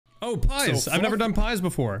Oh, pies. So I've never done pies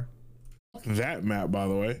before. That map, by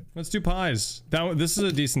the way. Let's do pies. This is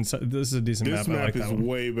a decent map. This I like map that is one.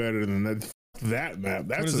 way better than that map.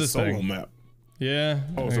 That's a solo map. Yeah.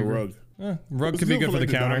 Oh, it's a rug. Rug could be good for the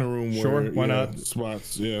counter. Sure, why not?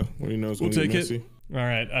 Spots, yeah. Where you know it's we'll gonna take be messy. it. All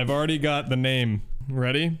right, I've already got the name.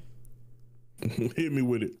 Ready? Hit me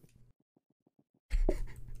with it.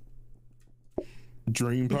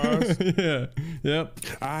 Dream pies? Yeah. Yep.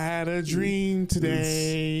 I had a dream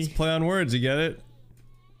today. It's play on words, you get it?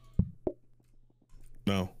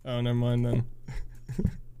 No. Oh, never mind then.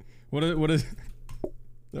 What is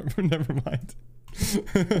never mind.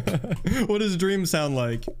 What does dream sound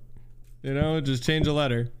like? You know, just change a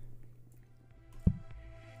letter.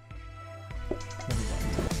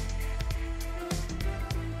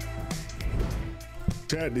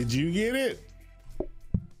 Chat, did you get it?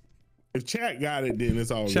 If chat got it, then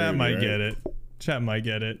it's all good. Chat might get it. Chat might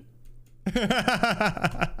get it.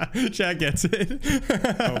 Chat gets it.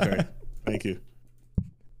 Okay, thank you.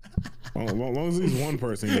 As long as at least one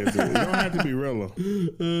person gets it. It don't have to be Rilla.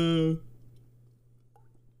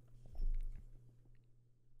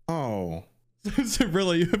 Oh. So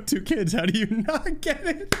Rilla, you have 2 kids. How do you not get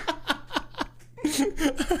it?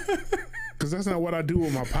 Because that's not what I do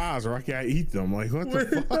with my pies, or I can't eat them. Like, what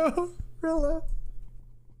the fuck? Rilla.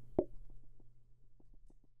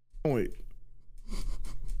 Oh, wait.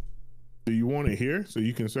 Do you want it here so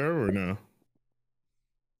you can serve or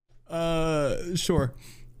no? Sure.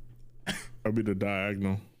 I'll be the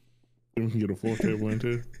diagonal. Then we can get a 4th table in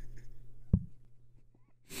too.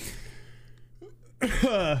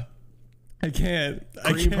 I can't.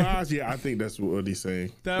 Cream pies? Yeah, I think that's what he's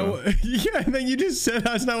saying. Yeah, and then you just said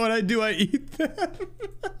that's not what I do. I eat them.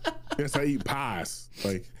 Yes, I eat pies.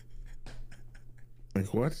 Like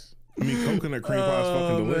what? I mean, coconut cream pie is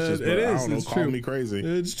fucking delicious, but it is. I don't know, it's call true. me crazy.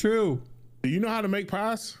 It's true. Do you know how to make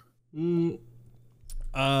pies?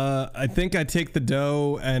 I think I take the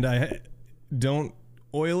dough and I don't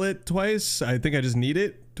oil it twice. I think I just knead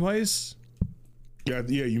it twice. Yeah,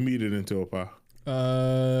 you knead it into a pie.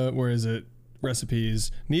 Where is it?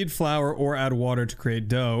 Recipes. Knead flour or add water to create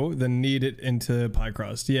dough, then knead it into pie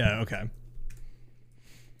crust. Yeah, okay.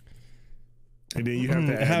 And then you have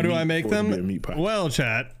to add how do I make them? Meat pie. Well,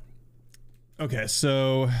 chat. Okay,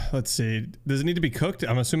 so let's see. Does it need to be cooked?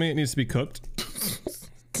 I'm assuming it needs to be cooked.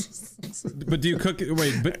 But do you cook it?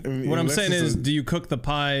 Wait, but what I'm saying is, do you cook the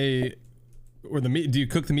pie or the meat? Do you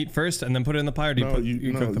cook the meat first and then put it in the pie, or do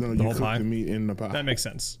you cook the whole pie? The meat in the pie. That makes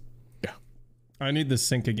sense. Yeah. I need the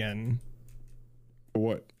sink again. For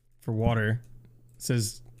what? For water. It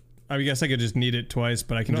says, I guess I could just knead it twice,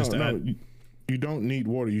 but I can just add. You don't need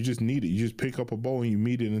water. You just knead it. You just pick up a bowl and you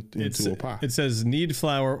knead it into a pie. It says knead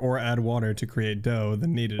flour or add water to create dough,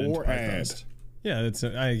 then knead it into pie crust. Yeah,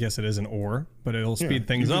 I guess it is an or, but it'll speed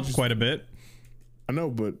things up quite a bit. I know,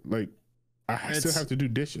 but like, I still have to do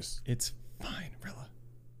dishes. It's fine, Rilla.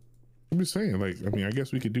 I'm just saying, like, I mean, I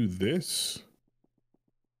guess we could do this.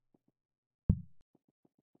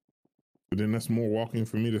 But then that's more walking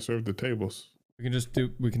for me to serve the tables. We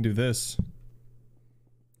can do this.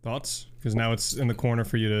 Thoughts? Because now it's in the corner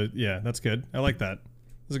for you to, yeah, that's good. I like that.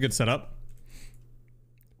 That's a good setup.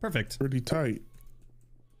 Perfect. Pretty tight.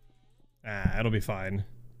 Ah, it'll be fine.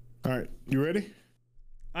 All right, you ready?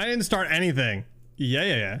 I didn't start anything.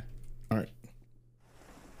 Yeah. All right.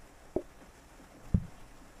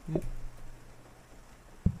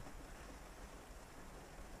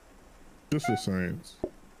 Just for science.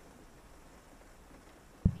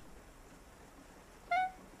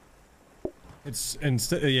 It's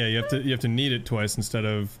instead, yeah. You have to knead it twice instead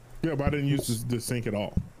of. Yeah, but I didn't use the sink at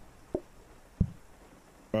all.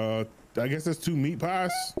 I guess that's 2 meat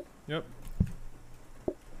pies. Yep.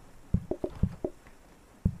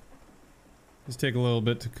 Just take a little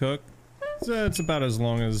bit to cook. It's about as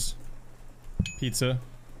long as pizza.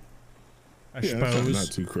 I suppose. That's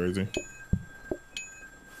not too crazy.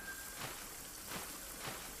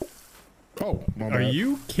 Oh, my bad. Are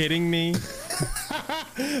you kidding me?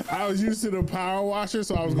 I was used to the power washer,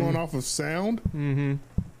 so I was going off of sound. Mm-hmm.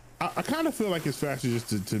 I kind of feel like it's faster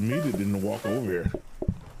just to meet it than to walk over here.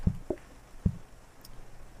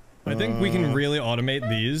 I think we can really automate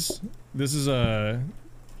these. This is the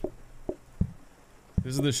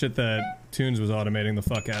shit that Toons was automating the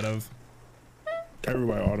fuck out of.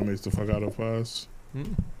 Everybody automates the fuck out of pies.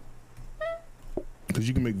 Because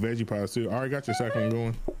you can make veggie pies too. I already got your second one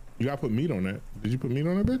going. You gotta put meat on that. Did you put meat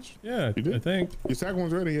on that bitch? Yeah, you did? I think. Your second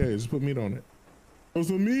one's ready? Yeah, just put meat on it. Put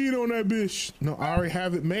some meat on that bitch. No, I already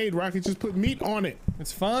have it made, Rocky. Just put meat on it.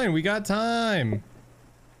 It's fine. We got time.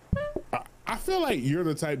 I feel like you're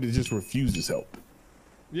the type that just refuses help.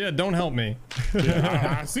 Yeah, don't help me.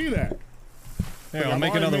 Yeah, I see that. Here, Like, I'll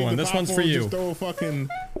make another one. This one's for you.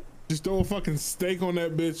 Just throw a fucking steak on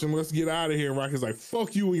that bitch and let's get out of here. Rocky's like,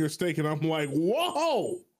 fuck you and your steak. And I'm like,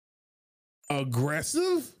 whoa.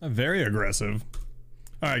 Aggressive? Very aggressive.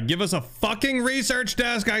 All right, give us a fucking research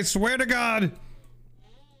desk. I swear to God.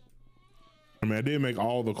 I mean, I did make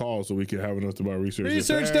all the calls so we could have enough to buy research.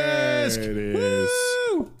 Research desk. It is.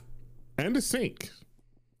 Woo! And the sink.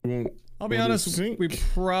 I'll be honest. We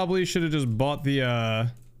probably should have just bought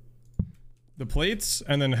the plates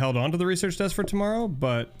and then held on to the research desk for tomorrow.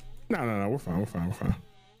 But no, we're fine.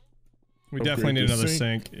 We definitely need another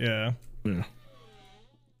sink. Yeah. Yeah.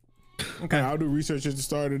 Okay. I'll do research at the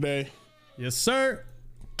start of the day. Yes, sir.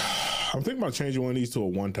 I'm thinking about changing one of these to a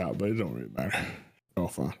one top, but it don't really matter. Oh,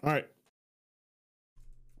 fine. All right.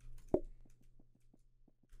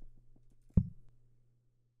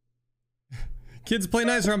 Kids, play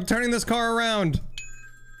nicer. I'm turning this car around.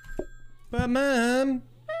 But Mom.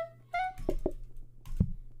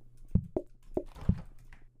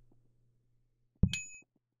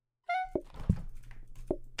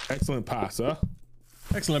 Excellent pie, sir.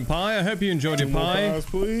 Excellent pie. I hope you enjoyed your pie. Pies,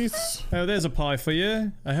 please. Oh, there's a pie for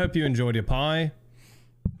you. I hope you enjoyed your pie.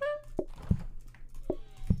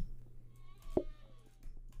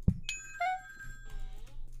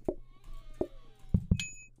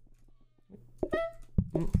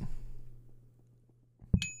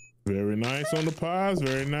 Very nice on the pies.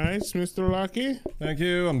 Very nice, Mr. Lucky. Thank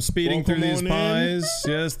you. I'm speeding through these pies.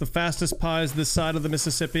 Yes, the fastest pies this side of the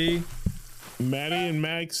Mississippi. Maddie in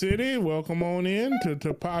Mag City, welcome on in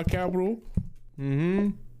to Pie Capital.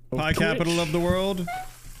 Pie Twitch. capital of the world.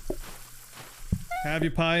 Have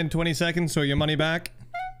your pie in 20 seconds or your money back.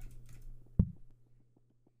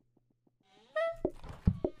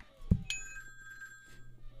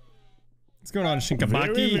 What's going on,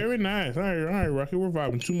 Shinkabaki? Very, very nice. All right, Rocky, we're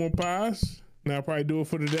vibing. 2 more pies. Now I'll probably do it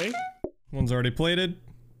for today. One's already plated.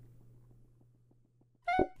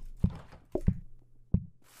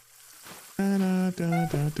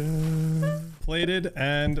 Plated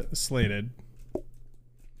and slated.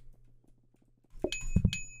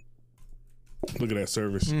 Look at that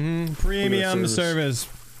service. Premium service.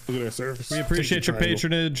 Look at that service. We appreciate your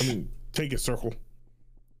patronage. I mean, take it, circle.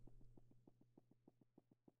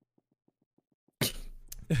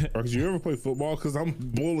 Did you ever play football? Because I'm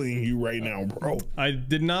bullying you right now, bro. I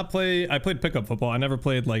did not play. I played pickup football. I never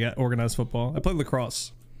played like organized football. I played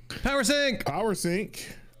lacrosse. Power sink. Power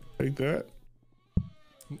sink. Take that.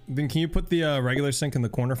 Then can you put the regular sink in the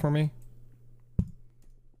corner for me?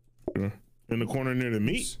 In the corner near the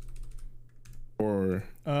meat? Or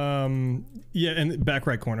yeah, in the back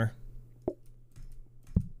right corner.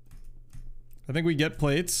 I think we get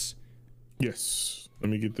plates. yes. Let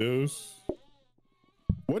me get those.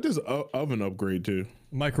 What does oven upgrade to?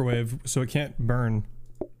 Microwave, so it can't burn.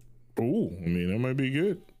 Ooh, I mean that might be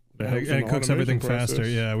good. That helps in And the it cooks everything automation faster.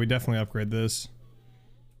 process. Yeah, we definitely upgrade this.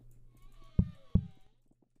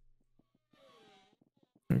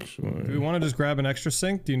 Actually, Do we want to just grab an extra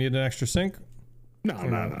sink? Do you need an extra sink? no.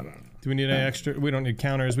 Do we need any extra? We don't need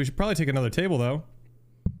counters. We should probably take another table though.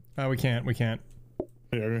 We can't. We can't.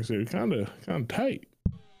 Yeah, I'm gonna say kind of tight.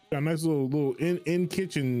 Got a nice little in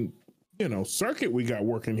kitchen, circuit we got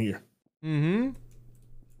working here.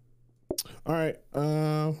 All right,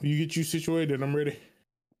 you get you situated. I'm ready.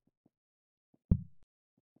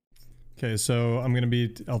 Okay, so I'm gonna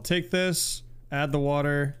be. I'll take this. Add the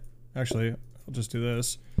water. Actually, I'll just do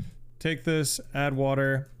this. Take this. Add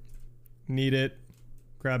water. Knead it.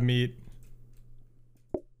 Grab meat.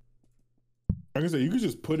 Like I said, you could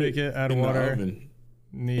just put Take it. Add in water. the oven.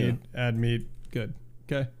 Knead. Add meat. Good.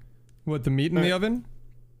 Okay. What, the meat in the oven?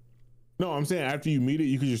 No, I'm saying after you meat it,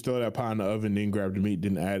 you could just throw that pie in the oven, then grab the meat,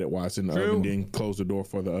 then add it while it's in the oven, then close the door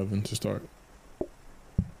for the oven to start.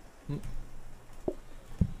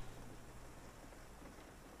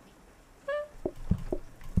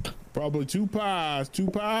 Probably 2 pies, 2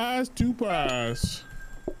 pies, 2 pies.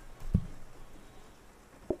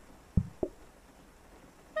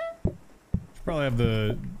 Should probably have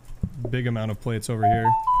the big amount of plates over here.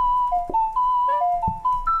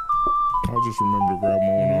 I'll just remember to grab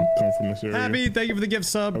one when I come from this area. Happy, thank you for the gift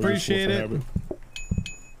sub. Appreciate it.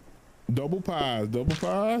 Double pies, double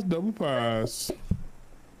pies, double pies.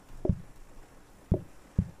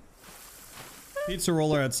 Pizza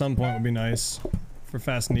roller at some point would be nice for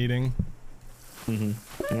fast kneading. All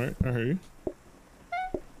right, I hear you.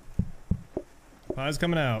 Pie's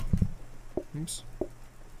coming out. Oops.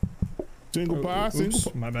 Single pie, single Oops,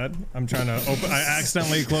 pie. my bad. I'm trying to open. I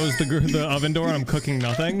accidentally closed the oven door and I'm cooking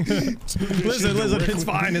nothing. listen, it's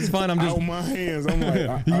fine. It's fine. I'm just out my hands. I'm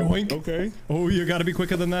like, yoink. Okay. Oh, you gotta be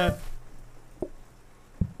quicker than that.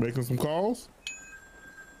 Making some calls.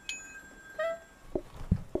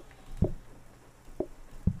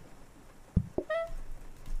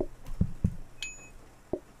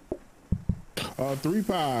 Three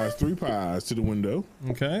pies to the window.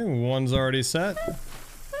 Okay, one's already set.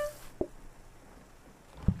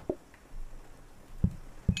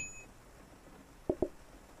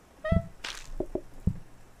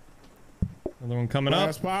 Another one coming up.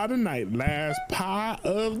 Last pie of the night. Last pie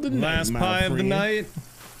of the night. Last pie of the night.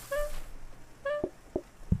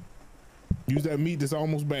 Use that meat that's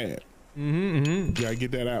almost bad. Gotta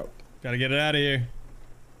get that out. Gotta get it out of here.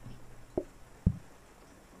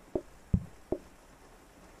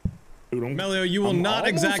 Dude, Melio, you will not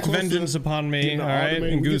exact vengeance upon me, all right?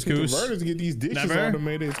 And Goose Goose. To get these dishes Never.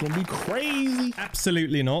 automated, it's gonna be crazy.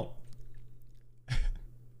 Absolutely not.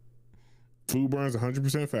 Food burns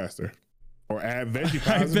 100% faster. Or add veggie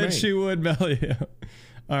I pies. bet you would, Melio.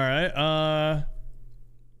 All right.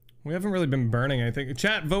 We haven't really been burning anything.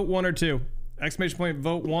 Chat, vote 1 or 2. Exclamation point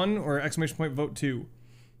vote 1 or exclamation point vote 2.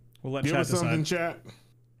 We'll let Give chat us something, decide. chat.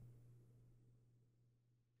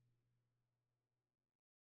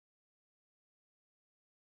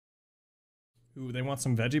 Ooh, they want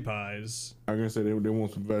some veggie pies. I'm gonna say they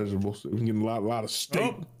want some vegetables. We can get a lot of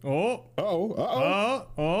steak. Oh.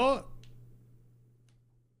 Oh.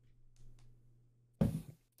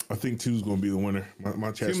 I think 2's gonna be the winner.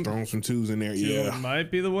 My chat's throwing some 2's in there. Yeah, Might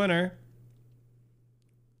be the winner.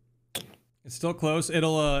 It's still close.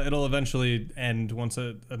 It'll eventually end once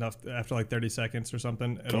after like 30 seconds or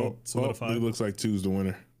something. It'll solidify. It looks like 2's the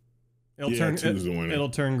winner. It'll turn 2's the winner. It'll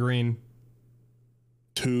turn green.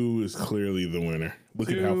 2 is clearly the winner.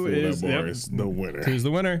 Look at how full that bar is. The winner. 2's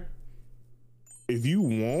the winner. If you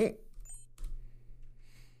want,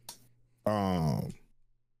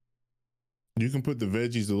 you can put the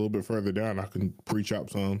veggies a little bit further down. I can pre-chop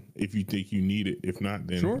some if you think you need it. If not,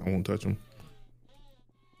 then I won't touch them.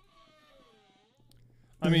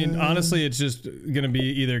 I mean, honestly, it's just gonna be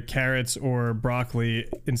either carrots or broccoli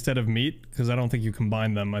instead of meat because I don't think you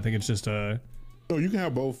combine them. I think it's just a. Oh, you can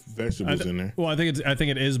have both vegetables in there. Well, I think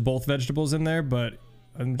it is both vegetables in there, but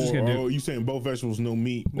I'm just gonna do. Oh, you saying both vegetables, no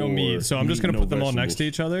meat? No meat. So I'm just gonna put them all next to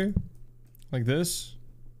each other, like this,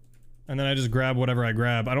 and then I just grab whatever I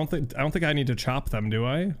grab. I don't think I need to chop them, do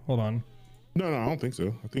I? Hold on. No, I don't think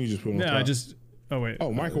so. I think you just put them on top. I just. Oh wait.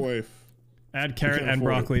 Oh, microwave. Add carrot and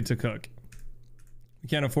broccoli to cook. You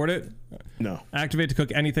can't afford it? No. Activate to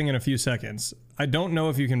cook anything in a few seconds. I don't know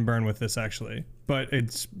if you can burn with this actually, but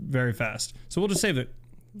it's very fast. So we'll just save it.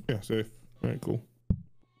 Yeah, safe. All right, cool.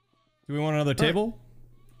 Do we want another table?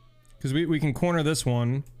 Because we can corner this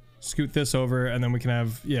one, scoot this over, and then we can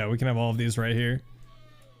have all of these right here.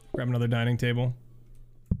 Grab another dining table.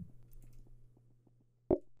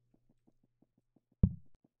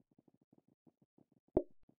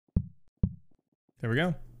 There we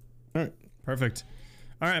go. All right. Perfect.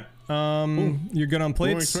 All right. You're good on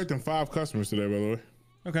plates? We're expecting 5 customers today, by the way.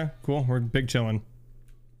 Okay, cool. We're big chilling.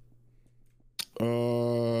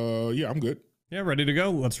 Yeah, I'm good. Yeah, ready to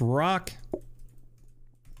go. Let's rock.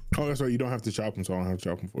 Oh, that's right. You don't have to chop them, so I don't have to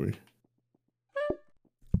chop them for you.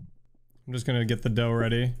 I'm just gonna get the dough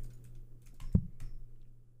ready.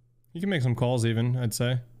 You can make some calls even, I'd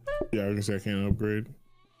say. Yeah, I was gonna say I can't upgrade.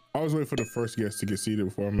 I always wait for the first guest to get seated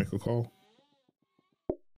before I make a call.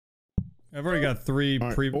 I've already got 3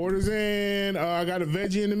 orders in. I got a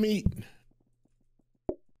veggie and the meat.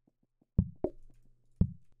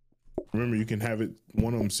 Remember, you can have it,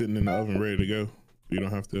 one of them sitting in the oven ready to go. You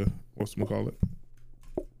don't have to, whatchamacallit.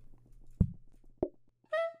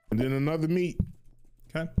 And then another meat.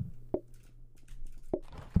 Okay.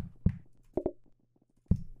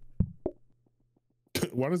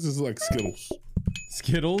 Why does this look like Skittles?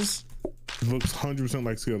 Skittles? It looks 100%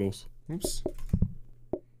 like Skittles. Oops.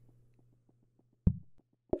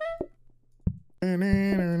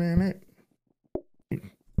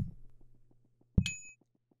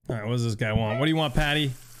 Alright, what does this guy want? What do you want,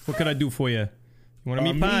 Patty? What could I do for you? You want a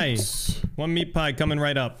meat pie? One meat pie coming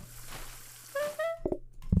right up.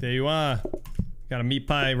 There you are. Got a meat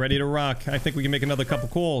pie ready to rock. I think we can make another couple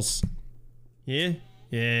calls. Yeah?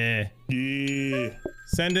 Yeah. Yeah.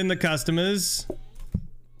 Send in the customers.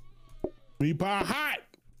 Meat pie hot.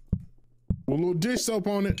 With a little dish soap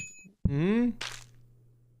on it. Hmm?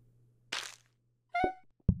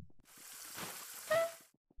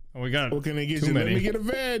 Oh, we got what can they get you? Let me get a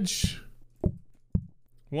veg.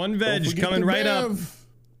 One veg coming right up.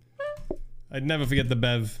 I'd never forget the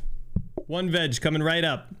bev. One veg coming right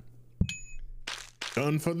up.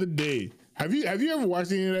 Done for the day. Have you ever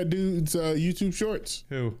watched any of that dude's YouTube shorts?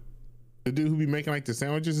 Who? The dude who be making like the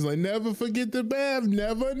sandwiches is like, never forget the Bev,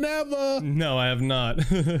 never, never. No, I have not.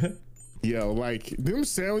 Yo, like them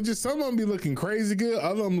sandwiches, some of them be looking crazy good,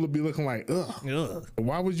 other of them will be looking like, ugh.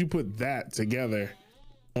 Why would you put that together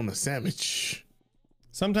on a sandwich?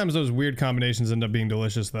 Sometimes those weird combinations end up being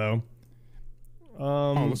delicious, though.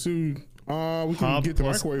 Let's see. We can get the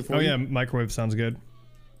microwave for you. Oh yeah, microwave sounds good.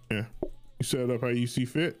 Yeah, you set it up how you see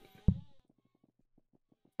fit.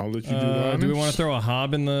 I'll let you do that. Do we want to throw a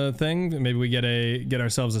hob in the thing? Maybe we get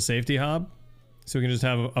ourselves a safety hob, so we can just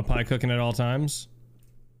have a pie cooking at all times.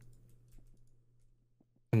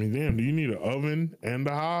 I mean, damn, do you need an oven and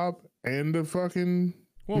a hob and a fucking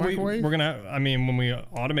microwave? We're gonna. I mean, when we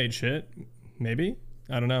automate shit, maybe.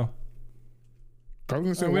 I don't know. I was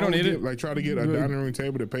gonna say, we don't need it. Like, try to get a dining room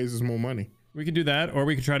table that pays us more money. We could do that, or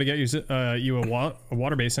we could try to get you a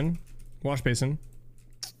water basin, wash basin.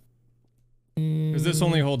 Because this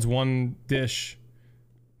only holds one dish.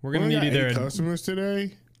 We're gonna need either customers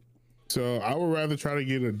today, so I would rather try to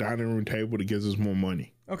get a dining room table that gives us more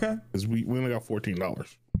money. Okay. Because we only got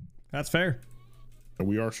 $14. That's fair. And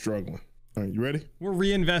we are struggling. All right, you ready? We're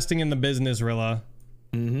reinvesting in the business, Rilla.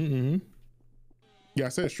 Yeah, I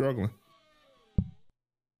said struggling.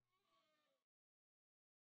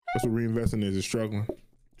 That's what reinvesting is struggling.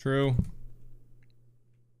 True.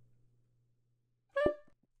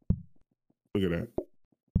 Look at that.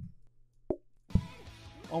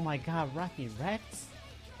 Oh my God, Rocky Rex.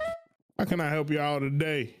 How can I help you out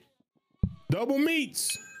today? Double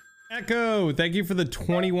meats. Echo, thank you for the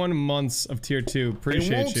 21 months of tier 2.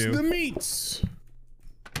 Appreciate you. The meats.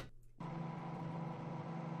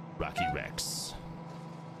 Rocky Rex.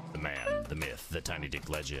 The man, the myth, the tiny dick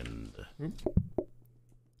legend.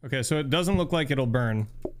 Okay, so it doesn't look like it'll burn.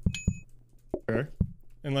 Okay.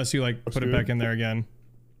 Unless you like put it back in there again.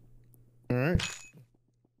 All right.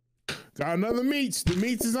 Got another meats. The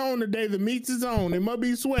meats is on today. The meats is on. They must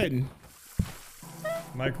be sweating.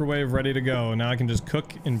 Microwave ready to go. Now I can just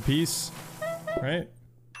cook in peace. Right?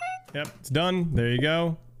 Yep, it's done. There you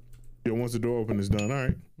go. Yeah, once the door open, it's done. All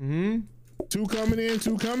right. Two coming in,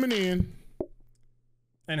 two coming in.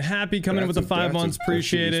 And Happy coming in with the 5 months.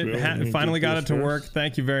 Appreciate it. Finally got it to work.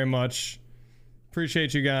 Thank you very much.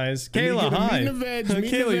 Appreciate you guys. Kayla, hi.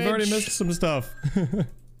 Kayla, you've already missed some stuff.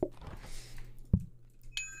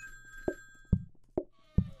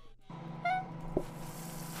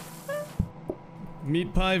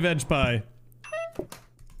 Meat pie, veg pie.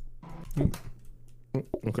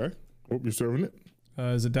 Okay. Hope you're serving it.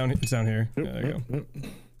 Is it down here? It's down here. Yep, There you go.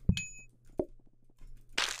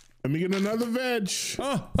 Let me get another veg.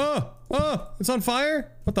 Oh, it's on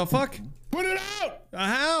fire? What the fuck? Put it out.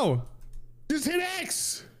 How? Just hit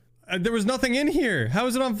X. There was nothing in here. How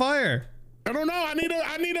is it on fire? I don't know. I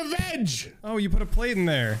need a veg. Oh, you put a plate in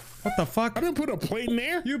there. What the fuck? I didn't put a plate in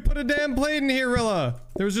there. You put a damn plate in here, Rilla.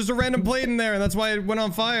 There was just a random plate in there, and that's why it went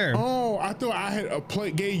on fire. Oh, I thought I had a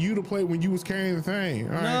plate, gave you the plate when you was carrying the thing.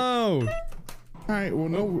 All right. No. All right, well,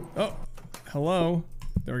 no. Oh, hello.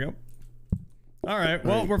 There we go. All right,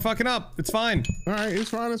 well, we're fucking up. It's fine. All right, it's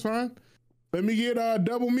fine, it's fine. Let me get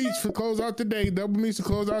double meats for close out today. Double meats to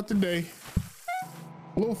close out today.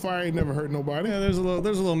 A little fire ain't never hurt nobody. Yeah, there's a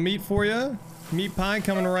little meat for you. Meat pie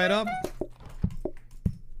coming right up.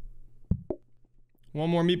 One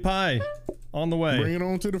more meat pie on the way. Bring it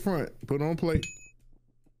on to the front. Put it on plate.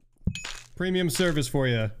 Premium service for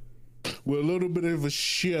you. With a little bit of a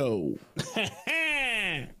show.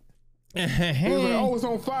 It was like, oh, it's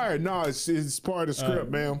on fire. No, it's part of the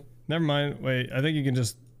script, man. Never mind. Wait, I think you can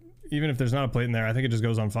just, even if there's not a plate in there, I think it just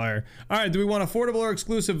goes on fire. All right, do we want affordable or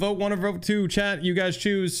exclusive? Vote 1 or vote 2. Chat, you guys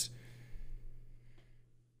choose.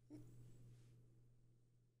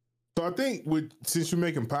 So I think since you're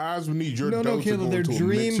making pies, we need your dough No, to Caleb, go they're into a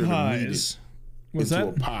dream mixer pies. What's that?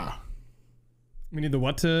 into a pie. We need the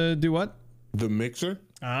what to do what? The mixer.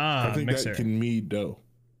 Ah, I think mixer. that can knead dough.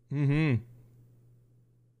 Mm-hmm.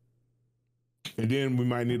 And then we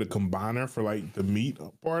might need a combiner for like the meat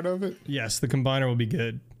part of it. Yes, the combiner will be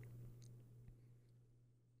good.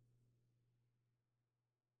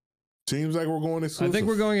 Seems like we're going exclusive. I think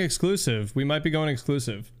we're going exclusive. We might be going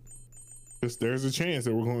exclusive. There's a chance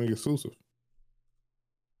that we're going exclusive.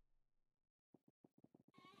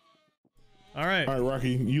 All right. All right,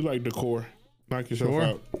 Rocky, you like decor. Knock yourself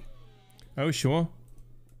out. Oh, sure.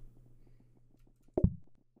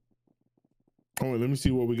 Oh, let me see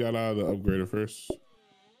what we got out of the upgrader first.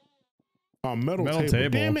 Oh, metal table.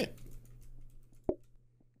 Damn it.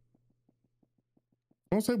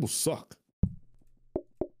 Metal tables suck.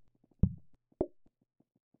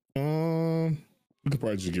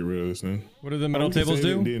 probably just get rid of this then. What do the metal tables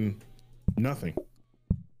do? Nothing.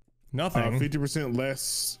 Nothing. 50%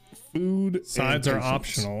 less food. Sides are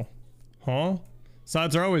optional. Huh?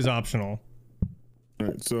 Sides are always optional.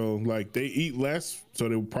 Right, so like they eat less, so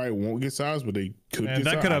they probably won't get sides, but they could. Man, get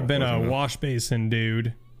that sides. could have been a wash basin,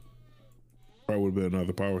 dude. Probably would have been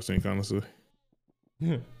another power sink, honestly.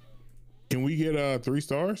 Can we get 3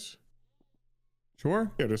 stars?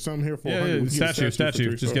 Sure. Yeah, there's something here for. Yeah,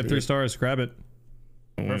 statue. Just get 3 stars. Grab it.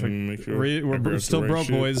 Perfect. Make sure We're still broke,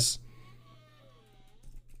 boys.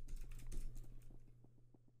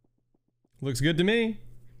 Looks good to me.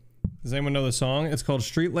 Does anyone know the song? It's called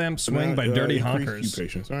Street Lamp Swing by Dirty Honkers.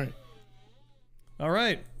 Patience. All right. All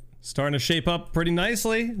right. Starting to shape up pretty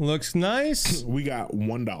nicely. Looks nice. We got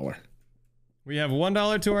 $1. We have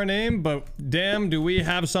 $1 to our name, but damn, do we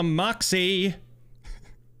have some moxie.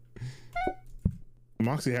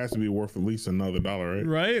 Moxie has to be worth at least another $1, right?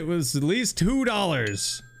 Right? It was at least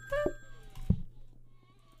 $2.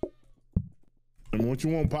 And what you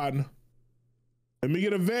want, partner? Let me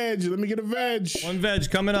get a veg. Let me get a veg. 1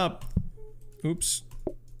 veg coming up. Oops.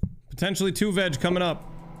 Potentially 2 veg coming up.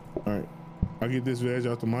 All right. I'll get this veg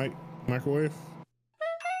out the microwave.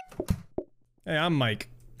 Hey, I'm Mike.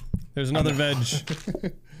 There's another veg.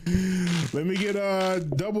 Let me get a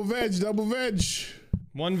double veg.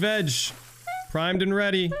 1 veg. Primed and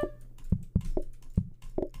ready.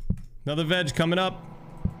 Another veg coming up.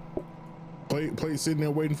 Plate sitting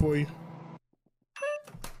there waiting for you.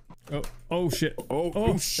 Oh shit.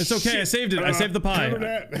 Oh, it's okay. I saved it. I saved the pie.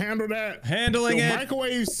 Handle that. Handling the it.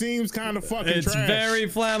 Microwave seems kind of fucking It's trash. very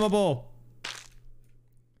flammable. All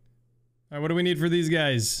right, what do we need for these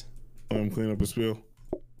guys? I'm cleaning up a spill.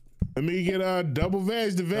 Let me get a double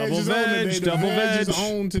veg. The veg is Double on veg, today. The double veg is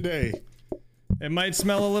veg. on today. It might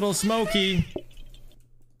smell a little smoky.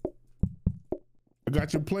 I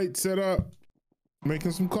got your plate set up.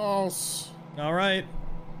 Making some calls. All right.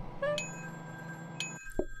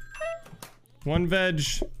 1 veg,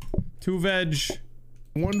 2 veg.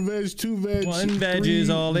 1 veg, 2 veg. 1 veg 3. is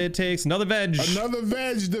all it takes. Another veg. Another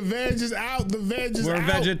veg. The veg is out. The veg is We're out.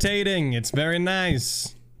 vegetating. It's very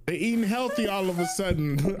nice. They're eating healthy all of a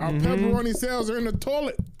sudden. Our pepperoni sales are in the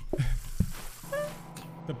toilet.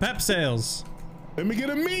 The pep sales. Let me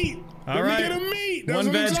get a meat. All right. Let me get a meat. That's 1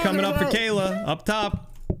 what I'm veg talking coming up for about. Kayla. Up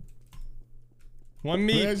top. 1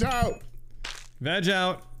 meat. Veg out. Veg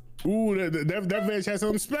out. Ooh, that veg has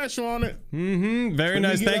something special on it. Very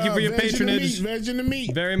nice. Thank you for your patronage. Veg in the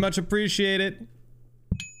meat. Very much appreciate it.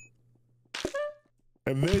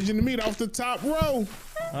 A veg in the meat off the top row.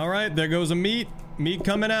 All right, there goes a meat. Meat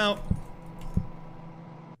coming out.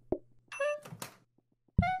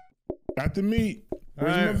 Got the meat.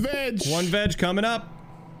 Where's my veg? 1 veg coming up.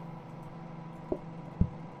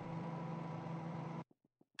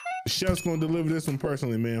 The chef's gonna deliver this one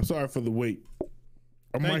personally, man. I'm sorry for the wait.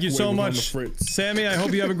 Thank you so much, Sammy. I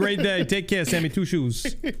hope you have a great day. Take care, Sammy. 2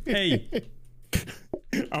 shoes. Hey.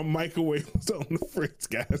 Our microwave was on the fritz,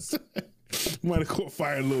 guys. Might have caught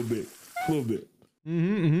fire a little bit.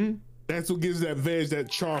 That's what gives that veg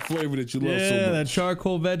that char flavor that you love so much. Yeah, that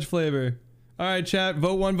charcoal veg flavor. All right, chat.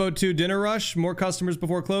 Vote 1, vote 2. Dinner rush, more customers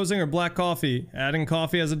before closing, or black coffee? Adding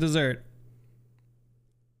coffee as a dessert.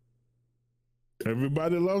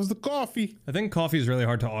 Everybody loves the coffee. I think coffee is really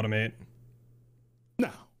hard to automate. No.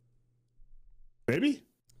 Maybe?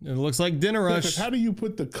 It looks like dinner rush. How do you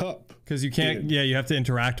put the cup? Because you can't, yeah, you have to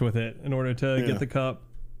interact with it in order to get the cup.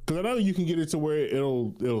 Because I know you can get it to where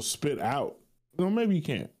it'll spit out. No, maybe you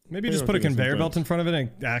can't. Maybe just put a conveyor belt in front of it and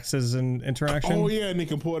it acts as an interaction. Oh yeah, and you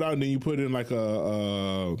can pull it out and then you put it in like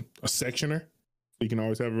a sectioner. You can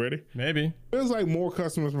always have it ready. Maybe. There's like more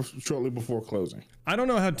customers shortly before closing. I don't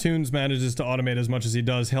know how Toons manages to automate as much as he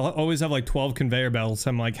does. He'll always have like 12 conveyor belts.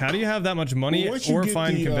 I'm like, how do you have that much money or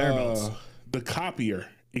find conveyor belts? The copier,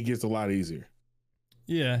 it gets a lot easier.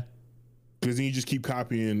 Yeah. Because then you just keep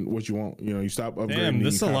copying what you want. You know, you stop upgrading. Damn,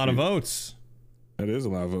 this is a lot of votes. That is a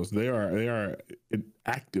lot of votes. They are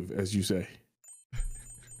active, as you say.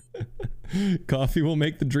 Coffee will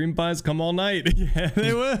make the dream pies come all night. Yeah,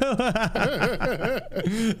 they will.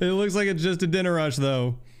 It looks like it's just a dinner rush,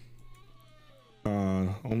 though.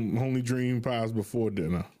 Only dream pies before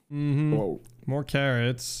dinner. Whoa. More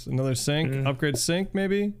carrots. Another sink. Upgrade sink,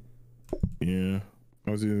 maybe? Yeah.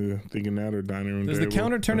 I was either thinking that or dining room. Does the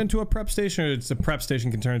counter turn into a prep station, or it's a prep station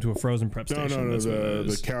can turn into a frozen prep station? No.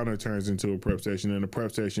 The counter turns into a prep station, and the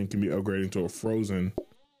prep station can be upgraded to a frozen.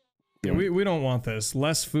 Yeah, we don't want this.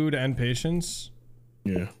 Less food and patience.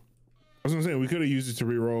 Yeah. I was gonna say we could have used it to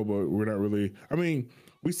re-roll, but we're not really. I mean,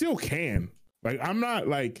 we still can. Like, I'm not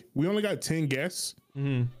like, we only got 10 guests.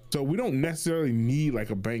 So we don't necessarily need like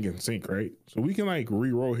a banging sink, right? So we can like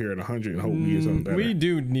re-roll here at 100 and hope we get something better. We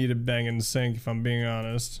do need a banging sink, if I'm being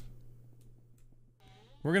honest.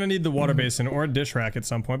 We're gonna need the water basin or a dish rack at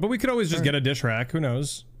some point, but we could always just get a dish rack. Who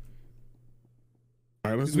knows?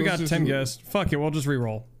 All right, we got 10 guests. Fuck it, we'll just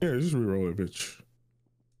re-roll. Yeah, just re-roll it, bitch.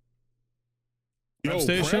 Prep Yo,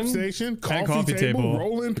 station, prep station, and coffee table.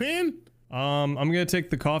 rolling pin. I'm gonna take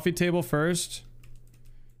the coffee table first.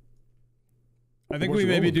 I think What's we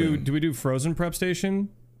maybe rolling do. pin? Do we do frozen prep station?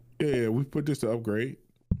 Yeah, we put this to upgrade.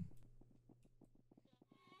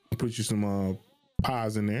 Put you some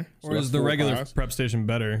pies in there. So Or that's is the 4 regular pies. prep station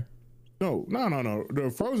better? No.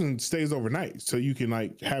 The frozen stays overnight, so you can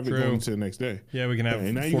like have it True. going to the next day. Yeah, we can have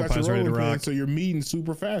And now you 4 got pies your ready to rolling pin, rock. so you're meeting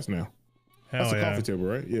super fast now. Hell That's a yeah. coffee table,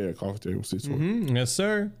 right? Yeah, coffee table. 6 Yes,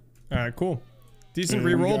 sir. All right, cool. Decent And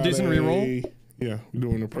we re-roll. got Decent re-roll. Yeah, we're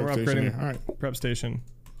doing the prep We're station. upgrading There. All right. prep station.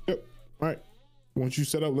 Yep. All right. Once you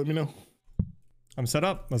set up, let me know. I'm set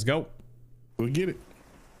up. Let's go. We'll get it.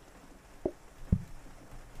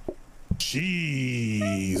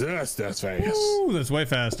 Jesus, that's fast. Ooh, that's way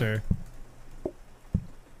faster.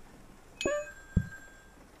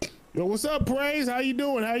 Yo, what's up, Praise? How you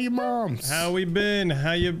doing? How you moms? How we been?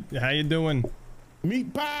 How you doing?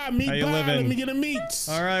 Meat pie, How meat you pie. living? Let me get a meat.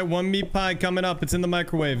 All right, 1 meat pie coming up. It's in the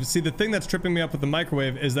microwave. See, the thing that's tripping me up with the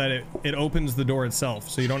microwave is that it opens the door itself,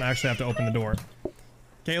 so you don't actually have to open the door.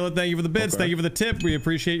 Kayla, thank you for the bits. Okay. Thank you for the tip. We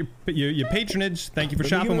appreciate your patronage. Thank you for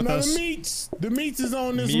Let me shopping get with us. Meats. The meats is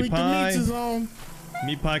on this Meat week. pie. The meats is on.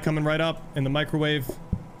 Meat pie coming right up in the microwave.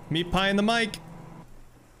 Meat pie in the mic.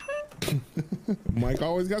 Mike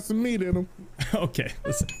always got some meat in him. Okay,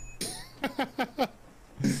 listen.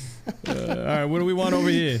 All right, what do we want over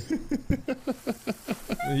here?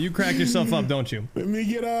 You crack yourself up, don't you? Let me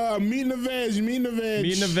get meat and the veg. Meat and the veg.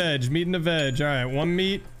 Meat and the veg. Meat and the veg. All right, 1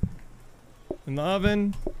 meat in the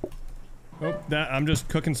oven. Oh, that I'm just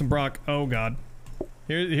cooking some brock. Oh God.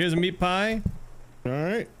 Here's a meat pie. All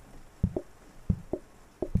right.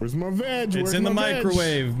 Where's my veg? It's Where's in the my veg?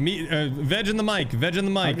 microwave. Meat, veg in the mic. Veg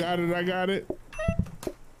in the I mic. got it. I got it.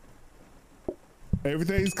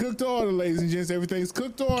 Everything's cooked to order, ladies and gents. Everything's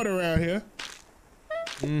cooked to order around here.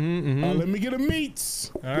 Let me get a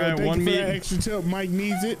meats. All right, thank 1 you for meat. that extra tip. Mike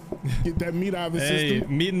needs it. Get that meat out of his Hey,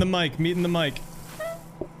 system. meat in the mic. Meat in the mic.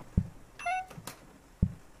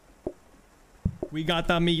 We got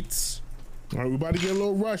the meats. All right, we about to get a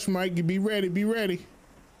little rush, Mike. Be ready. Be ready.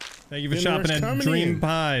 Thank you for Dinner's shopping at coming Dream in.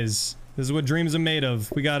 Pies. This is what dreams are made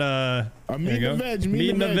of. We got A there meat you and go. the veg. Meat Meat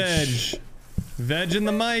in and the the veg. veg. Veg in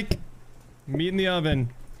the mic. Meat in the oven.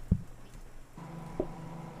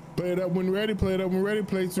 Play it up when ready. Play it up when ready.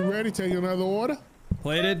 Plates are ready. Take another order.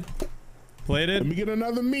 Plated. Let Plated. me get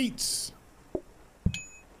another meats.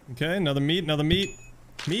 Okay, another meat, another meat.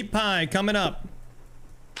 Meat pie coming up.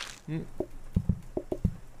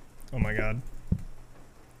 Oh my God.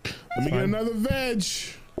 Let me get fine. another veg.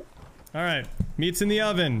 All right, meat's in the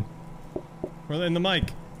oven. We're in the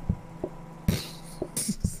mic.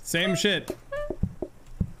 Same shit.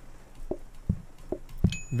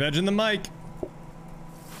 Veg in the mic.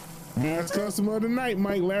 Last customer of the night,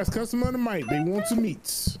 Mike. Last customer of the night. They want some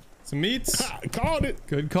meats. Some meats. I called it.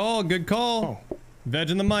 Good call, good call. Oh, Veg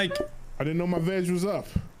in the mic. I didn't know my veg was up.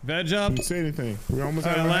 Veg up. Didn't say anything. We almost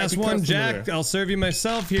All had right, a last happy one, customer Jack. there. I'll serve you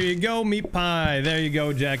myself. Here you go, meat pie. There you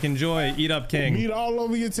go, Jack. Enjoy. Eat up, King. Meat all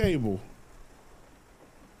over your table.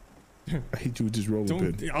 I hate you with this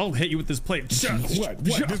rolling pin. I'll hit you with this plate. What?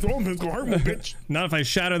 This rolling pin's gonna hurt me, bitch. Not if I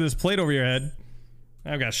shatter this plate over your head.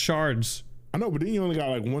 I've got shards. I know, but then you only got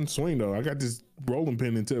like one swing though. I got this rolling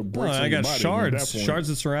pin until it breaks. Well, on I your got body, and at shards. that point- Shards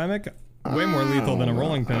of ceramic. Way more lethal than a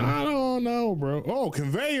rolling pin. I don't know, bro. Oh,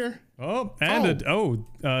 conveyor. Oh, and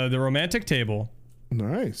the romantic table.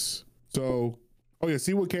 Nice. So, oh yeah,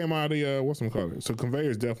 see what came out of the what's it called? So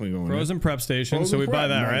conveyor's definitely going. Frozen prep station. Frozen So we buy prep,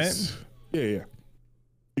 that, nice. Yeah, yeah.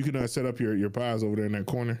 You can set up your pies over there in that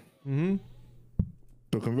corner. right?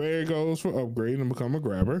 So conveyor goes for upgrade and become a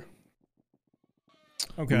grabber.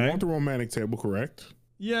 We Okay. want the romantic table, correct?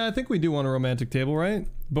 Yeah, I think we do want a romantic table, right?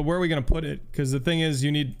 But where are we gonna put it? Because the thing is,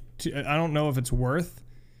 you need. I don't know if it's worth,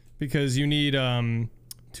 because you need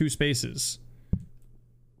 2 spaces.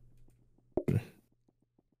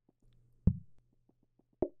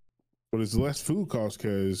 But it's less food cost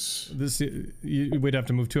because This we'd have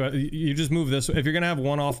to move 2. You just move this. If you're gonna have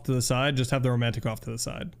one off to the side, just have the romantic off to the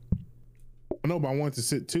side. I know, but I want it to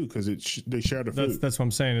sit too because they share the food. That's what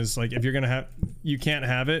I'm saying. Is like if you're gonna have, you can't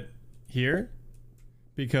have it here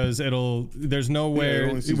because there's nowhere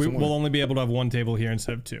only seats one. we'll only be able to have 1 table here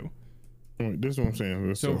instead of 2. This is what I'm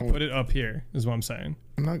saying. So put it up here is what I'm saying.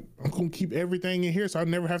 I'm gonna keep everything in here so I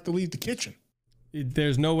never have to leave the kitchen.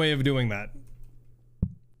 There's no way of doing that.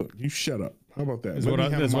 You shut up. How about that? Is what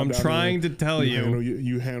I'm trying to tell you.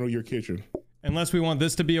 You handle your kitchen. Unless we want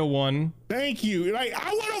this to be a 1. Thank you. Like,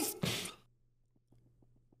 I would have.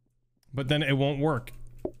 But then it won't work.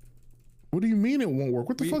 What do you mean it won't work?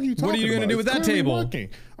 What the fuck are you talking about? What are you going to do with that table? Working.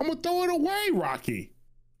 I'm going to throw it away, Rocky.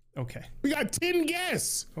 Okay. We got 10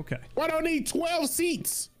 guests. Okay. Why don't I need 12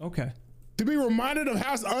 seats? Okay. To be reminded of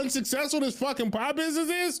how unsuccessful this fucking pie business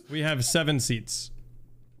is? We have 7 seats.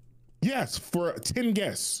 Yes, for 10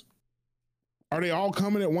 guests. Are they all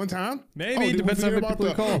coming at one time? Maybe. It depends on how many people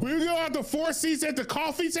we call. We go out the 4 seats at the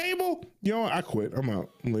coffee table? You know what? I quit. I'm out.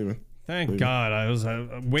 I'm leaving. Thank God. I was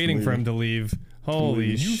waiting for him to leave.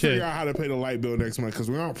 Holy shit. You figure out how to pay the light bill next month because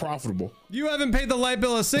we aren't profitable. You haven't paid the light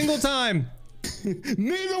bill a single time.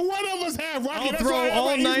 Neither one of us have, Rocky. I'll throw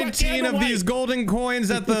all 19 of these golden coins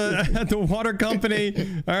at the water company.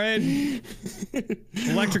 All right.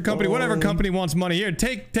 Electric company, whatever company wants money. Here,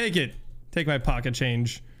 take it. Take my pocket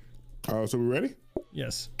change. So we ready?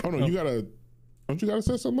 Yes. Oh no, don't you gotta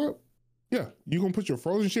set something up? Yeah. You gonna put your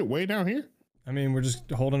frozen shit way down here? I mean, we're just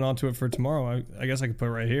holding on to it for tomorrow. I guess I could put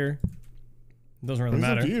it right here. It doesn't really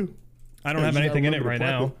matter. Up to you. I don't have anything in it right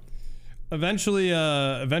now. Eventually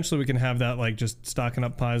we can have that, like, just stocking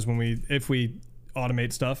up pies if we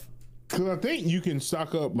automate stuff. Cause I think you can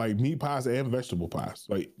stock up like meat pies and vegetable pies,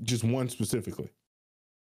 like just one specifically.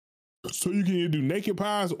 So you can either do naked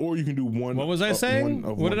pies or you can do one. What was I saying?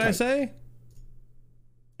 What did I say?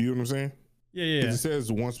 You know what I'm saying? Yeah. It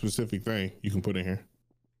says one specific thing you can put in here.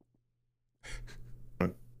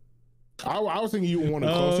 I was thinking you would want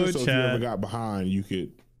to closer, so if you ever got behind, you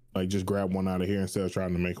could like just grab one out of here instead of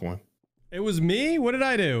trying to make one. It was me? What did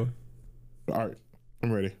I do? All right,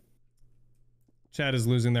 I'm ready. Chad is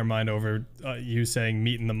losing their mind over you saying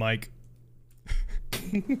meat in the mic.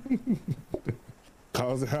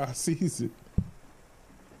 Cause it how I sees it.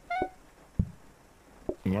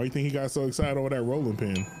 Why do you think he got so excited over that rolling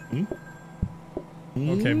pin?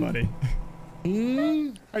 Okay, buddy.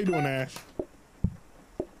 How you doing, Ash?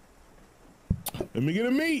 Let me get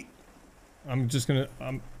a meat. I'm just gonna.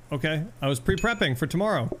 Okay. I was pre-prepping for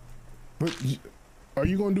tomorrow. But are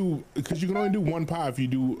you gonna do? Because you can only do one pie if you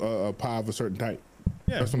do a pie of a certain type.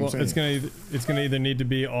 Yeah. That's what I'm saying. It's gonna either need to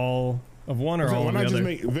be all of one or all of the other. Why not just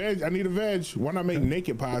make veg? I need a veg. Why not make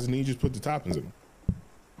naked pies and then you just put the toppings in?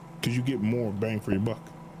 Because you get more bang for your buck.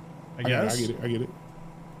 I guess. I get it.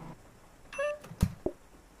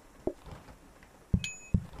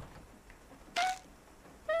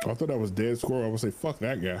 I thought that was dead squirrel. I would say, fuck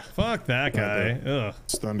that guy. Fuck that guy. Ugh.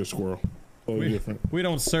 It's thunder squirrel. Totally different. We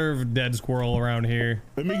don't serve dead squirrel around here.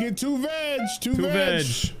 Let me get 2 veg. 2 veg.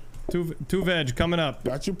 Two veg coming up.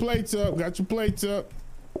 Got your plates up.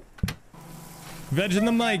 Veg in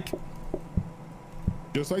the mic.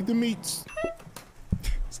 Just like the meats.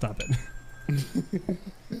 Stop it.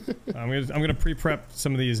 I'm gonna pre-prep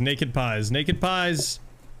some of these naked pies. Naked pies.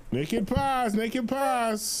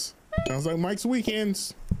 Sounds like Mike's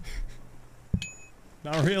weekends.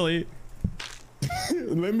 Not really.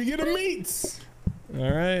 Let me get a meats. All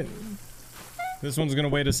right. This one's gonna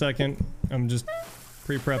wait a second. I'm just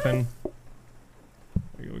pre-prepping.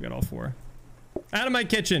 We got all 4. Out of my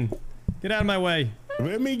kitchen. Get out of my way.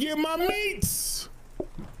 Let me get my meats.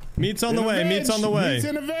 Meat's on the way. Meat's on the way. Meat's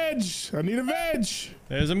in a veg. I need a veg.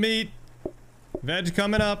 There's a meat. Veg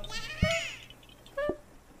coming up.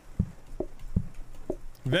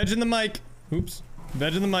 Veg in the mic. Oops.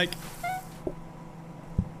 Veg in the mic.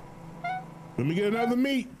 Let me get another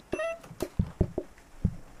meat.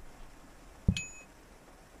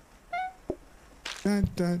 Dun,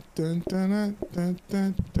 dun, dun, dun, dun,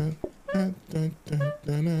 dun, dun, dun, dun,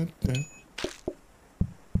 dun, dun.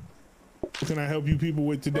 What can I help you people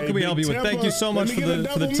with today? What can we help you with? Thank you so much for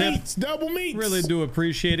the tip. Double meats. Really do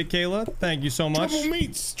appreciate it, Kayla. Thank you so much.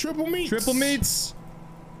 Triple meats.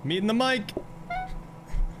 Meat in the mic.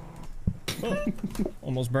 Oh,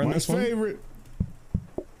 almost burned this one. My favorite.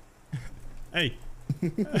 Hey,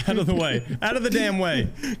 out of the way. Out of the damn way.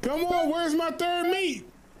 Come on, where's my 3rd meat?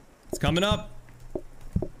 It's coming up.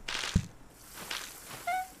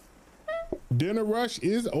 Dinner rush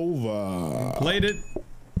is over. Plate it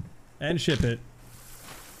and ship it.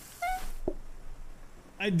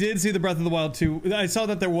 I did see the Breath of the Wild 2. I saw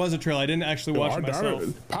that there was a trailer. I didn't actually watch it myself.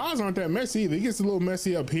 Pies aren't that messy either. It gets a little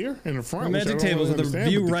messy up here in the front. Romantic tables with a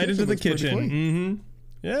view right into the kitchen.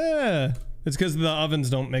 Yeah. It's because the ovens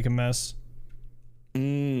don't make a mess.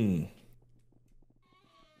 See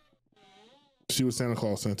what Santa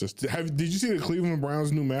Claus sent us. Did you see the Cleveland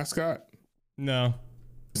Browns' new mascot? No.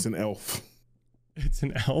 It's an elf. It's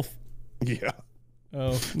an elf? Yeah.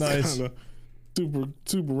 Oh, nice.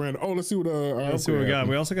 super random. Oh, let's see what Let's see what we got.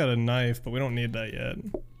 We also got a knife, but we don't need that yet.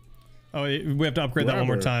 Oh, we have to upgrade that one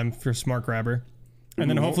more time for smart grabber, and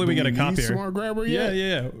then hopefully we get a copier. Smart grabber,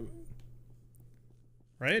 yeah.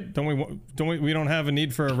 Right? We don't have a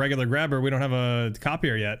need for a regular grabber. We don't have a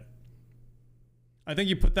copier yet. I think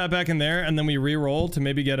you put that back in there, and then we re-roll to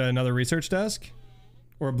maybe get another research desk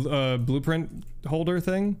or a blueprint holder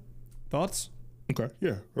thing. Thoughts? Okay,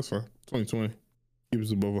 yeah, that's fine. 2020 keep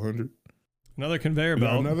us above 100. Another conveyor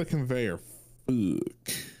belt. Another conveyor.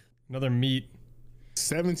 Fuck. Another meat.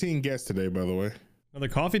 17 guests today, by the way. Another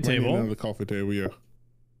coffee table. Another coffee table, yeah.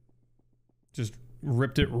 Just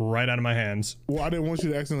ripped it right out of my hands. Well, I didn't want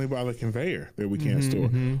you to accidentally buy the conveyor that we can't store.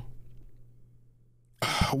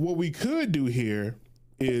 What we could do here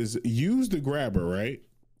is use the grabber, right?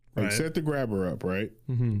 Like set the grabber up, right?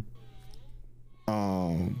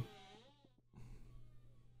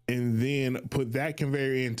 And then put that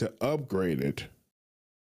conveyor in to upgrade it.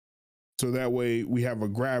 So that way we have a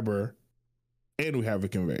grabber and we have a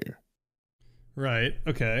conveyor. Right.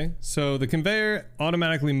 Okay. So the conveyor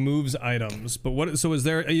automatically moves items, but what? So is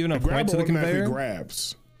there even a point to the conveyor?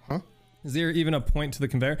 Grabs. Huh? Is there even a point to the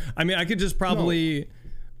conveyor? I mean, I could just probably. No.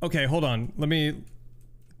 Okay, hold on. Let me.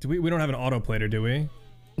 Do we don't have an autoplater, do we?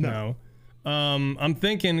 No. I'm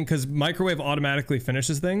thinking because microwave automatically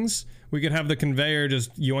finishes things, we could have the conveyor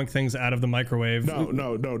just yoink things out of the microwave.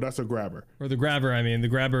 No, that's a grabber. Or the grabber, I mean, the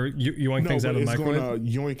grabber yoink things out of the microwave. It's going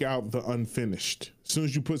to yoink out the unfinished. As soon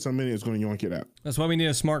as you put something in, it's going to yoink it out. That's why we need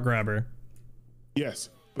a smart grabber. Yes,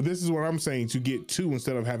 but this is what I'm saying, to get two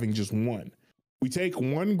instead of having just one. We take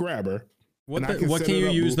one grabber. What can you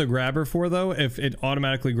use the grabber for, though, if it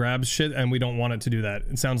automatically grabs shit and we don't want it to do that?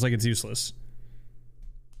 It sounds like it's useless.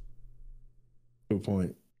 Good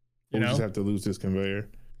point. We'll just have to lose this conveyor.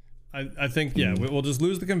 I think, yeah, we'll just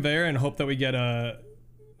lose the conveyor and hope that we get a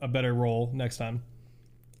better roll next time.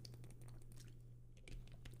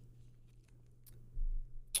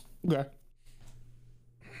 Okay.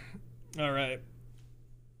 All right.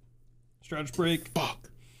 Stretch break. Fuck.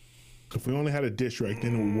 If we only had a dish rack,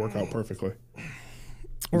 then it would work out perfectly.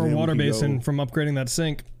 Or a water basin from upgrading that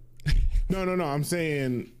sink. No. I'm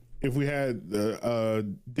saying if we had a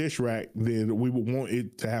dish rack, then we would want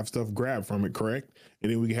it to have stuff grabbed from it, correct?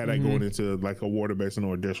 And then we had that going into like a water basin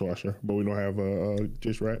or a dishwasher, but we don't have a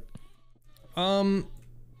dish rack.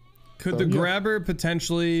 Could the grabber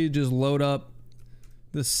potentially just load up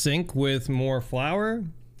the sink with more flour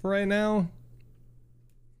for right now?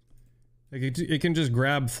 Like it can just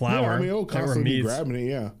grab flour. Yeah, I mean, it'll constantly be grabbing it,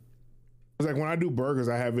 yeah. It's like when I do burgers,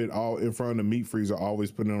 I have it all in front of the meat freezer,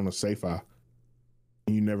 always putting it on a safe eye.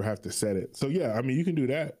 You never have to set it. So yeah, I mean, you can do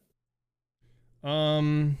that.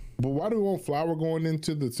 But why do we want flour going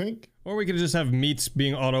into the sink? Or we could just have meats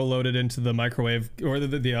being auto-loaded into the microwave or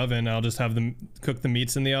the oven. I'll just have them cook the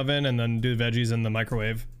meats in the oven and then do the veggies in the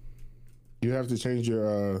microwave. You have to change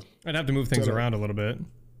your I'd have to move things around a little bit.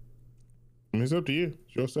 I mean, it's up to you.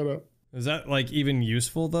 It's your setup. Is that like even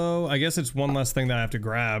useful though? I guess it's one less thing that I have to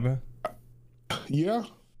grab. Yeah.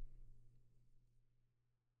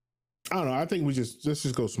 I don't know. I think let's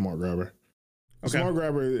just go smart grabber. Okay. Smart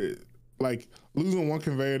grabber, like losing one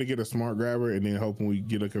conveyor to get a smart grabber, and then hoping we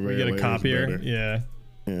get a conveyor. We get a copier. Yeah.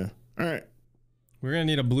 Yeah. All right. We're gonna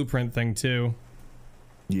need a blueprint thing too.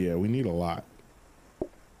 Yeah, we need a lot.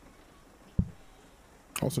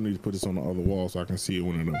 Also need to put this on the other wall so I can see it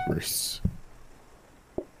when it upgrades.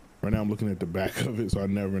 Right now I'm looking at the back of it, so I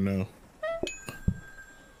never know.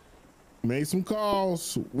 Made some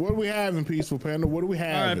calls. What do we have in Peaceful Panda? What do we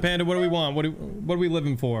have? All right, Panda. What do we want? What are we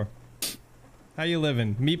living for? How you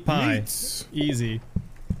living? Meat pie. Meats. Easy.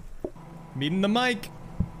 Meeting the mic.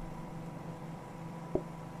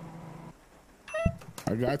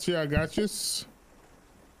 I got you. What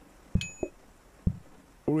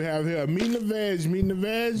do we have here? Meat and the veg. Meat and the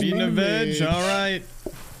veg. Meat and the veg. All right.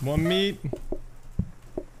 One meat.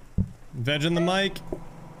 Veg in the mic.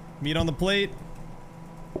 Meat on the plate.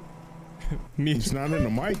 Meat. It's not in the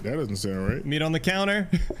mic. That doesn't sound right. Meat on the counter.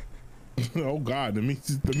 Oh God, the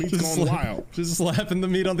meat's going wild. Just slapping the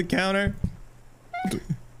meat on the counter.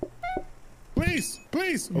 Please.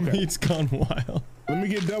 Okay. Meat's gone wild. Let me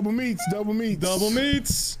get double meats. Double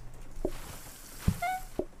meats.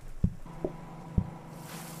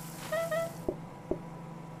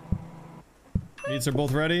 Meats are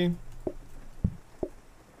both ready.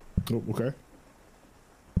 Oh, okay.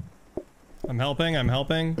 I'm helping.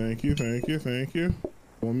 Thank you.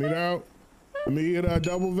 One meat out. Let me get a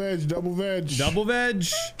double veg. Double veg.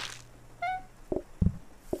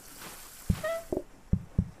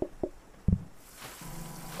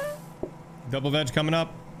 Double veg coming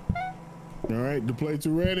up. All right, the plates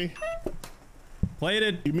are ready.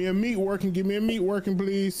 Plated. Give me a meat working. Give me a meat working,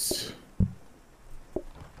 please.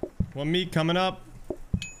 One meat coming up.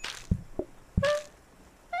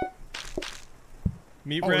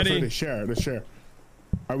 Meat ready. That's right, let's share. Let's share.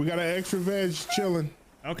 All right, we got an extra veg chilling.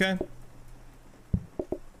 Okay.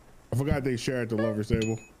 I forgot they share at the lover's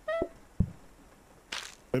table.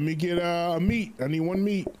 Let me get a meat. I need one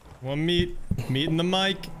meat. One meat. Meat in the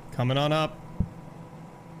mic. Coming on up.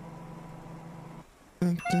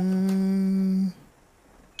 Dun, dun.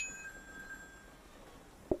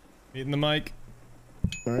 Meat in the mic.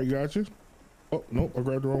 All right, got you. Oh, nope, I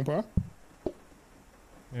grabbed the wrong pie.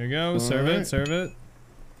 There you go. Serve right. it. Serve it.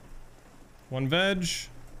 One veg.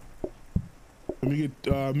 Let me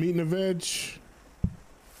get meat and the veg.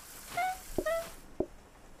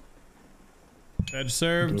 Veg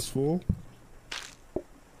served. That's full.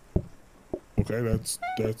 Okay,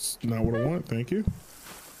 that's not what I want. Thank you.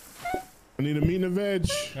 I need a meat and a veg.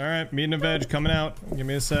 All right, meat and a veg coming out. Give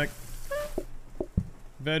me a sec.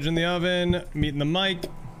 Veg in the oven. Meat in the mic.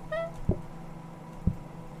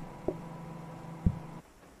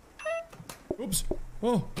 Oops.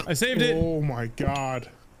 Oh, I saved it. Oh my god.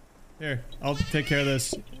 Here, I'll take care of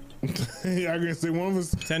this. Yeah, I can say one of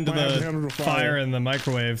us Tend to might have the handle fire in the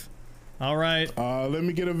microwave. All right. Let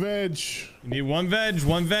me get a veg. You need one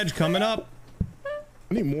veg coming up.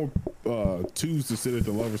 I need more twos to sit at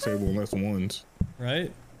the lover's table and less ones.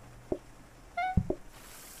 Right?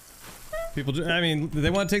 People, I mean, they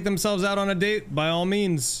want to take themselves out on a date, by all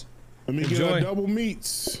means. Let me Enjoy. get double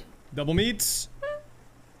meats. Double meats.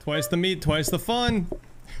 Twice the meat, twice the fun.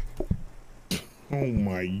 Oh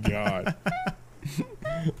my god.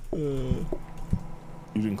 You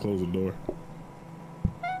didn't close the door.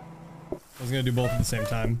 I was gonna do both at the same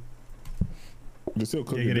time. They still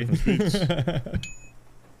cook at Giggity. different speeds.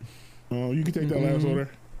 Oh, you can take that last order.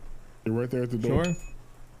 They're right there at the door. Sure.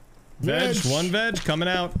 Veg, one veg coming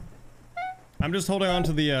out. I'm just holding on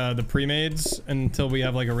to the pre-mades until we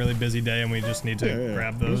have like a really busy day and we just need to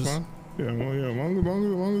grab those. That's fine. Yeah, well, yeah. As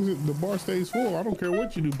long as the bar stays full, I don't care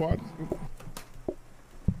what you do, bot.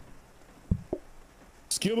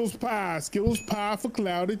 Skittles pie for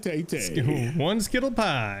Cloudy Tay Tay. One Skittle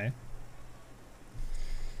pie.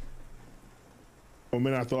 Oh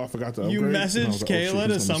man, I thought I forgot to upgrade. You messaged Like, oh, Kayla shit,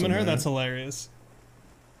 to summon her? mad. That's hilarious.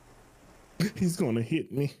 He's gonna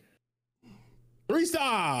hit me. 3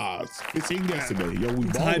 stars. 15 yesterday. Yo, we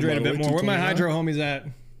Hydrate a bit more. Where my hydro homies at?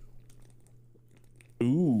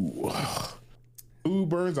 Ooh. Food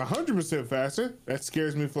burns 100% faster. That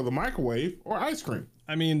scares me for the microwave or ice cream.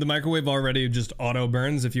 I mean, the microwave already just auto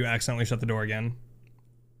burns if you accidentally shut the door again.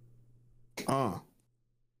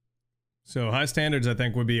 So high standards, I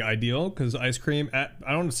think, would be ideal because ice cream. I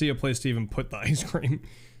don't see a place to even put the ice cream.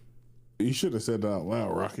 You should have said that out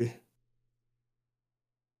loud, Rocky.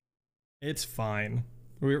 It's fine.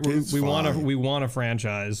 We want a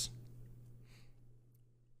franchise.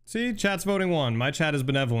 See, chat's voting one. My chat is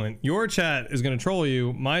benevolent. Your chat is gonna troll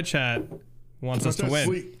you. My chat wants us to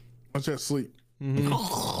win. Watch that sleep.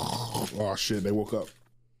 Oh shit, they woke up.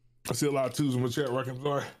 I see a lot of twos in my chat, Rocky. I'm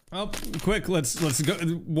sorry. Oh, quick, let's go.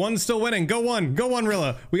 One's still winning. Go one,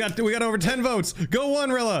 Rilla. We got over 10 votes. Go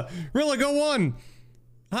one, Rilla. Rilla, go one.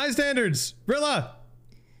 High standards, Rilla.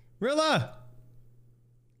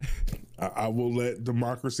 I will let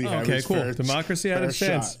democracy have okay, its cool. fair Democracy had its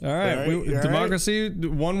chance. shot. All right, democracy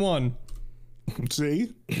 1-1.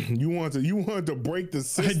 See, you wanted to break the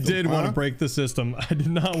system. I did want to break the system. I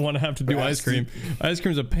did not want to have to do ice cream. Ice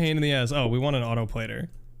cream's a pain in the ass. Oh, we want an auto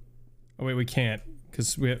plater. Oh wait, we can't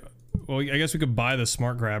because well, I guess we could buy the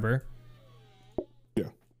smart grabber. Yeah.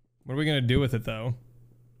 What are we gonna do with it though?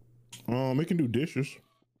 It can do dishes.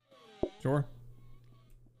 Sure.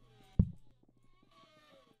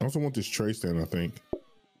 I also want this tray stand, I think.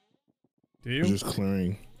 Do you? It's just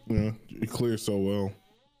clearing. Yeah, it clears so well.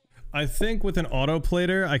 I think with an auto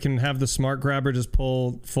plater, I can have the smart grabber just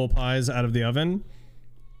pull full pies out of the oven.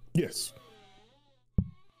 Yes.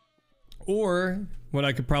 Or what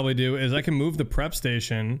I could probably do is I can move the prep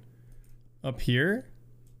station up here.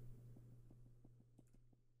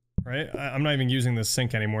 Right? I'm not even using the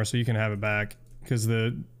sink anymore, so you can have it back because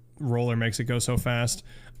the roller makes it go so fast.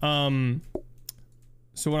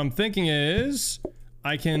 So what I'm thinking is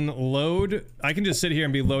I can just sit here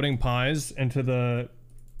and be loading pies into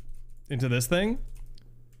this thing.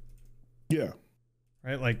 Yeah.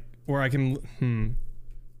 Right? Like, or I can,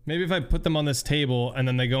 maybe if I put them on this table and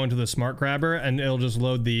then they go into the smart grabber and it'll just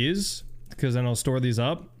load these because then I'll store these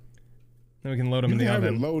up. Then we can load them in the oven.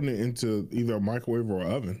 You can loading it into either a microwave or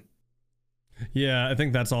an oven. Yeah, I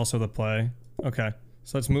think that's also the play. Okay,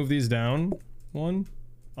 so let's move these down.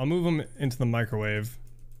 I'll move them into the microwave.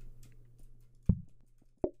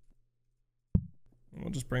 We'll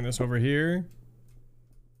just bring this over here.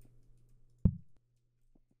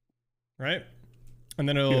 Right? And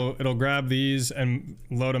then it'll grab these and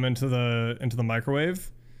load them into the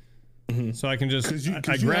microwave. So I can just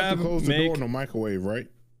I grab, have to close the make door in the microwave, right?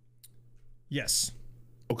 Yes.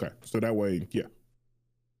 Okay, so that way, yeah.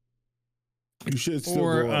 You should still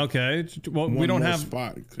Or go up okay, well one we don't more have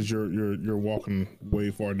spot because you're walking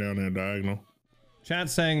way far down that diagonal. chat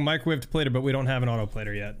saying microwave to plater, but we don't have an auto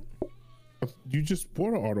plater yet. You just bought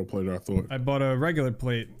an auto plater, I thought. I bought a regular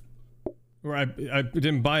plate. Or I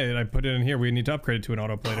didn't buy it. I put it in here. We need to upgrade it to an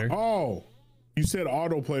auto plater. Oh, you said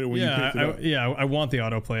auto plater when you picked it up. Yeah, I want the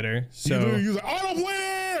auto plater. So you was like auto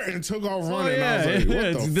plater and took off running. yeah, I was like,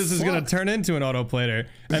 what the this is gonna fuck? turn into an auto plater,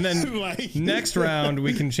 and then Like- next round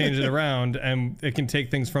we can change it around, and it can take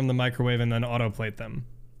things from the microwave and then auto plate them.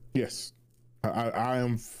 Yes, I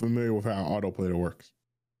am familiar with how auto plater works.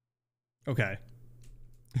 Okay.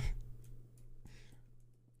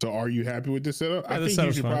 So are you happy with this setup? Yeah, I this think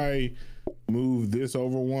you setup's should fine. probably move this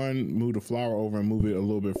over one, move the flour over, and move it a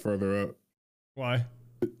little bit further up, Why?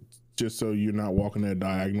 just so you're not walking that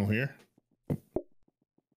diagonal here. You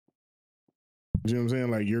know what I'm saying?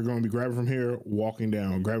 Like you're going to be grabbing from here, walking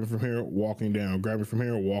down, grabbing from here, walking down, grabbing from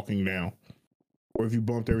here, walking down. Or if you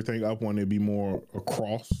bumped everything up one, it'd be more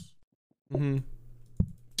across.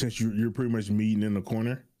 Since you're pretty much meeting in the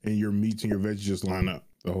corner, and your meats and your veggies just line up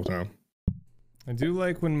the whole time. I do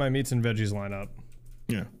like when my meats and veggies line up.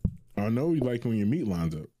 Yeah, I know you like when your meat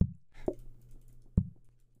lines up.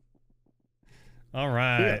 All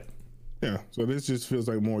right. Yeah, so this just feels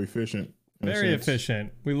like more efficient. in a Very sense.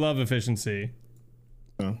 efficient. We love efficiency.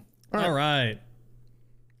 So, All right.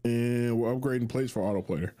 and we're upgrading plates for auto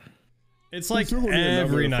plater. It's like We're still gonna get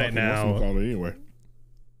every another night fucking now. whatchamacallit anyway.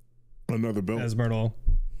 Another belt. As Myrtle.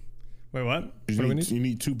 Wait, what? What do we need? You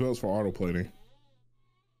need 2 belts for auto plating.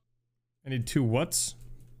 I need 2 whats?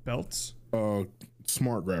 Belts?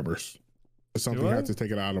 Smart grabbers. Something Do you I? have to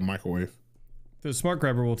take it out of the microwave. The smart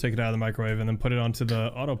grabber will take it out of the microwave and then put it onto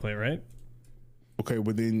the autoplate, right? Okay,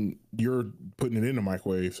 but then you're putting it in the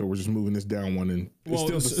microwave, so we're just moving this down one, and it's Well,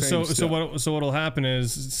 still the same step. so what'll happen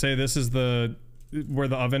is, say this is where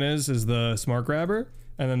the oven is the smart grabber,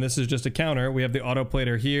 and then this is just a counter. We have the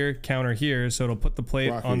autoplater here, counter here, so it'll put the plate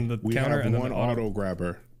Rocky, on the we counter have and then one the auto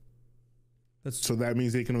grabber. That's So that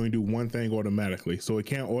means they can only do one thing automatically. So it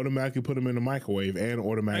can't automatically put them in the microwave and I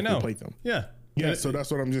automatically know. plate them. Yeah. Yeah, so that's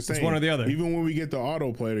what I'm just saying. It's one or the other. Even when we get the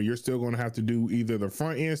auto plater, you're still going to have to do either the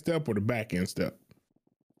front end step or the back end step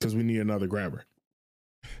because we need another grabber.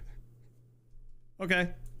 Okay.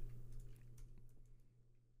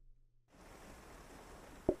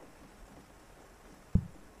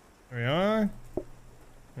 There we are.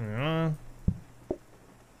 There we are.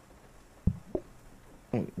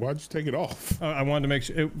 Oh, why'd you take it off? I wanted to make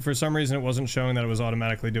sure. For some reason, it wasn't showing that it was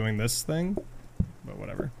automatically doing this thing, but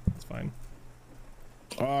whatever. It's fine.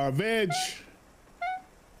 Veg.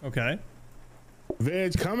 Okay.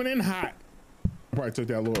 Veg coming in hot. Probably took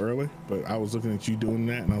that a little early, but I was looking at you doing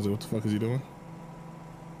that and I was like, what the fuck is he doing?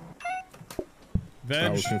 I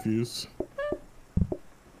was Veg. confused.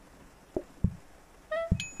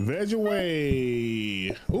 Veg away.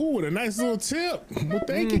 Ooh, with a nice little tip. Well,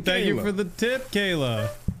 thank you, Thank you Kayla. for the tip, Kayla.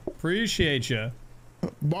 Appreciate you.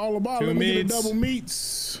 Ball of ball. 2 Let me get a meats. double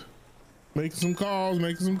meats. Making some calls.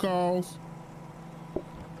 Making some calls.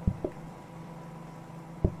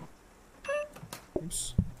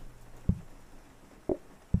 Oops.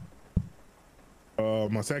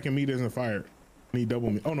 My second meat isn't fired. Need double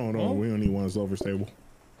meat. Oh no, Oh. we don't need one that's overstable.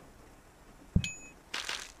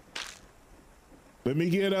 Let me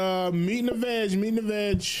get meat and the veg. Meat and the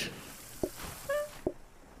veg.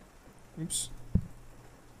 Oops.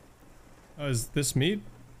 Oh, is this meat?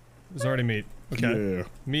 It's already meat. Okay. Yeah.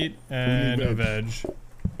 Meat and a veg. veg.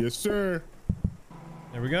 Yes, sir.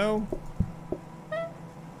 There we go.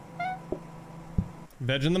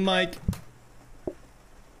 Veg in the mic.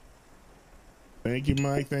 Thank you,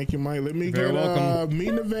 Mike. Thank you, Mike. Let me You're very get welcome. meat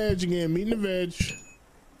and the veg again. Meat and the veg.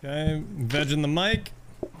 Okay. Veg in the mic.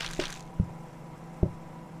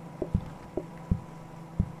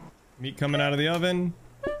 Meat coming out of the oven.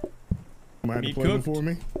 Mind to Meat play them cooked. for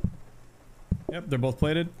me? Yep, they're both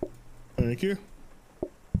plated. Thank you.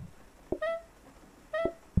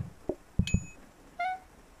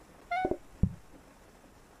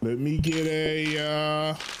 Let me get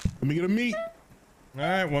a meat. All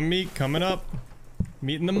right, one meat coming up.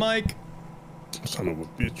 Meat in the mic. Son of a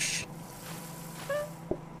bitch.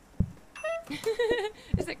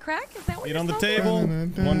 Is it crack? Is that what Meat you're on the supposed to- table.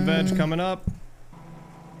 Dun-dun-dun. One veg coming up.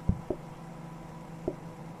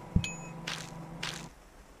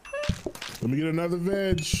 Let me get another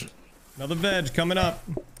veg. Another veg coming up.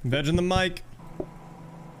 Veg in the mic.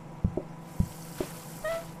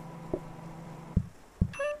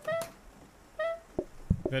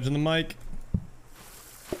 Veg in the mic.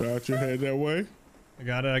 Got your head that way. I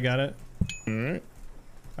got it. I got it. All right.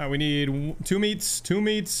 All right. We need 2 meats. 2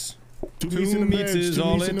 meats. Two Two meats is two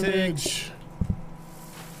all meats it in the takes. veg.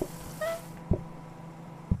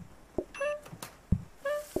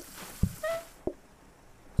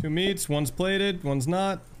 2 meats. One's plated. One's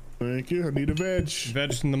not. Thank you. I need a veg.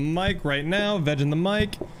 Veg in the mic right now. Veg in the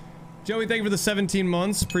mic. Joey, thank you for the 17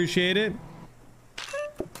 months. Appreciate it.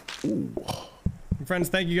 Ooh. Friends,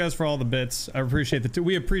 thank you guys for all the bits. I appreciate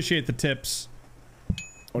we appreciate the tips.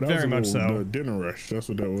 Oh, that Very was much so. Dinner rush. That's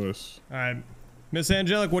what that was. All right, Miss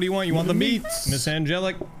Angelic, what do you want? You want the meat? Meats. Miss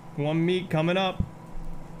Angelic, 1 meat coming up.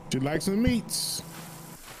 She likes some meats.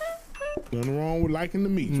 Nothing wrong with liking the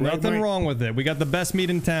meats. Nothing right, wrong with it. We got the best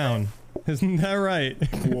meat in town. Isn't that right?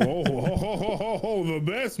 Whoa, the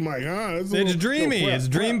best, Mike, huh? It's dreamy. It's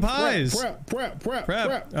dream pies. Prep.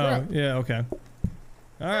 Oh, yeah, okay.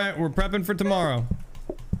 All right, we're prepping for tomorrow.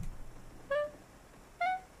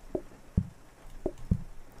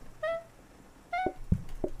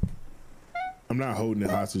 I'm not holding it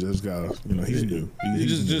hostage. I just gotta, you know, he's new.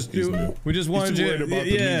 He's new. We just wanted He's you. worried about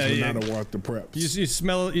the Yeah, meats, yeah. but not about the preps. You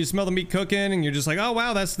smell the meat cooking, and you're just like, oh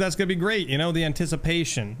wow, that's gonna be great. You know, the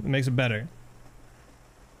anticipation it makes it better.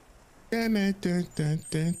 What's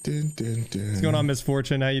going on,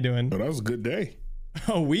 Misfortune? How you doing? Oh, that was a good day.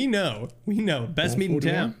 Oh, we know. Best meat in 141.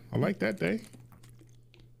 town. I like that day.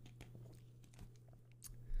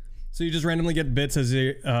 So you just randomly get bits as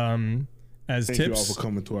Thank tips. you all for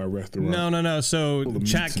coming to our restaurant. No. So Full of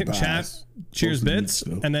chat, meats and pies. cheers Mostly bits,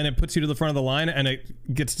 meats, though. and then it puts you to the front of the line, and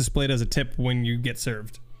it gets displayed as a tip when you get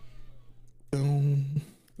served.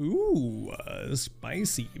 Ooh,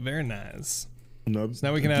 spicy, very nice. No, So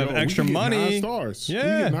now we can have extra get money. 9 stars.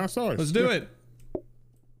 Yeah, we get 9 stars. Let's do it.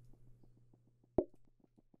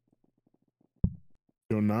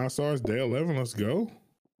 Yo, 9 stars, day 11. Let's go.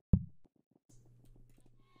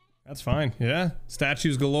 That's fine. Yeah,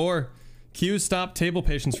 statues galore. Queues stop table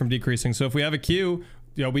patience from decreasing. So if we have a queue,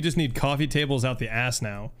 we just need coffee tables out the ass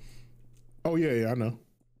now. Oh yeah, I know.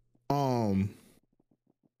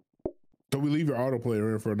 So we leave your autoplay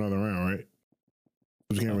in for another round, right?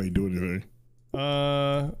 We can't really do anything.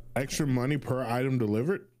 Extra money per item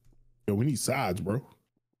delivered. Yo, we need sides, bro.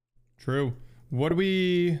 True. What do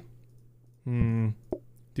we? Do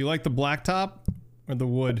you like the blacktop or the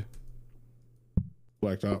wood?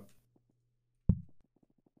 Blacktop.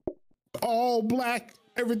 All black,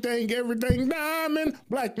 everything diamond,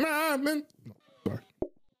 black diamond. No, sorry.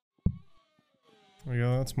 There we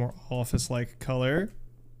go. That's more office-like color.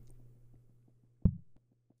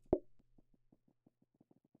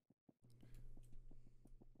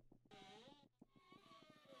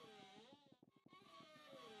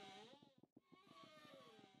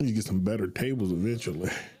 You get some better tables eventually.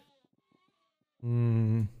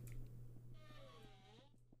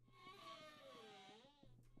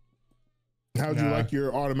 How'd you like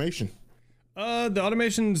your automation? The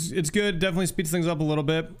automation's it's good. Definitely speeds things up a little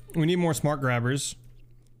bit. We need more smart grabbers.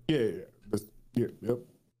 Yeah. Yep.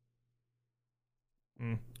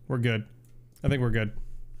 We're good. I think we're good.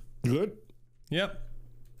 Good. Yep.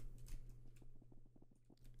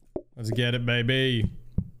 Let's get it, baby.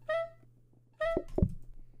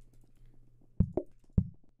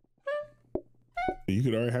 You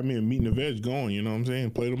could already have me a meat and a veg going, you know what I'm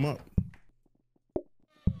saying? Plate them up.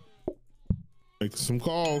 Make some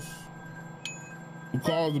calls. Some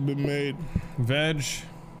calls have been made. Veg.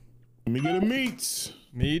 Let me get a meats.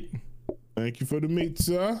 Meat. Thank you for the meat,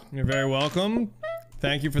 sir. You're very welcome.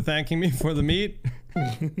 Thank you for thanking me for the meat.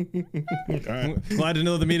 Right. Glad to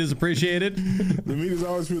know the meat is appreciated. The meat is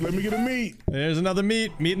always free. Let me get a meat. There's another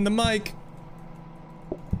meat. Meat in the mic.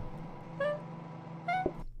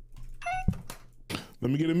 Let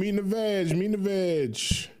me get a meat and a veg. Meat and a veg.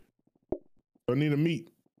 I need a meat.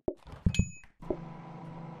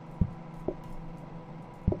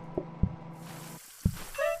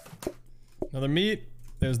 Another meat.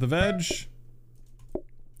 There's the veg.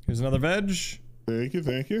 Here's another veg. Thank you.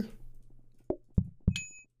 Thank you.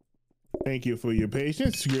 Thank you for your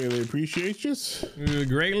patience. Greatly appreciate you. We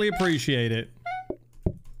greatly appreciate it.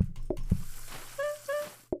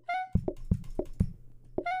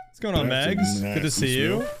 What's going on, That's a Megs? Good to nasty see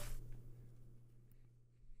you. smell.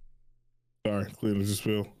 Sorry, clearly just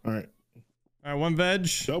spill. All right. All right, 1 veg.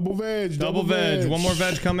 Double veg. Double veg. 1 more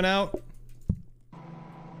veg coming out.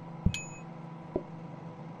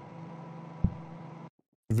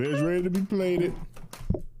 Veg ready to be plated.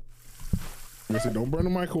 I said, don't burn the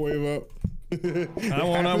microwave up. I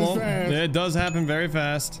won't. Fast. It does happen very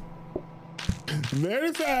fast.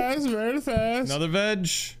 Very fast, very fast. Another veg.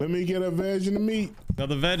 Let me get a veg and a meat.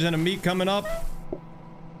 Another veg and a meat coming up.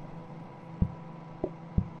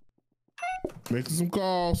 Making some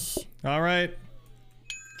calls. All right.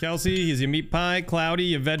 Kelsey, here's your meat pie. Cloudy,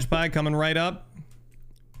 your veg pie coming right up.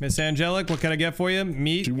 Miss Angelic, what can I get for you?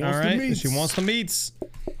 Meat. She wants All the right. meats. She wants the meats.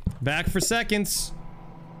 Back for seconds.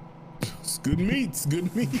 It's good meats.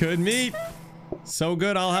 Good meat. Good meat. So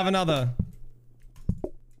good, I'll have another.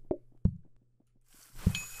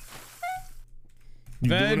 You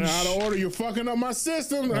Veg. doing it out of order. You're fucking up my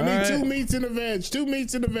system. I need right. 2 meats in the veg. 2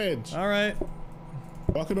 meats in the veg. All right.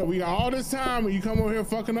 Fucking up. We got all this time and you come over here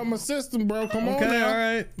fucking up my system, bro. Come on Okay, now. all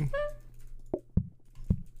right.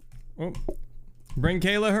 Oh. Bring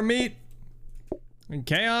Kayla her meat. And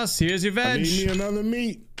Chaos, here's your I veg. need me another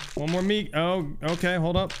meat. One more meat. Oh, okay,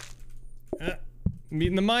 hold up. Meat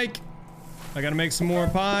in the mic. I gotta make some more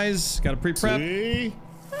pies. Gotta pre-prep. See?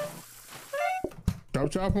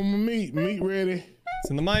 Chop on my meat. Meat ready. It's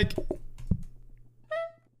in the mic.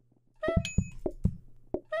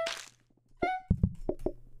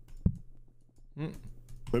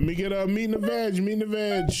 Let me get a meat in the veg. Meat in the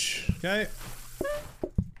veg. Okay.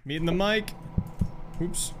 Meat in the mic.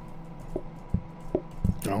 Oops.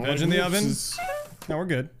 Don't Veg like in the oven. oopses. No, we're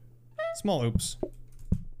good. Small oops.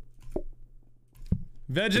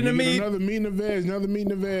 Veg in Let the me get meat. another meat in the veg. Another meat in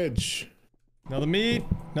the veg. Another meat.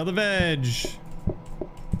 Another veg.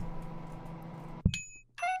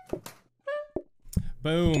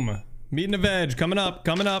 Boom. Meat in the veg. Coming up.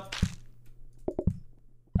 Coming up.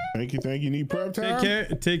 Thank you. Thank you. Need prep time? Take care,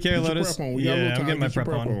 Get your Lotus. prep on. We got a Yeah, little I'm time. getting my Get your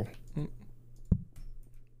prep on.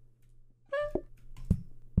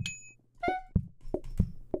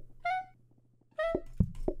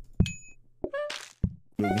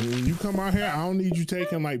 When you come out here, I don't need you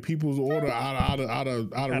taking like people's order out of Out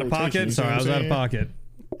of rotation. pocket? You see Sorry, what I was I'm out of saying? pocket.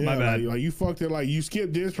 Yeah, My bad. Like you fucked it. Like you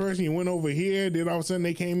skipped this person, you went over here. Then all of a sudden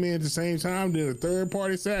they came in at the same time. Then a third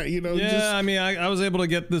party sat. You know. Yeah, I mean, I was able to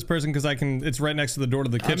get this person because I can. It's right next to the door to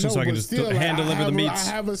the kitchen, so I can but just still, like, hand deliver the meats.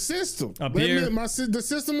 I have a system Up Let me- here. the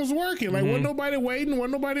system was working. Like wasn't nobody waiting.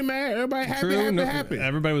 Wasn't nobody mad. Everybody happy. True. Happy. No, Happy.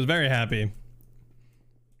 Everybody was very happy.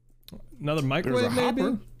 Another There's a microwave, maybe.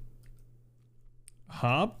 hopper.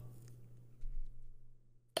 Hop.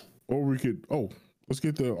 Or we could. Oh, let's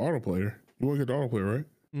get the autoplayer. You want to get the autoplayer, right?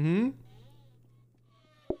 Mm-hmm.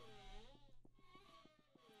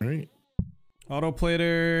 Right.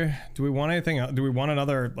 Autoplater. Do we want anything? Do we want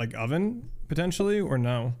another like oven potentially, or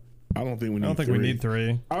no? I don't think we need. I don't think three. we need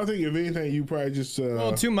 3. I think if anything, you probably just.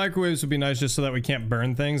 Well, 2 microwaves would be nice just so that we can't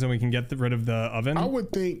burn things and we can get rid of the oven. I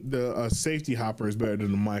would think the safety hopper is better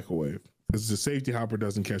than the microwave because the safety hopper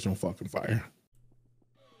doesn't catch on fucking fire.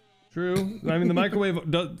 True. I mean, the microwave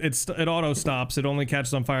it auto stops. It only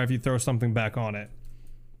catches on fire if you throw something back on it.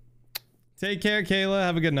 Take care, Kayla.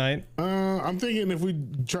 Have a good night. I'm thinking if we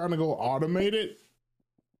trying to go automated,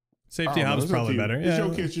 Safety I don't know, hob's it's up probably to you. better. It's Yeah.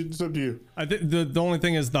 your kitchen. It's up to you. I think the only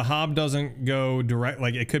thing is the hob doesn't go direct.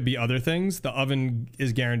 Like it could be other things. The oven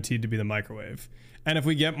is guaranteed to be the microwave. And if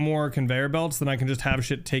we get more conveyor belts, then I can just have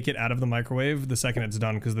shit take it out of the microwave the second it's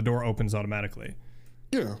done because the door opens automatically.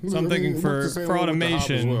 Yeah. So I'm thinking it works the same for way with the hob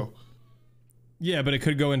as automation. well. Yeah, but it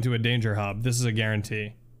could go into a danger hob. This is a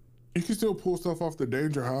guarantee. You can still pull stuff off the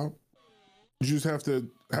danger hob. You just have to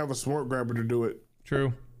have a smart grabber to do it.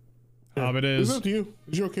 True. Yeah. Hob it It's is. up to you.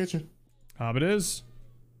 It's your kitchen. Hob it is.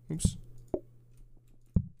 Oops.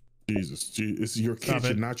 Jesus, it's your Stop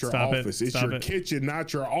kitchen, it. not your Stop it. office. It's Stop your it. kitchen,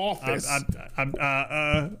 not your office.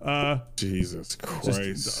 Jesus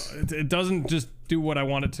Christ. It doesn't just do what I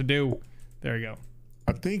want it to do. There you go.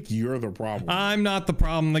 I think you're the problem. I'm not the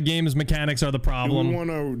problem. The game's mechanics are the Do we problem. want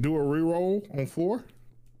to do a reroll on 4?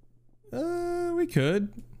 We could.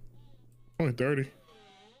 Only 30.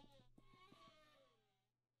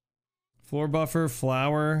 Floor buffer,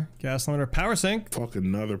 flour, gas limiter, power sink. Fuck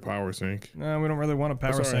another power sink. No, we don't really want a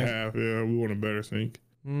power That's already sink. half. Yeah, we want a better sink.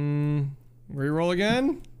 Reroll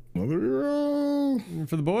again Another reroll.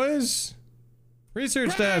 for the boys.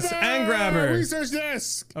 Research desk and grabber. Research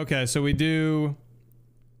desk. Okay, so we do.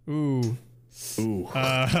 Ooh. Ooh.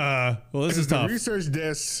 Well, this is the tough. research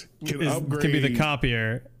desk can upgrade. Can be the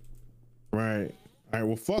copier. Right. All right.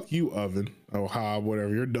 Well, fuck you, oven. Oh, hob,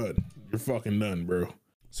 whatever. You're done. You're fucking done, bro.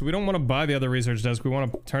 So we don't want to buy the other research desk. We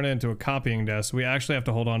want to turn it into a copying desk. We actually have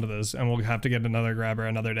to hold on to this, and we'll have to get another grabber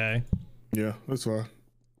another day. Yeah, that's fine.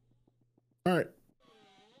 All right.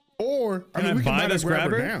 Or Can I we can buy buy this the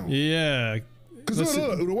grabber grabber? down. Yeah. Because Let's-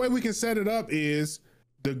 the way we can set it up is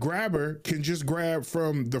the grabber can just grab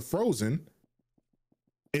from the frozen,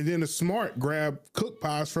 and then the smart grab cook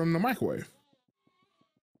pies from the microwave.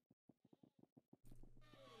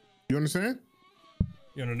 You understand?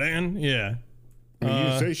 You understand? Yeah. I mean, you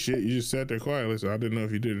didn't say shit. You just sat there quietly, so I didn't know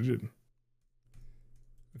if you did or didn't.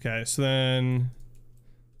 Okay, so then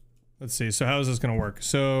let's see. So how is this gonna work?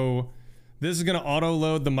 So this is gonna auto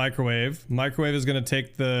load the microwave. Microwave is gonna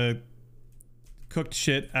take the cooked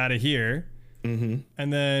shit out of here. Mm-hmm.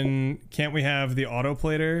 And then can't we have the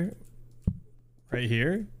autoplater right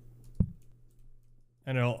here?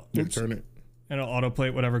 And it'll turn it. And it'll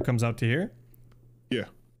autoplate whatever comes out to here. Yeah.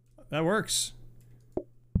 That works.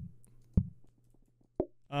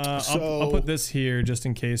 I'll put this here just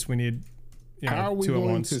in case we need, you know, how are we two at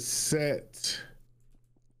going once. to set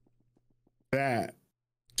that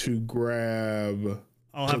to grab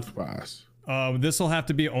cooked pies? This will have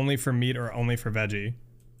to be only for meat or only for veggie,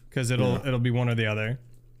 because it'll be one or the other.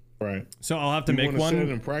 Right. So I'll have to make one. Set it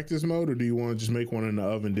in practice mode, or do you want to just make one in the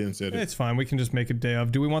oven then set it? It's fine. We can just make a day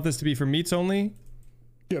of. Do we want this to be for meats only?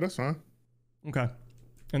 Yeah, that's fine. Okay.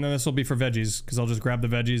 And then this will be for veggies, because I'll just grab the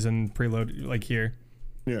veggies and preload like here.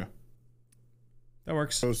 Yeah. That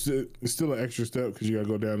works. So it's still an extra step because you gotta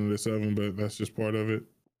go down in this oven, but that's just part of it.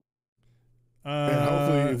 And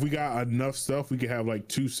hopefully, if we got enough stuff, we can have like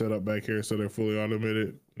 2 set up back here so they're fully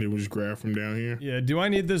automated. Then we just grab from down here. Yeah. Do I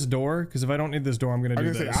need this door? Because if I don't need this door, I'm gonna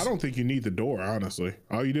do this. I don't think you need the door, honestly.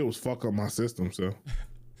 All you did was fuck up my system, so.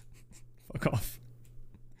 Fuck off.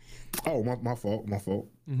 Oh, my fault. My fault.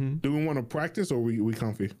 Mm-hmm. Do we want to practice or we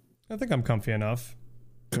comfy? I think I'm comfy enough.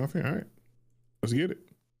 Comfy? All right. Let's get it.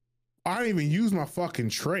 I didn't even use my fucking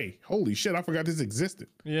tray. Holy shit, I forgot this existed.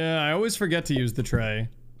 Yeah, I always forget to use the tray.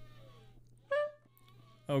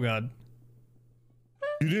 Oh god.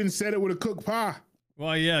 You didn't set it with a cooked pie.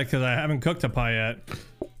 Well, yeah, because I haven't cooked a pie yet.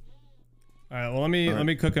 All right, well let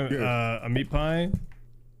me cook a meat pie, and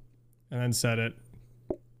then set it.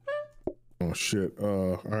 Oh shit.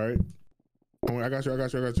 All right. Oh, I got you.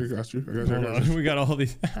 We got all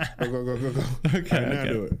these. Go. Okay. All right, now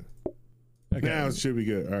do it. Okay. Now it should be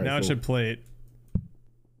good. All right. Now cool. it should plate.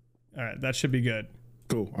 All right, that should be good.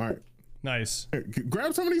 Cool. All right. Nice. Hey,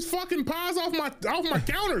 grab some of these fucking pies off my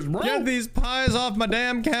counters, bro. Get these pies off my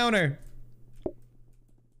damn counter.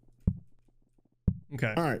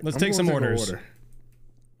 Okay. All right. Let's take some orders.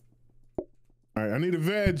 All right. I need a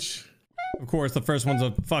veg. Of course, the first one's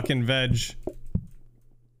a fucking veg.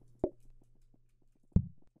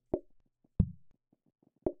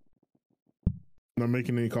 Not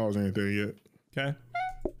making any calls or anything yet. Okay.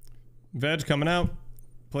 Veg coming out.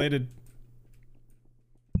 Plated.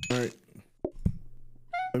 All right.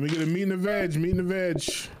 Let me get a meat and a veg. Meat and a veg.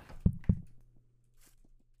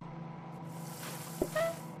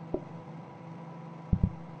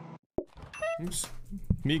 Oops.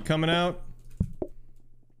 Meat coming out.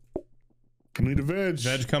 I need a veg.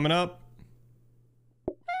 Veg coming up.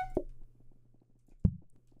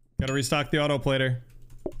 Gotta restock the autoplater.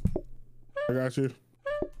 I got you.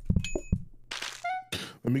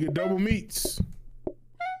 Let me get double meats.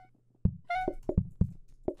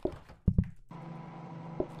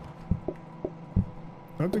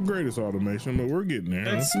 Not the greatest automation, but we're getting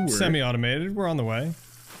there. It's semi-automated. We're on the way.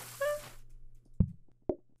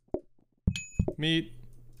 Meat.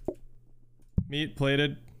 Meat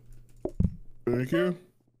plated. Thank you.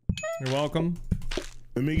 You're welcome.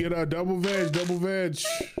 Let me get a double veg. Double veg.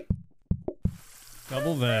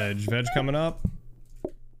 Double veg. Veg coming up.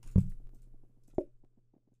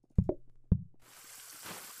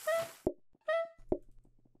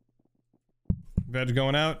 Veg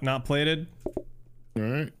going out. Not plated. All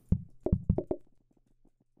right.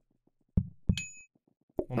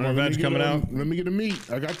 One more veg coming out. Let me get a meat.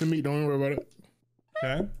 I got the meat. Don't worry about it.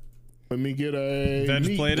 Okay. Let me get a veg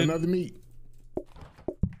meat, plated. another meat.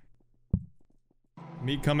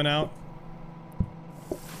 Meat coming out.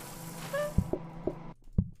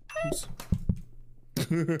 Oops.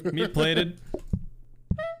 Meat plated.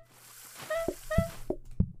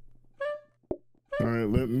 All right,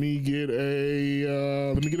 let me get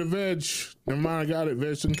a veg. Never mind, I got it.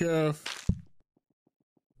 Veg taken care of.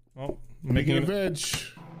 Oh, Making a veg.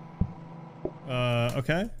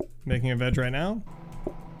 Okay. Making a veg right now.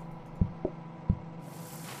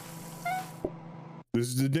 This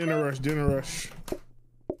is the dinner rush. Dinner rush.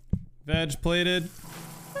 Veg plated.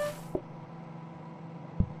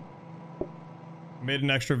 Made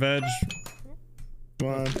an extra veg.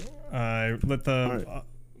 Fine. I lit the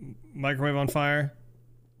microwave on fire.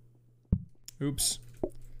 Oops.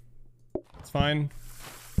 It's fine.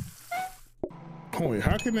 Oh wait,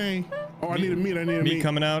 how can they? Oh, I need a meat. I need a meat. Meat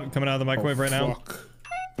coming out of the microwave right now. Fuck.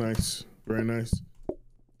 Nice. Very nice.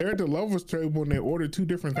 They're at the lovers table and they ordered 2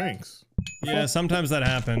 different things. Yeah, sometimes that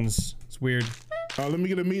happens. It's weird. Let me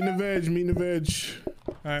get a meat and a veg. Meat and a veg.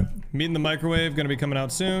 All right, meat in the microwave gonna be coming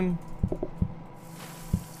out soon.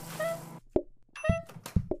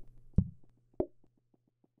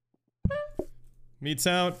 Meat's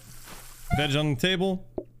out. Veg on the table.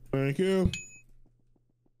 Thank you.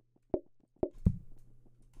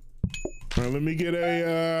 All right, let me get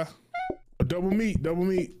a double meat. Double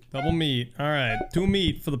meat. All right, 2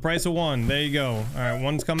 meat for the price of 1. There you go. All right,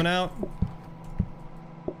 1's coming out.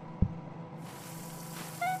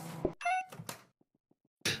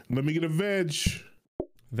 Let me get a veg.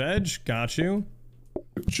 Veg, got you.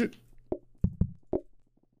 Shit.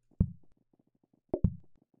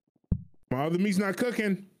 My other meat's not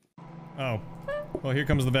cooking. Oh, well, here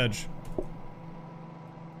comes the veg.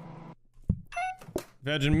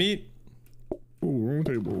 Veg and meat. Oh, wrong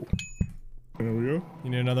table. There we go. You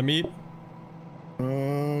need another meat?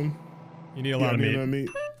 You need a lot of meat. meat.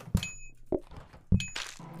 A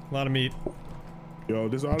lot of meat. Yo,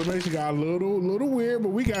 this automation got a little weird, but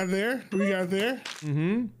we got there.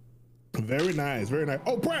 Mm-hmm. Very nice, very nice.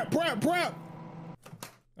 Oh, prep. Oh.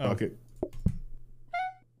 Okay.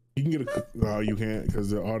 You can get a. Oh, you can't because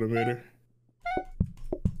the automator.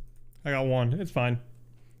 I got 1. It's fine.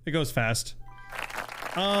 It goes fast.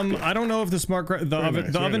 I don't know if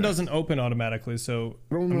the oven doesn't open automatically, so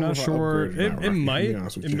I'm not sure. It might.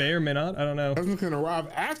 It may or may not. I don't know. Husband can arrive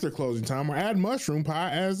after closing time or add mushroom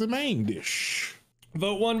pie as the main dish.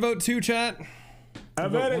 Vote 1, vote 2, chat.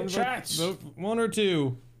 I've added chats. Vote 1 or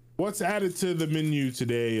 2. What's added to the menu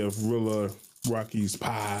today of Rilla Rocky's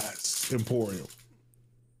Pies Emporium?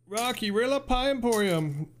 Rilla Pie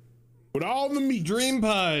Emporium. With all the meat. Dream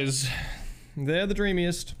pies. They're the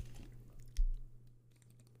dreamiest.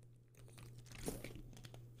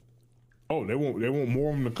 Oh, they want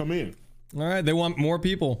more of them to come in. All right, they want more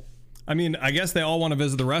people. I mean, I guess they all want to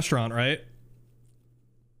visit the restaurant, right?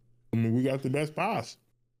 I mean, we got the best pies.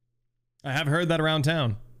 I have heard that around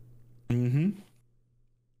town. Mm-hmm.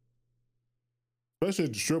 Especially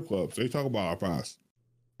at the strip clubs. They talk about our pies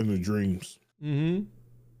in the dreams. Mm-hmm.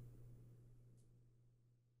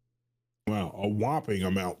 Wow, a whopping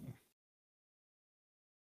amount.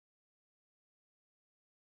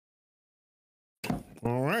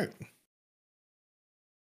 All right.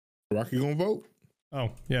 Rocky gonna vote?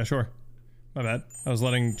 Oh, yeah, sure. My bad. I was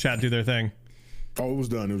letting chat do their thing. Oh, it was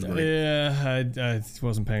done. It was great. Yeah, I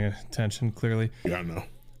wasn't paying attention, clearly. Yeah, I know.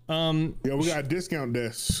 Yeah, we got a discount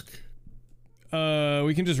desk.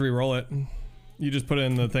 We can just re-roll it. You just put it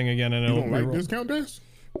in the thing again and You it'll don't like re-roll. discount desk?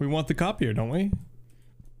 We want the copier, don't we?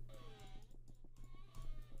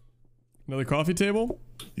 Another coffee table?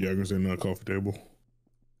 Yeah, I'm gonna say another coffee table.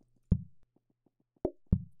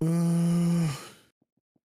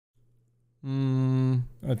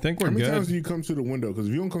 I think we're How many good. times do you come to the window? Because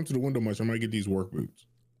if you don't come to the window much, I might get these work boots.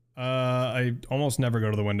 I almost never go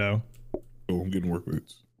to the window. Oh, I'm getting work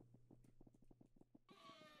boots.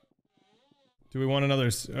 Do we want another?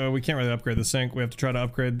 We can't really upgrade the sink. We have to try to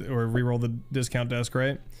upgrade or re-roll the discount desk,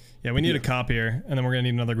 right? Yeah, we need a copier, and then we're gonna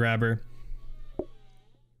need another grabber.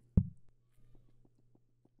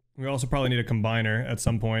 We also probably need a combiner at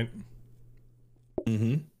some point.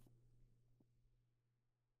 Mm-hmm.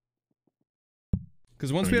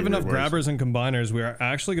 Because once we have enough grabbers and combiners, we are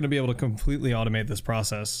actually going to be able to completely automate this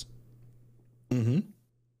process. Mm-hmm.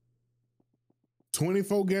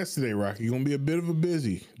 24 guests today, Rocky. Gonna be a bit of a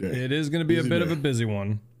busy day. It is going to be a bit of a busy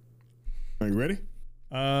one. Are you ready?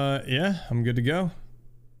 Yeah, I'm good to go.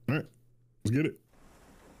 All right, let's get it.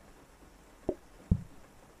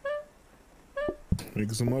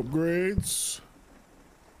 Making some upgrades.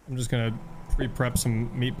 I'm just going to pre-prep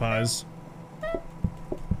some meat pies.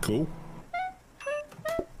 Cool.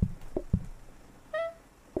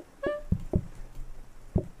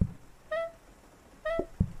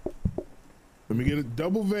 Let me get a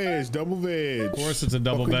double veg, double veg. Of course, it's a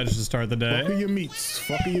double veg to start the day. Fuck your meats.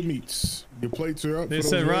 Fuck your meats. Your plates are up. They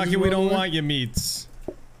said, Rocky, we don't want your meats.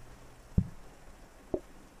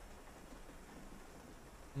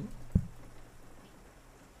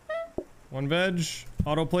 One veg,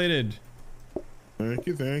 auto-plated. Thank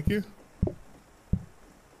you, thank you.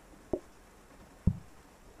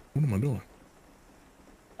 What am I doing?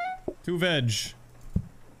 2 veg.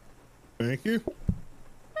 Thank you.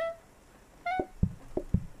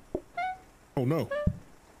 Oh no,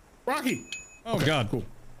 Rocky! Oh okay, God. Cool.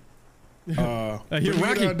 Here,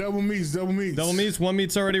 Rocky. Double meats, double meats. Double meats. One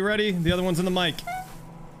meat's already ready. The other one's in the mic.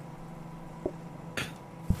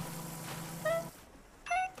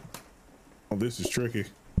 Oh, this is tricky.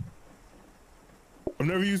 I've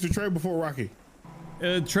never used a tray before, Rocky.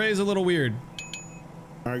 Tray's a little weird.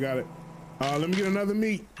 All right, got it. Let me get another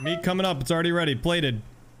meat. Meat coming up. It's already ready. Plated.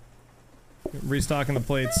 Restocking the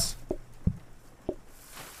plates.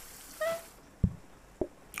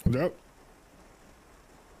 Yep.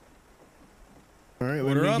 All right,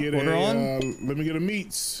 Order up, order on. Let me get a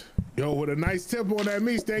meats. Yo, with a nice tip on that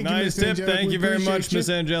meats. Thank you, Nice Miss tip. Angelic. Thank We you very much, appreciate Miss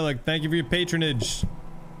Angelic. Thank you for your patronage.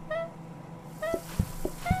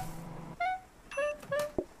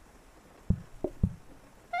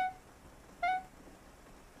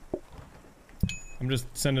 I'm just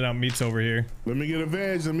sending out meats over here. Let me get a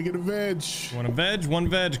veg. Let me get a veg. Want a veg? One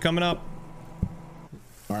veg coming up.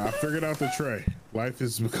 All right, I figured out the tray. Life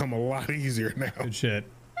has become a lot easier now. Good shit.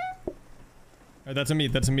 All right, that's a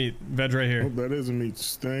meat. That's a meat. Veg right here. Oh, that is a meat.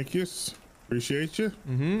 Thank you. Appreciate you.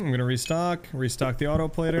 I'm gonna restock. Restock the auto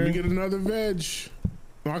plater. Let me get another veg.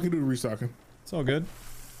 No, I can do the restocking. It's all good.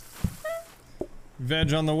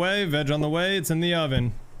 Veg on the way. Veg on the way. It's in the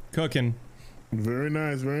oven. Cooking. Very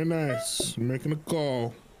nice. Very nice. Making a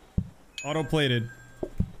call. Auto plated.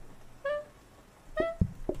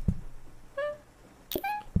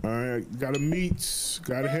 All right, got a meats.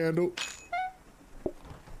 Got a handle.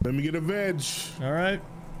 Let me get a veg. All right.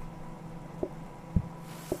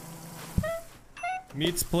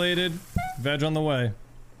 Meats plated. Veg on the way.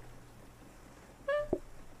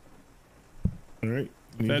 All right.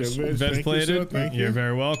 Veg, veg. veg plated. Thank you. You're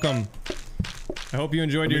very welcome. I hope you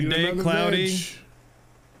enjoyed your Let me get day, another Cloudy. veg.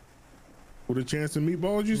 With a chance of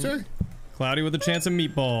meatballs, you say? Cloudy with a chance of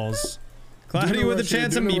meatballs. Cloudy Dinner with a rush here,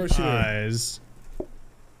 chance of dinner meat rush here. pies.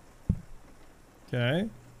 Okay.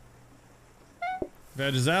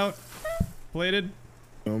 Veg is out. Plated.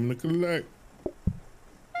 I'm gonna collect.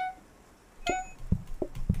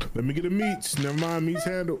 Let me get a meats. Never mind, meats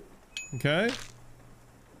handled. Okay.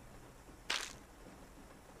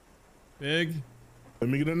 Big. Let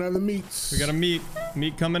me get another meats. We got a meat.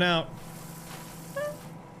 Meat coming out.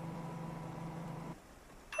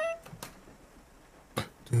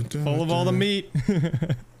 Full of all the meat.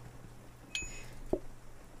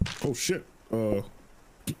 Oh shit. Okay.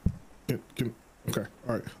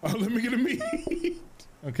 All right. Let me get a meat.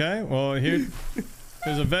 Okay. Well, here.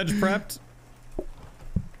 There's a veg prepped.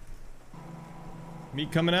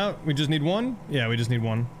 Meat coming out. We just need one? Yeah, we just need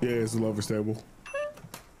one. Yeah, it's a lover's table.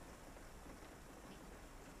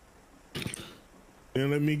 And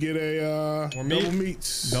let me get a More meat? double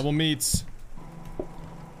meats. Double meats.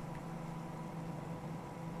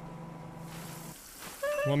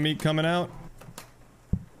 One meat coming out.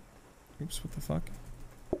 Oops, what the fuck?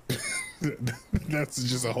 That's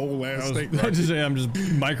just a whole ass steak. I'm just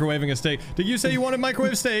microwaving a steak. Did you say you wanted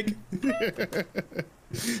microwave steak?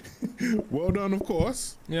 Well done, of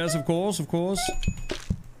course. Yes, of course, of course.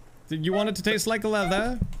 Did you want it to taste like a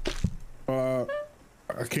leather?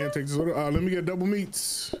 I can't take this order. Let me get double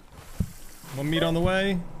meats. One meat on the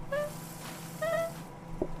way.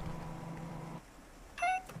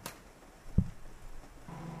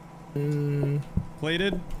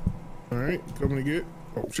 Plated. All right, coming to get.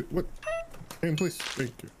 Oh shit! What? And please,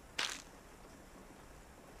 thank you.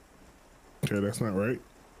 Okay, that's not right.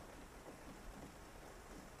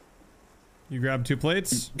 You grab 2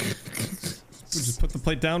 plates. Just put the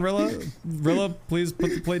plate down, Rilla. Rilla, please put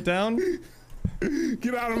the plate down.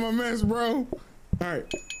 Get out of my mess, bro. All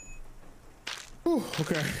right. Whew,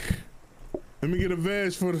 okay. Let me get a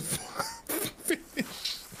veg for the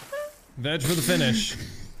finish. Veg for the finish.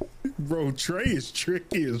 Bro, Trey is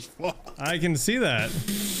tricky as fuck. I can see that.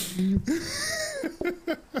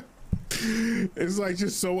 It's like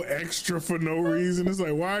just so extra for no reason. It's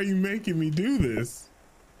like, why are you making me do this?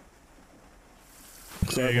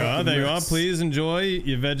 There you go. There you are. Please enjoy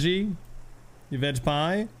your veggie. Your veg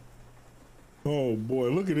pie. Oh boy,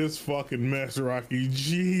 look at this fucking mess, Rocky.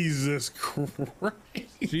 Jesus Christ.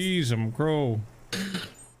 Jeez, I'm crow.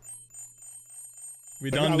 We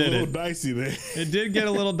Got done a did little it. dicey there. It did get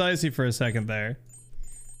a little dicey for a second there.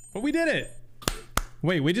 But we did it.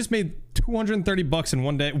 Wait, we just made 230 bucks in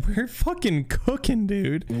one day. We're fucking cooking,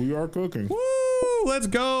 dude. We are cooking. Woo! Let's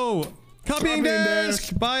go. Copying desk.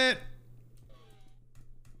 desk. Buy it.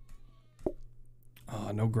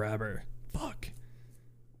 Oh, no grabber. Fuck.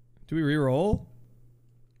 Do we re-roll?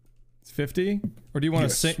 It's 50. Or do you want to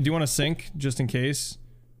Yes. sink? Do you want to sink just in case,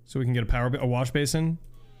 so we can get a wash basin?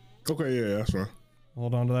 Okay, yeah, that's fine.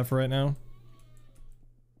 Hold on to that for right now.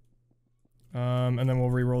 And then we'll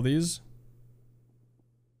re-roll these.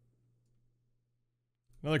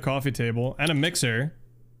 Another coffee table and a mixer.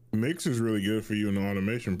 Mixer's really good for you in the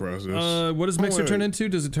automation process. What does mixer wait. turn into?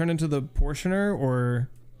 Does it turn into the portioner or?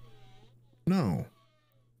 No.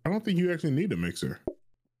 I don't think you actually need a mixer.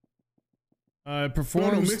 It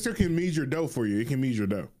performs. No, mixer can knead your dough for you. It can knead your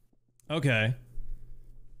dough. Okay.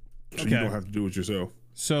 So you don't have to do it yourself.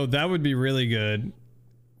 So that would be really good.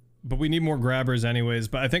 But we need more grabbers anyways.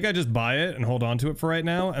 But I think I just buy it and hold on to it for right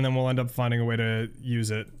now, and then we'll end up finding a way to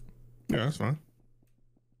use it. Yeah, that's fine.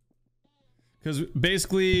 Because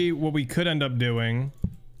basically, what we could end up doing.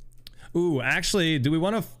 Ooh, actually, do we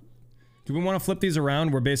want to flip these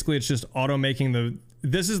around? Where basically it's just auto making the.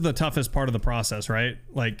 This is the toughest part of the process, right?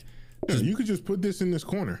 Like, yeah, you could just put this in this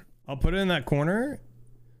corner. I'll put it in that corner.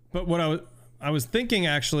 But what I was thinking,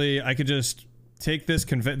 actually, I could just take this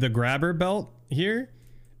the grabber belt here,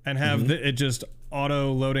 and have it just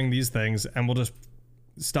auto loading these things, and we'll just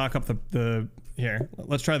stock up the here.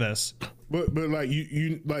 Let's try this. But like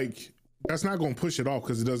you like. That's not going to push it off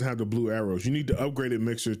because it doesn't have the blue arrows. You need the upgraded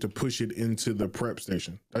mixer to push it into the prep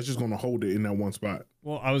station. That's just going to hold it in that one spot.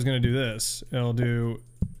 Well, I was going to do this.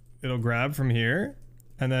 It'll grab from here,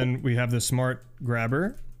 and then we have the smart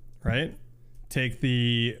grabber, right? Take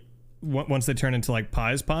once they turn into like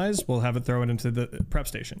pies, we'll have it throw it into the prep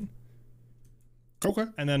station. Okay.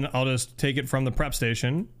 And then I'll just take it from the prep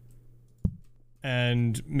station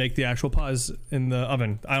and make the actual pies in the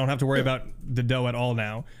oven. I don't have to worry about the dough at all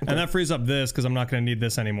now. Okay. And that frees up this because I'm not going to need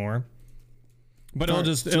this anymore. But it'll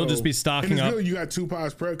just be stocking up. Good you got 2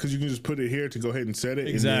 pies prep because you can just put it here to go ahead and set it.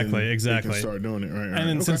 Exactly. You can start doing it right. And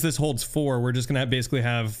then since this holds 4, we're just gonna basically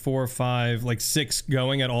have 4 or 5, like 6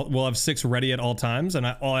 going at all. We'll have 6 ready at all times, and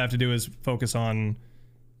all I have to do is focus on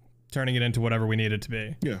turning it into whatever we need it to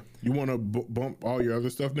be. Yeah. You want to bump all your other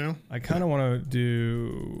stuff now? I kind of want to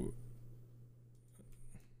do.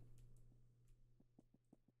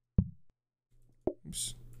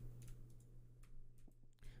 Oops.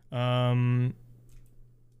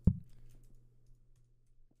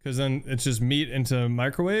 Because then it's just meat into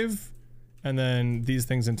microwave, and then these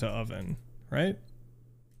things into oven, right?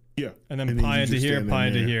 Yeah. And then pie into here, pie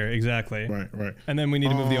into here. Exactly. Right. And then we need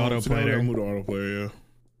to move the autoplater. Move the autoplater, yeah.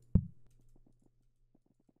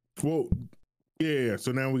 Well, yeah.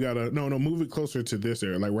 So now we gotta move it closer to this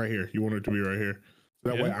area, like right here. You want it to be right here. So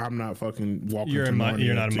that way I'm not fucking walking. You're not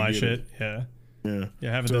in my shit. Yeah. Yeah.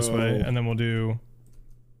 Have it this way, and then we'll do.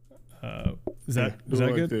 Is that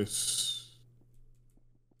like good? This.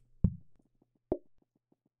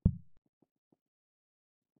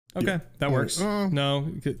 Okay, that works.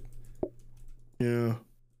 No. Yeah.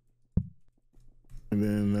 And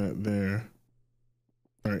then that there.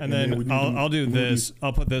 All right, and then I'll do this.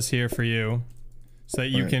 I'll put this here for you, so that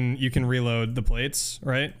you can reload the plates,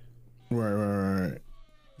 right? Right.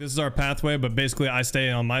 This is our pathway, but basically I stay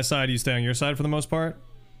on my side, you stay on your side for the most part.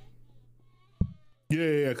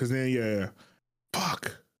 Yeah. Because then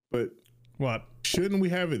fuck. But what? Shouldn't we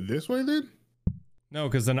have it this way then? No,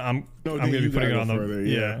 because then I'm gonna be putting it on further,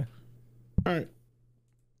 yeah. All right.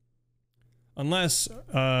 Unless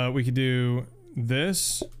we could do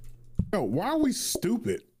this. No, why are we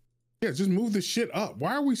stupid? Yeah, just move the shit up.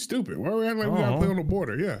 Why are we stupid? Why are we acting like we gotta play on the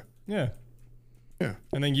border? Yeah.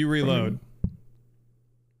 And then you reload.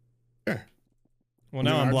 Yeah. Well,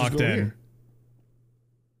 now I'm locked in. Here.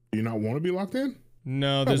 Do you not want to be locked in?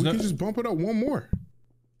 No, there's no. We can just bump it up one more.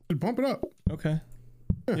 Just bump it up. Okay.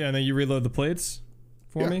 Yeah, and then you reload the plates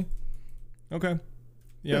for me. Okay.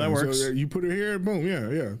 Yeah, that works. So you put it here, boom.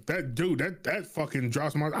 Yeah. That fucking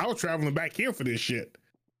drops my. I was traveling back here for this shit.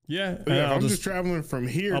 Yeah. I'm just traveling from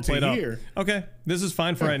here to here. Okay, this is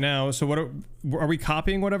fine for right now. So what are we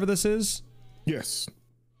copying? Whatever this is. Yes.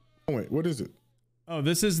 Oh wait, what is it? Oh,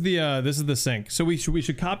 this is the sink. So we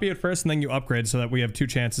should copy it first, and then you upgrade so that we have 2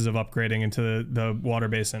 chances of upgrading into the water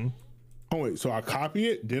basin. Oh wait, so I copy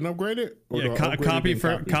it, then upgrade it? Or yeah,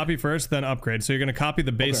 copy first, then upgrade. So you're gonna copy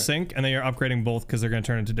the base sink, and then you're upgrading both because they're gonna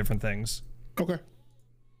turn into different things. Okay.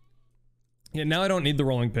 Yeah, now I don't need the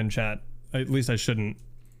rolling pin, chat. At least I shouldn't.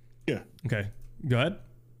 Yeah. Okay, go ahead.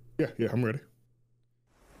 Yeah, I'm ready.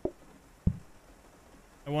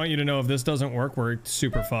 I want you to know if this doesn't work, we're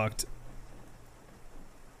super fucked.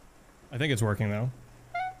 I think it's working though.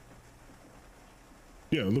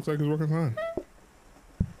 Yeah, it looks like it's working fine.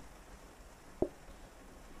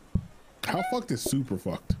 How fucked is super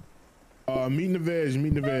fucked? Meat in the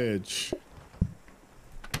veg.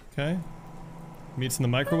 Okay. Meat's in the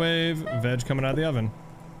microwave, veg coming out of the oven.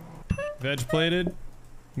 Veg plated,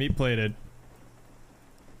 meat plated.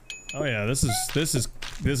 Oh yeah, this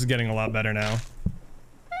is getting a lot better now.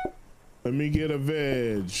 Let me get a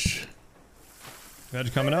veg.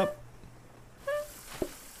 Veg coming up.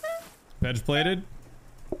 Veg plated.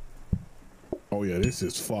 Oh yeah, this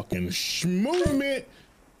is fucking schmovement.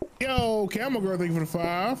 Yo, Camel Girl, thank you for the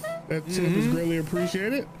 5. That tip is greatly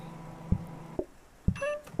appreciated.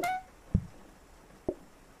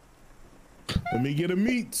 Let me get a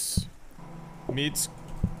meats. Meats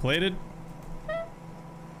plated.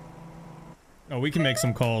 Oh, we can make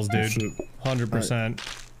some calls, dude. 100%.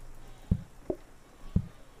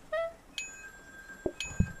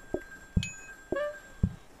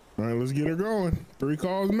 All right, let's get her going. 3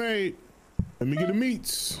 calls made. Let me get the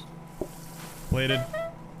meats. Plated.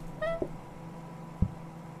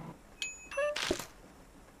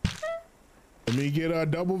 Let me get a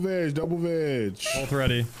double veg, double veg. Both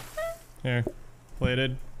ready. Here.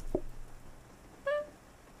 Plated.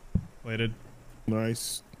 Plated.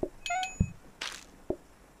 Nice.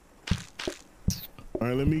 All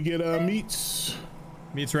right, let me get meats.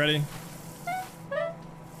 Meat's ready.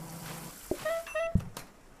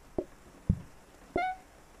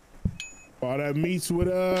 All that meats with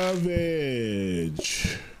a veg.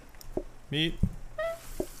 Meat.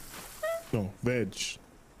 No, veg.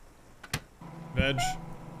 Veg.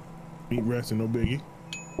 Meat resting, no biggie.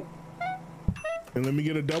 And let me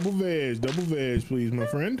get a double veg, please, my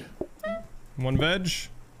friend. 1 veg.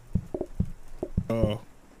 Okay.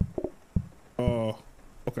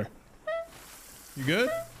 You good?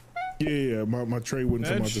 Yeah, my tray wouldn't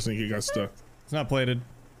come Veg? out the sink. It got stuck. It's not plated.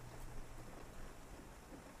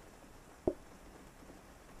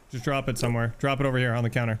 Just drop it somewhere. Drop it over here on the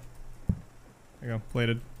counter. There you go.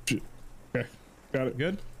 Plated. Okay, got it.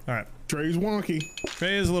 Good? All right. Tray's wonky.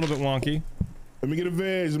 Tray is a little bit wonky. Let me get a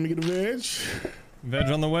veg.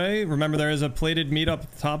 Veg on the way. Remember, there is a plated meat up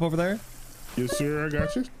top over there. Yes, sir. I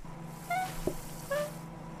got you.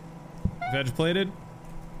 Veg plated.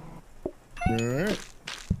 All right.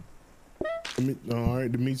 All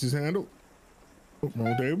right, the meats is handled. Oh,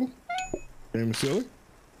 wrong table. Damn silly.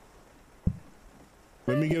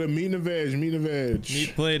 Let me get a meat and a veg.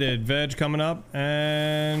 Meat plated. Veg coming up.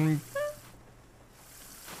 And...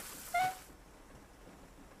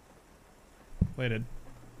 plated.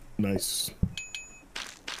 Nice.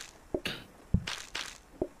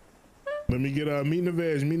 Let me get a meat and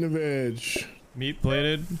a veg. Meat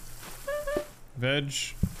plated. Veg.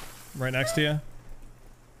 Right next to you.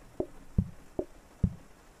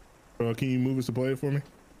 Can you move us to plate for me?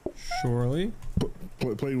 Surely.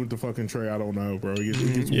 Play with the fucking tray. I don't know, bro. It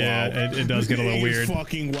gets Yeah, wild. it does get a little It weird. gets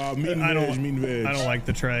fucking wild. Meat and veg. I don't like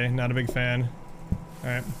the tray. Not a big fan. All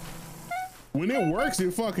right. When it works,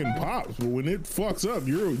 it fucking pops. But when it fucks up,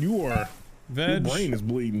 you are Veg. your brain is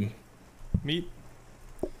bleeding. Meat.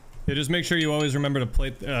 Yeah, just make sure you always remember to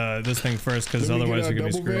plate this thing first, because Let me otherwise get you're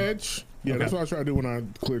a gonna be double screwed. veg. Yeah, Okay. that's what I try to do when I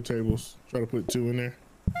clear tables. Try to put 2 in there.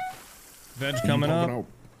 Veg coming up. Out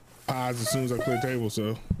pies as soon as I clear tables.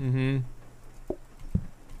 So. Mm-hmm.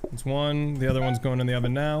 It's 1. The other one's going in the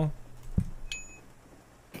oven now.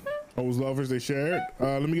 Those lovers, they shared.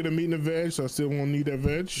 Let me get a meat and a veg, so I still won't need that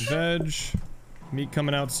veg. Veg. Meat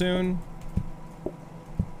coming out soon.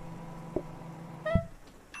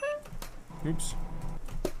 Oops.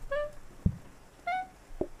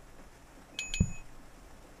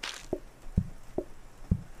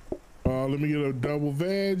 Let me get a double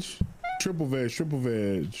veg, triple veg.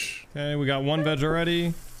 Okay, we got 1 veg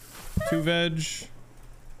already. 2 veg.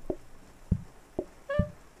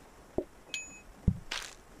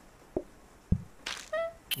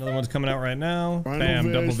 Another one's coming out right now. Final Bam,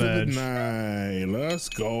 veg double for the veg. night. Let's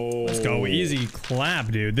go. Let's go. Easy clap,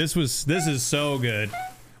 dude. This is so good.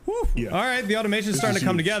 Woo. Yeah. All right, the automation's starting to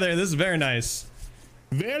come together. This is very nice.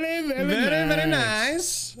 Very Very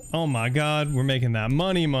nice. Oh my god, we're making that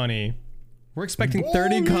money. We're expecting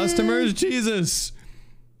 30 customers. Jesus.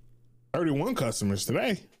 31 customers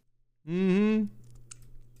today. Mm-hmm.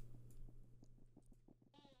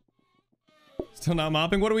 Still not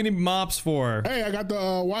mopping? What do we need mops for? Hey, I got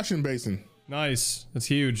the washing basin. Nice. That's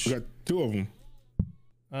huge. We got 2 of them.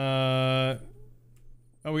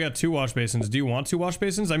 Oh, we got 2 wash basins. Do you want 2 wash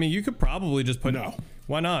basins? I mean, you could probably just put... No.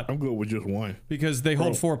 Why not? I'm good with just 1. Because they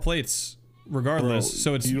hold 4 plates regardless. Bro,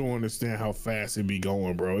 so it's... You don't understand how fast it be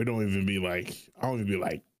going, bro. It don't even be like... I don't even be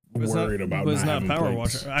like it's worried not, about but it's not having power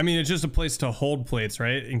plates. washer. I mean, it's just a place to hold plates,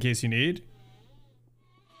 right? In case you need.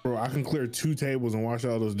 Bro, I can clear 2 tables and wash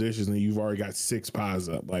all those dishes and you've already got 6 pies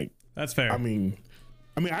up. Like, That's fair. I mean,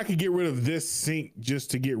 I could get rid of this sink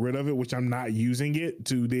just to get rid of it, which I'm not using it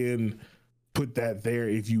to then put that there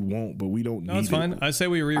if you want, but we don't need it. No, it's fine. I say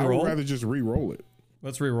we I re-roll. would rather just re-roll it.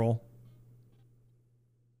 Let's re-roll.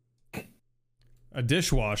 A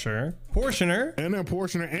dishwasher, portioner, And a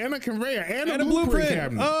portioner, and a conveyor, and and a blueprint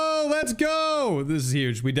cabinet. Oh, let's go! This is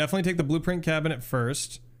huge. We definitely take the blueprint cabinet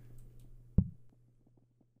first.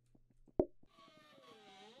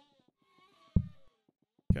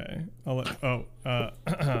 Okay. I'll let.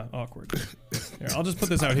 Awkward. Here, I'll just put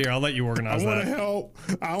this out here. I'll let you organize I want to that. help.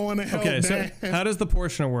 I want to help. Okay. So Dad. how does the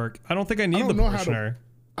portioner work? I don't think I need the don't know how to- portioner.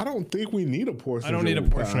 I don't think we need a portioner. I don't need a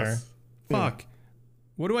portioner. Fuck.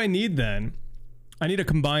 What do I need then? I need a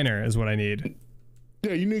combiner is what I need.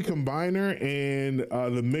 Yeah, you need combiner and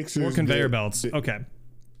the mixers. Or conveyor belts. Okay.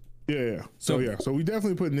 Yeah. So yeah. So we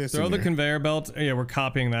definitely putting this. Throw in the there. conveyor belt. Yeah, we're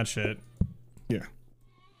copying that shit. Yeah.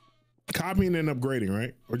 Copying and upgrading,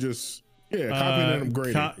 right? Or just copying and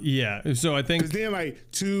upgrading. Yeah. So I think. Because then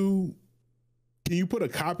can you put a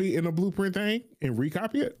copy in a blueprint thing and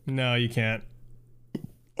recopy it? No, you can't.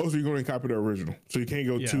 Oh, so you're going to copy the original. So you can't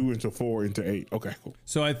go 2 into 4 into 8. Okay, cool.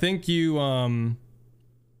 So I think you I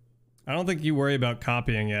don't think you worry about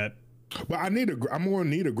copying yet. But I'm going to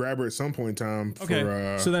need a grabber at some point in time.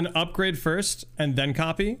 Okay. So then upgrade first and then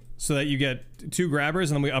copy so that you get 2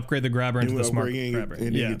 grabbers and then we upgrade the grabber into the smart grabber.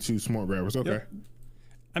 And you get 2 smart grabbers. Okay. Yep.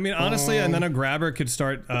 I mean, honestly, and then a grabber could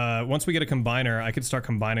start, once we get a combiner, I could start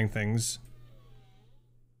combining things.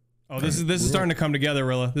 Oh, this is starting to come together,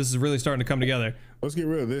 Rilla. This is really starting to come together. Let's get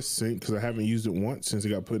rid of this sink because I haven't used it once since it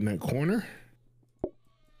got put in that corner.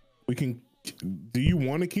 We can. Do you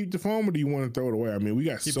want to keep the phone or do you want to throw it away? I mean, we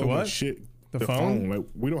got so much shit. The phone? Like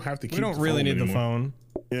we don't have to keep. We don't really need the phone.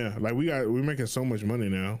 Yeah, like we're making so much money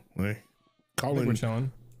now. Like calling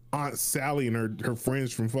Aunt Sally and her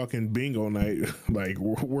friends from fucking bingo night. Like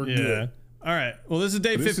we're good. All right. Well, this is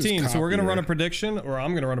day 15, so we're gonna run a prediction, or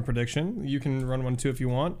I'm gonna run a prediction. You can run one too if you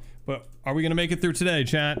want. But are we gonna make it through today,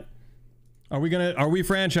 chat? Are we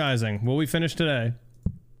franchising? Will we finish today?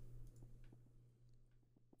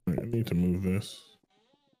 I need to move this.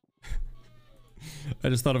 I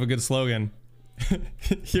just thought of a good slogan.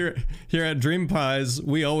 Here at Dream Pies,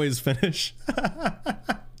 we always finish.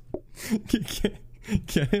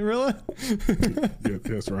 Get it, Rilla? Yeah,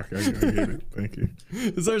 that's right. I get it. Thank you.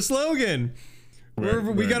 It's our slogan.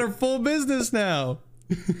 We got our full business now.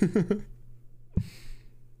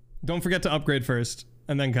 Don't forget to upgrade first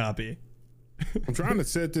and then copy. I'm trying to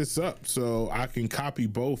set this up so I can copy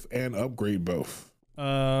both and upgrade both.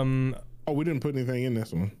 Oh, we didn't put anything in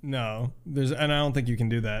this one. No, and I don't think you can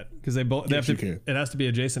do that because they both. Yes, you can. It has to be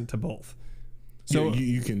adjacent to both. So yeah,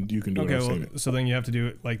 you can do okay, it. Well, so then you have to do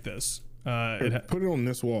it like this. Put it on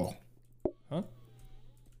this wall. Huh?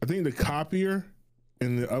 I think the copier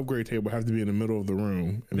and the upgrade table have to be in the middle of the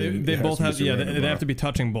room. And they both have. Yeah, they have to be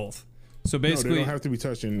touching both. So basically, no, they don't have to be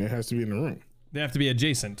touching. It has to be in the room. They have to be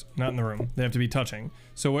adjacent, not in the room. They have to be touching.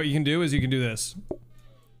 So what you can do is you can do this.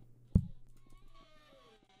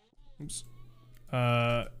 Oops.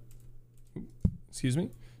 Excuse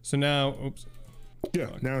me. So now, oops.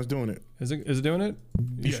 Yeah, now it's doing it. Is it doing it?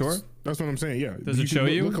 You sure? That's what I'm saying. Yeah. Does it show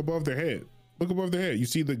you? Look above their head. Look above their head. You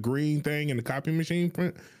see the green thing in the copy machine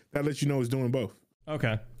print? That lets you know it's doing both.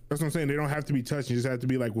 Okay. That's what I'm saying. They don't have to be touching. You just have to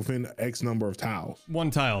be like within X number of tiles. One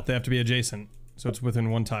tile. They have to be adjacent. So it's within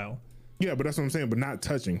one tile. Yeah, but that's what I'm saying. But not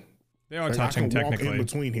touching. They are touching technically. Walk in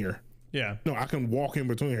between here. Yeah. No, I can walk in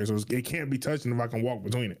between here. So it can't be touching if I can walk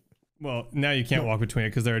between it. Well, now you can't walk between it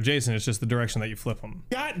because they're adjacent. It's just the direction that you flip them.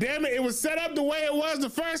 God damn it. It was set up the way it was the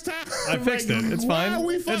first time. I fixed it. It's fine.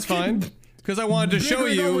 It's fine. Because I wanted to show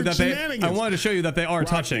you that they are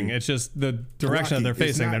touching. It's just the direction that they're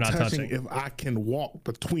facing. They're not touching. If I can walk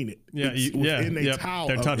between it. Yeah.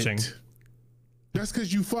 They're touching. That's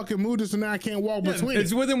because you fucking moved it, so now I can't walk between it.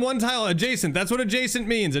 It's within one tile. Adjacent. That's what adjacent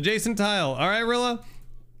means. Adjacent tile. All right, Rilla?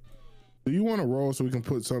 Do you want to roll so we can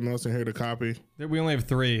put something else in here to copy? We only have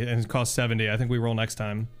 3 and it costs 70. I think we roll next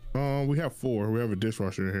time. We have 4. We have a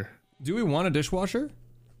dishwasher in here. Do we want a dishwasher?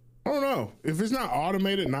 I don't know. If it's not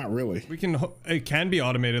automated, not really. It can be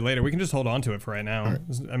automated later. We can just hold on to it for right now. Right.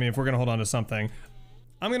 I mean, if we're gonna hold on to something,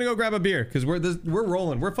 I'm gonna go grab a beer because we're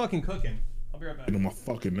rolling. We're fucking cooking. I'll be right back. Get on my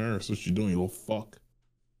fucking nerves. What you doing, you little fuck?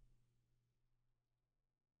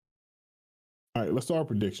 All right, let's start our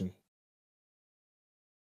prediction.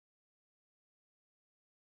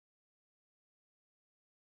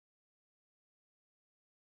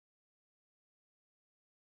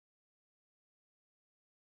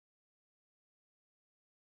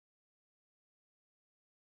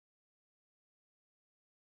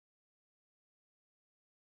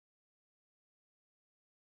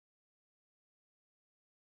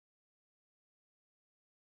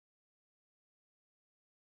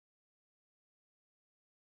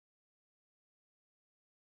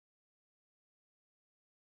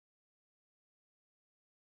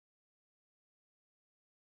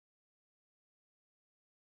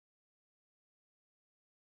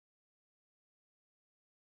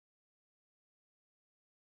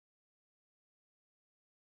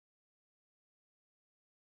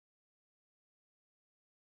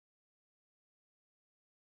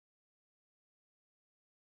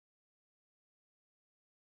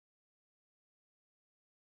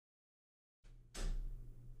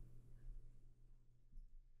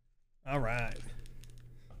 All right.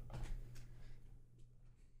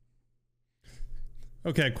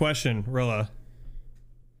 Okay, question, Rilla.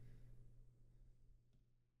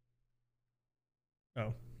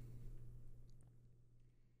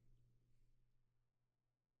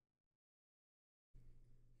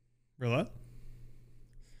 Rilla?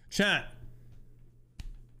 Chat.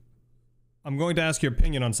 I'm going to ask your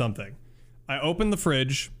opinion on something. I opened the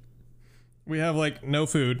fridge. We have like no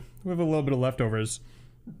food. We have a little bit of leftovers.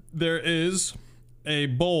 There is a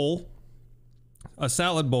bowl, a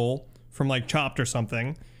salad bowl from like Chopped or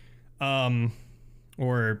something,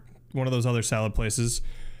 or one of those other salad places,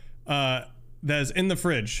 that is in the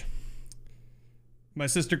fridge. My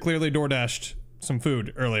sister clearly DoorDashed some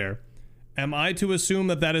food earlier. Am I to assume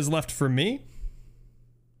that that is left for me?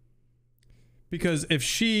 Because if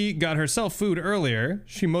she got herself food earlier,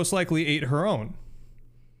 she most likely ate her own.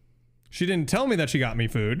 She didn't tell me that she got me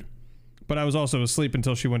food, but I was also asleep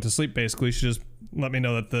until she went to sleep, basically. She just let me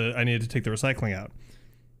know that I needed to take the recycling out.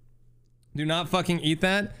 Do not fucking eat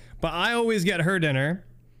that. But I always get her dinner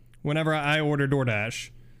whenever I order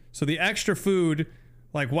DoorDash. So the extra food,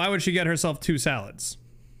 like, why would she get herself 2 salads?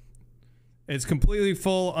 It's completely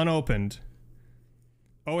full, unopened.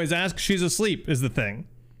 Always ask, she's asleep is the thing.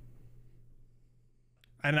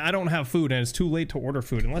 And I don't have food, and it's too late to order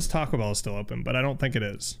food, unless Taco Bell is still open, but I don't think it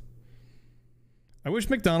is. I wish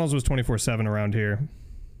McDonald's was 24/7 around here.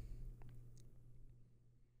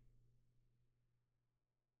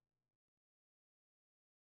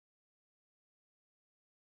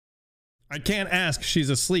 I can't ask,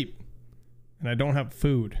 she's asleep, and I don't have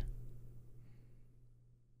food.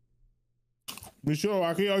 Michelle,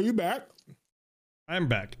 Rocky, are you back? I'm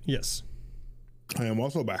back, yes. I am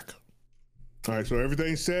also back. All right, so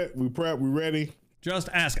everything's set. We prep. We ready. Just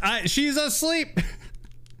ask. She's asleep.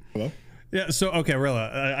 Hello? Yeah, so, okay, Rilla.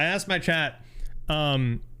 I asked my chat.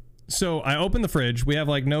 So I opened the fridge. We have,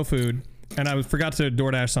 like, no food. And I forgot to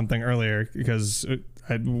DoorDash something earlier because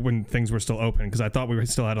when things were still open, because I thought we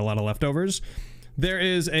still had a lot of leftovers. There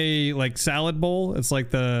is a, like, salad bowl. It's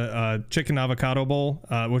like the chicken avocado bowl,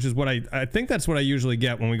 which is what I think that's what I usually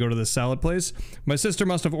get when we go to this salad place. My sister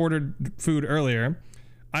must have ordered food earlier.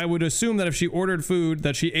 I would assume that if she ordered food,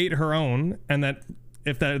 that she ate her own, and that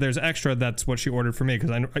if there's extra, that's what she ordered for me,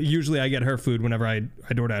 because usually I get her food whenever I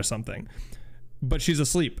DoorDash something. But she's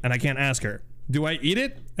asleep, and I can't ask her. Do I eat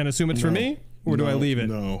it and assume it's for me, or do I leave it?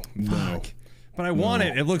 No. But I want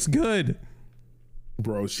it. It looks good.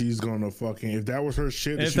 Bro, she's gonna fucking, if that was her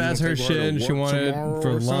shit, if that's her shit and she wanted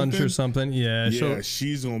for lunch or something, yeah,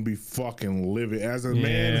 she's gonna be fucking livid. As a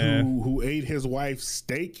man who ate his wife's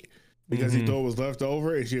steak because he thought it was left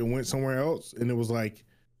over and she went somewhere else, and it was like,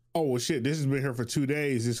 oh well shit, this has been here for 2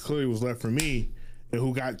 days, this clearly was left for me, and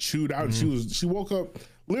who got chewed out. And she woke up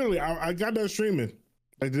literally, I got done streaming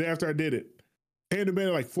like the day after I did it. Came to bed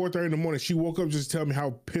at like 4:30 in the morning. She woke up just to tell me how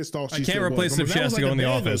pissed off she I can't replace it if she has to go in the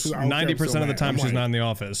office. 90% of the time she's not in the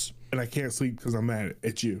office. And I can't sleep because I'm mad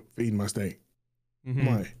at you for eating my steak. I'm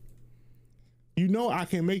like, you know I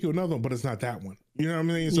can make you another one, but it's not that one. You know what I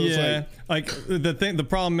mean? So yeah, it's like the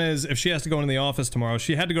problem is if she has to go into the office tomorrow,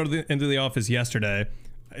 she had to go into the office yesterday.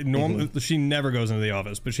 Normally she never goes into the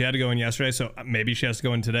office, but she had to go in yesterday, so maybe she has to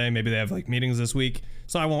go in today. Maybe they have like meetings this week,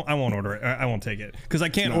 so I won't order it. I won't take it because I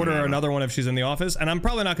can't order her another one if she's in the office, and I'm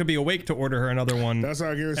probably not gonna be awake to order her another one. That's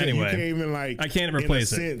how I get anyway. You can't even like, I can't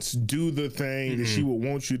replace in a sense, do the thing that she would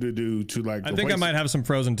want you to do to like. I think I might have some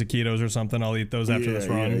frozen taquitos or something. I'll eat those after this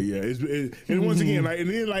run. And once again, like, and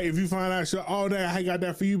then like if you find out, oh, that I got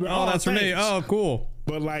that for you, but that's for me. Oh, cool.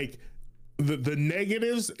 But like. The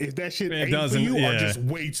negatives, if that shit ain't for you, are just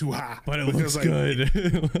way too high. But it looks good.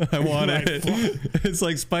 I want it. It's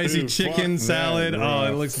like spicy chicken salad.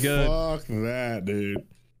 It looks good. Fuck that, dude.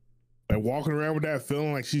 Like walking around with that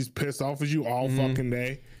feeling like she's pissed off at you all fucking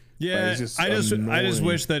day. Yeah, like, I just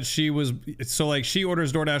wish that she was so like she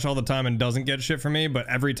orders DoorDash all the time and doesn't get shit from me, but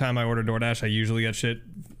every time I order DoorDash, I usually get shit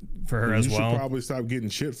for her as well. You should probably stop getting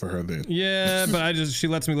shit for her then. Yeah, but she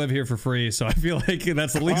lets me live here for free, so I feel like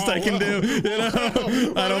that's the least I can do. You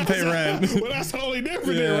know, I don't pay rent. Well, that's totally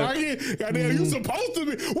different, then, Rocky. Goddamn, you supposed to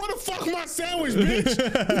be. What the fuck, my sandwich, bitch?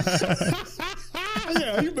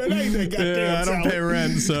 Yeah, you better eat that goddamn. Yeah, I don't pay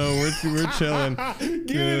rent, so we're chilling. Get in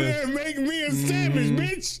there and make me a sandwich,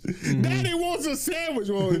 bitch. Daddy wants a sandwich.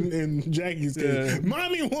 Well, in Jackie's case,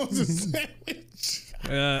 mommy wants a sandwich.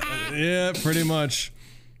 Yeah, pretty much.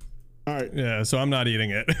 All right. Yeah, so I'm not eating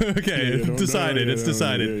it. Okay, decided. It's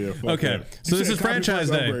decided. Okay, so this is franchise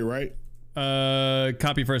day, upgrade, right?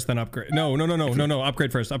 Copy first, then upgrade. No.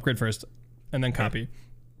 Upgrade first, and then copy.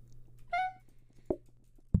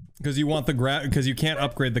 Because you want the grab, because you can't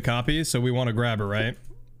upgrade the copy, so we want a grabber, right?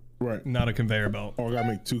 Right. Not a conveyor belt. Oh, I gotta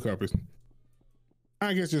make 2 copies.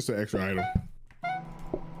 I guess just an extra item.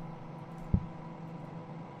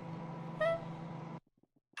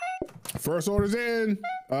 First order's in.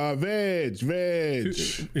 Veg. Veg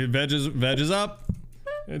is up.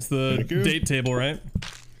 It's the date table, right?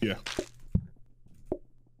 Yeah.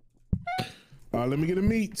 Let me get a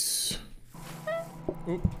meats.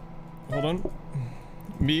 Oop. Hold on.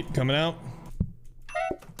 Meat coming out.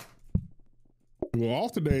 Well,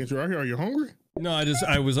 off today, right here. Are you hungry? No,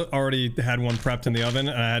 I was already had one prepped in the oven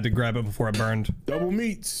and I had to grab it before it burned. Double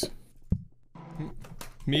meats.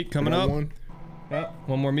 Meat coming up. One. Yeah,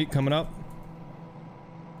 one more meat coming up.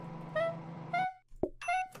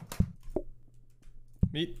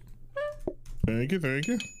 Meat. Thank you, thank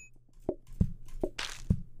you.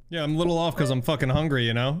 Yeah, I'm a little off because I'm fucking hungry,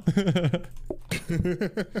 you know?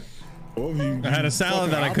 Well, if I had a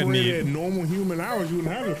salad that I couldn't eat. At normal human hours, you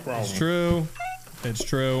wouldn't have this problem. It's true. It's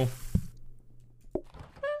true.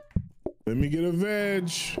 Let me get a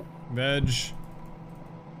veg. Veg.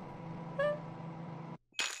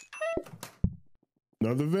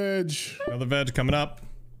 Another veg. Another veg coming up.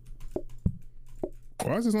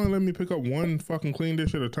 Why is this only letting me pick up one fucking clean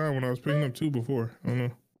dish at a time when I was picking up two before? I don't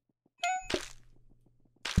know.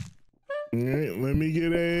 All right, let me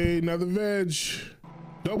get another veg.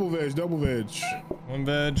 Double veg, double veg. One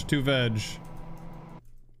veg, two veg.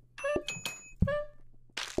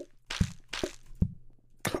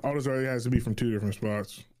 Oh, this already has to be from two different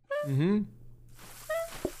spots. Mm-hmm.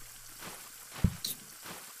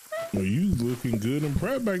 Well, you looking good and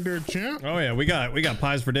proud back there, champ. Oh yeah, we got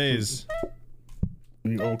pies for days.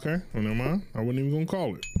 Okay, well, never mind. I wasn't even gonna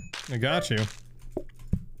call it. I got you.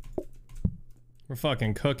 We're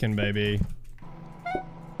fucking cooking, baby.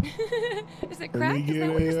 Is it Let crack? me Is get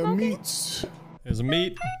that what you're a smoking? meats. There's a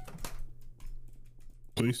meat.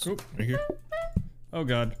 Please. Oop. Right here. Oh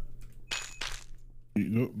god.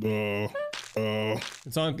 It's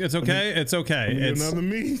It's on. It's okay. It's okay. It's another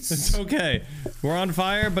meats. It's okay. We're on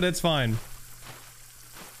fire, but it's fine.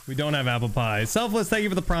 We don't have apple pie. Selfless, thank you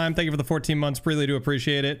for the prime. Thank you for the 14 months. Really do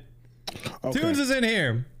appreciate it. Okay. Tunes is in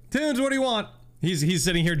here. Tunes, what do you want? He's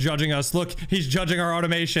sitting here judging us. Look, he's judging our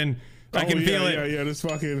automation. I can feel it. Yeah, this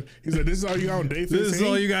fucking. He said, "This is all you got on day 15. This is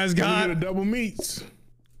all you guys got. Get a double meats.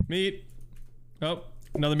 Meat. Oh,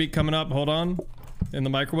 another meat coming up. Hold on. In the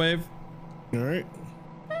microwave. All right.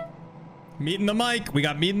 Meat in the mic. We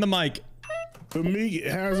got meat in the mic. The meat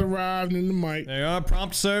has arrived in the mic. There you are.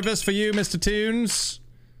 Prompt service for you, Mr. Tunes.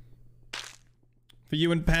 For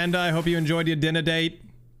you and Panda, I hope you enjoyed your dinner date.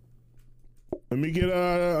 Let me get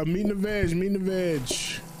a meat and a veg. Meat and a veg.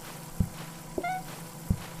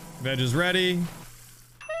 Veg is ready.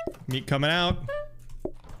 Meat coming out.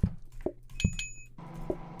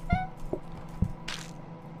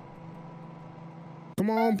 Come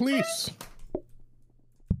on, please.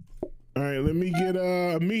 All right, let me get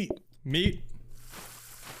meat. Meat.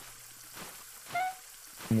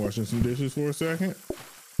 I'm washing some dishes for a second.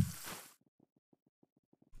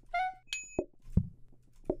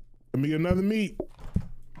 Let me get another meat.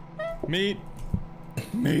 Meat.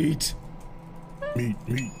 Meat.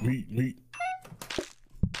 Meat.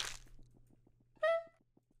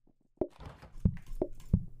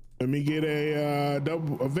 Let me get a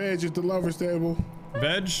veg at the lover's table.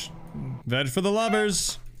 Veg. Veg for the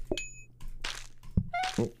lovers.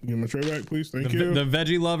 Oh, give my tray back, please. Thank you. The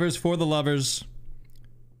veggie lovers for the lovers.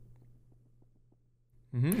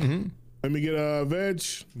 Let me get a veg.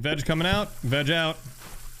 Veg coming out. Veg out.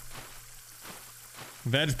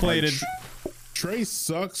 Veg plated. Tray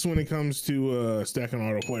sucks when it comes to stacking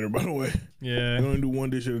auto plater, by the way. Yeah. I'm gonna do one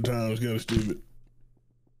dish at a time. It's kind of stupid.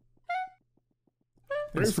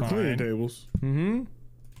 Great It's for cleaning fine. tables. Mm-hmm.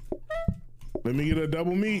 Let me get a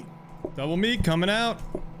double meat. Double meat coming out.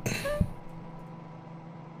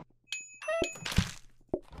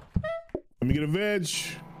 Let me get a veg.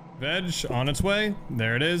 Veg on its way.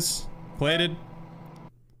 There it is. Plated.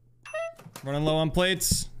 Running low on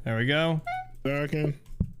plates. There we go. Second.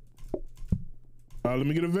 Let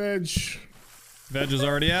me get a veg. Veg is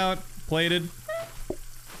already out. Plated.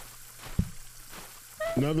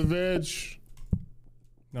 Another veg.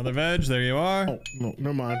 Another veg. There you are. Oh, no,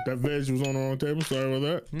 never mind. That veg was on the wrong table. Sorry about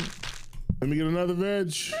that. Let me get another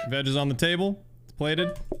veg. Veg is on the table. It's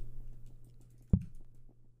plated.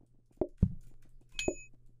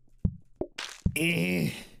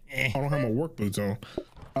 I don't have my work boots on.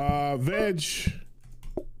 Veg.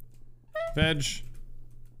 Veg.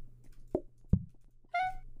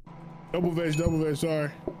 Double veg,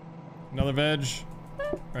 sorry. Another veg.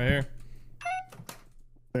 Right here.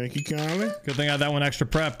 Thank you kindly. Good thing I had that one extra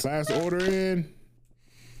prepped. Last order in.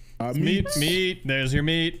 Meat. Meat. There's your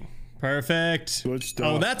meat. Perfect. Good stuff.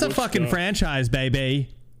 Oh, that's a Good fucking stuff. franchise, baby.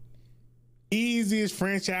 Easiest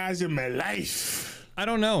franchise in my life. I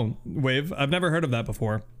don't know, Wave. I've never heard of that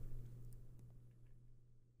before.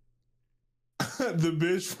 The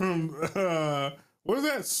bitch from What is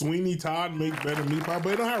that? Sweeney Todd makes better meat pie,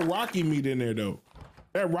 but it don't have Rocky meat in there though.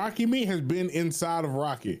 That Rocky meat has been inside of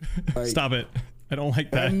Rocky. Like, Stop it. I don't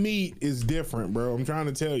like that. That meat is different, bro. I'm trying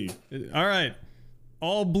to tell you. All right.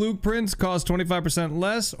 All blueprints cost 25%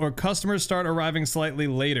 less, or customers start arriving slightly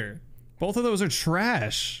later. Both of those are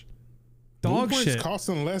trash. Dog Blueprints shit.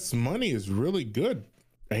 costing less money is really good,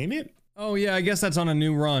 ain't it? Oh yeah, I guess that's on a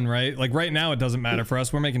new run, right? Like right now, it doesn't matter for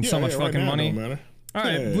us. We're making so much fucking money. All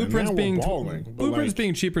right, blueprints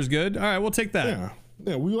being cheaper is good. All right, we'll take that.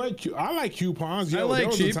 Yeah, we like. I like coupons. Yo, I like there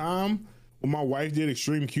was cheap. a time when my wife did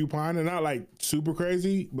extreme coupon, and not like super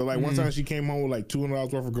crazy, but like one time she came home with like $200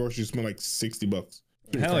 worth of groceries, spent like $60.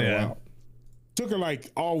 Hell yeah! Wild. Took her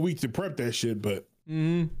like all week to prep that shit, but.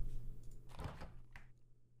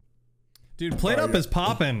 Dude, PlateUp is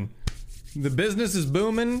popping. The business is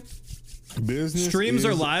booming. Business streams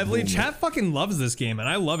are lively. booming. Chat fucking loves this game, and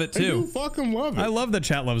I love it too. You fucking love it. I love that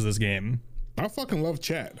chat loves this game. I fucking love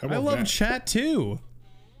chat. I love chat too.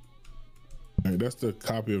 All right, that's the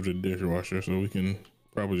copy of the dishwasher, so we can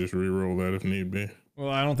probably just re-roll that if need be. Well,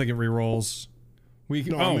 I don't think it re-rolls. We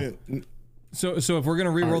No, oh, I meant, so if we're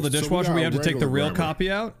gonna re-roll Alright, the so we dishwasher, got we a have to take the regular real grabber.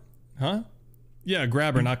 copy out, huh? Yeah,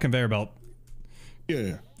 grabber, not conveyor belt.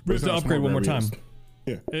 yeah. We have It's to not a upgrade smart one more grabber, time.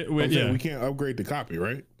 Yeah. Wait, yeah. We can't upgrade the copy,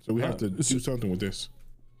 right? So we have to do something with this.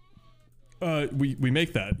 We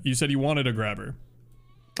make that. You said you wanted a grabber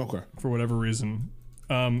Okay. for whatever reason.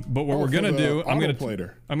 But what we're for gonna the do, I'm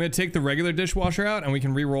autoplater. gonna take the regular dishwasher out, and we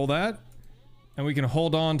can re-roll that, and we can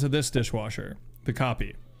hold on to this dishwasher, the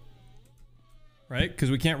copy, right? Because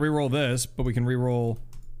we can't re-roll this, but we can re-roll.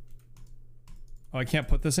 Oh, I can't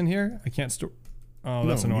put this in here. I can't store. Oh,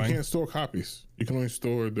 that's No, annoying. you can't store copies. You can only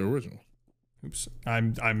store the original. Oops,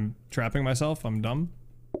 I'm trapping myself. I'm dumb.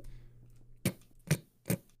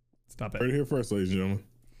 Stop it. Right here first, ladies and gentlemen.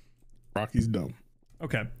 Rocky's dumb.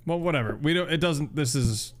 Okay. Well, whatever. We don't. It doesn't. This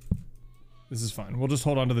is fine. We'll just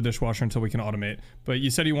hold on to the dishwasher until we can automate. But you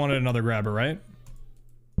said you wanted another grabber, right?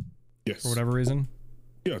 Yes. For whatever reason.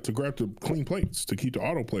 Yeah, to grab the clean plates to keep the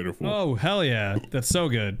autoplater full. Oh hell yeah! That's so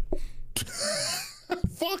good.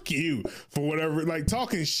 Fuck you for whatever, like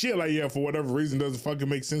talking shit like yeah for whatever reason doesn't fucking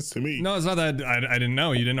make sense to me. No, it's not that I didn't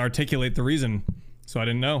know. You didn't articulate the reason, so I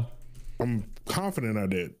didn't know. I'm confident I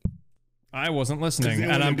did. I wasn't listening, Then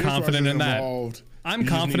and when I'm the confident in dishwasher's that. involved, I'm you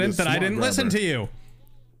just need confident a that I smart didn't listen grabber. to you.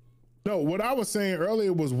 No, what I was saying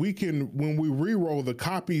earlier was we can, when we re-roll, the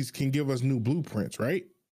copies can give us new blueprints, right?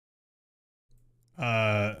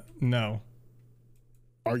 No.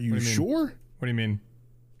 Are you What do you mean? sure? What do you mean?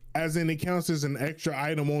 As in, it counts as an extra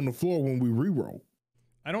item on the floor when we re-roll.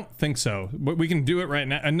 I don't think so. But we can do it right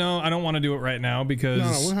now. No, I don't want to do it right now because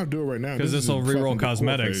No, we don't have to do it right now. because this is will re-roll fucking the core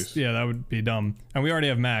cosmetics. phase. Yeah, that would be dumb. And we already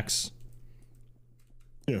have max.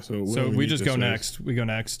 Yeah, so So don't we need just this go phase. next. We go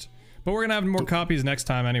next. But we're gonna have more copies next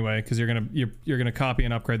time anyway, because you're gonna copy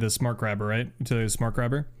and upgrade this smart grabber, right? To the smart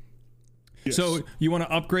grabber. Yes. So you want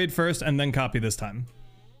to upgrade first and then copy this time.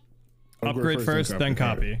 Upgrade first, then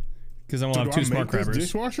copy. Because then we'll So have do two I smart make this grabbers.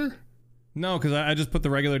 dishwasher? No, because I just put the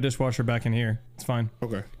regular dishwasher back in here. It's fine.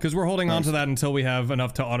 Okay. Because we're holding on to that until we have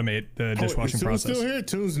enough to automate the dishwashing Is Toons process. still here?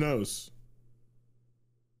 Toons knows.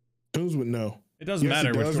 Toons would know. It doesn't Yes, matter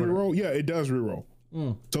it which does order. reroll. Yeah, it does reroll.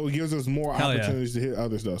 So it gives us more Hell yeah. opportunities to hit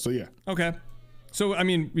other stuff. So yeah. Okay. So I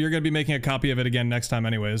mean, you're gonna be making a copy of it again next time,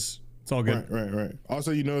 anyways. It's all good. Right.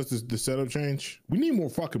 Also, you notice the setup change. We need more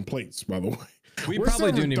fucking plates, by the way. We We're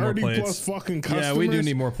probably do serving need more 30 plates. plus fucking Yeah, customers we do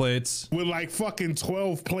need more plates. with like fucking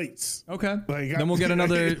 12 plates. Okay. Like, Then we'll get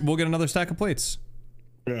another stack of plates.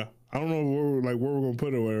 Yeah. I don't know where we're gonna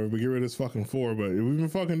put it or whatever, but get rid of this fucking 4. But we've been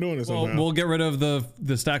fucking doing this Well, somehow. we'll get rid of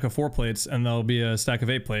the stack of 4 plates, and there'll be a stack of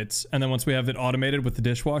 8 plates. And then once we have it automated with the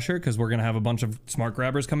dishwasher, because we're gonna have a bunch of smart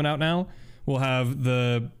grabbers coming out now, we'll have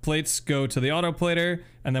the plates go to the auto plater,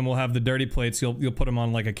 and then we'll have the dirty plates. You'll put them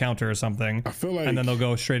on like a counter or something. I feel like, and then they'll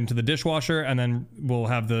go straight into the dishwasher, and then we'll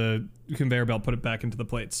have the conveyor belt put it back into the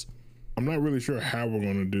plates. I'm not really sure how we're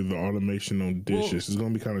gonna do the automation on dishes. It's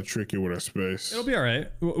gonna be kind of tricky with our space. It'll be all right.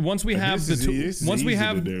 Once we have this is once we easy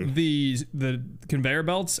have to do. the conveyor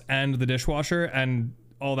belts and the dishwasher and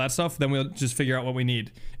all that stuff, then we'll just figure out what we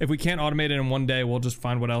need. If we can't automate it in one day, we'll just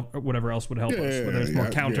find whatever else would help us. Whether it's more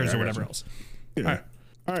counters or whatever else. Yeah. All right.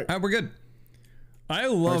 All right, we're good. I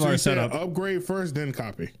love So our you said setup. upgrade first, then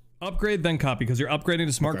copy. Upgrade then copy, because you're upgrading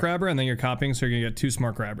to smart Okay. grabber and then you're copying, so you're gonna get 2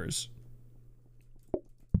 smart grabbers.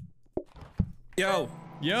 Yo,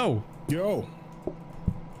 Yo,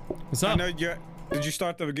 what's I up? know you. Did you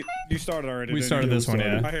start the? You started already. We didn't started you? this one,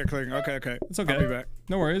 yeah. I hear clicking. Okay. It's okay. I'll be back.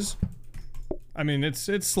 No worries. I mean, it's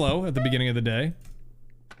slow at the beginning of the day.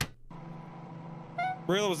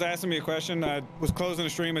 Rilla was asking me a question. I was closing the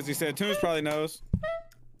stream as he said. Tunes probably knows.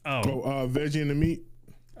 Oh. Veggie and the meat.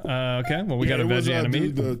 Okay. Well, we got a veggie and a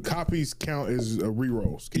meat. The copies count as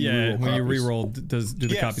re-rolls. Can Yeah, you when you copies? re-roll, do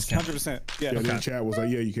the copies count? 100%. Yeah. Yeah, the chat was like,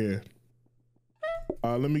 yeah, you can.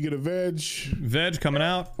 Let me get a veg. Veg coming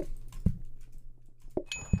out.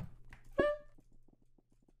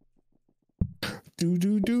 Do.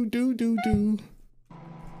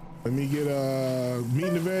 Let me get meat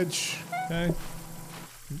and the veg. Okay.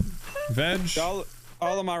 Veg.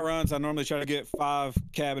 All of my runs, I normally try to get 5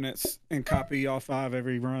 cabinets and copy all 5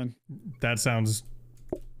 every run. That sounds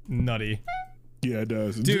nutty. Yeah, it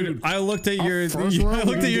does. Dude, I looked at your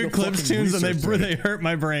clips tunes and they hurt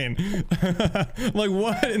my brain. Like,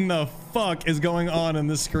 what in the fuck is going on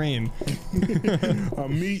this screen?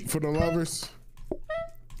 Meat for the lovers.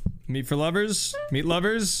 Meat for lovers? Meat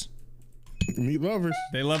lovers? Meat lovers.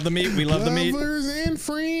 They love the meat. We love the meat. Lovers and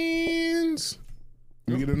friends.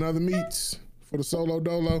 Let me get another meat for the solo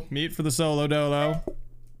dolo. Meat for the solo dolo.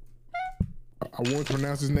 I want to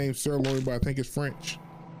pronounce his name sirloin, but I think it's French.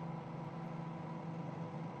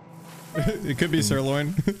 It could be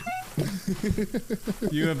sirloin.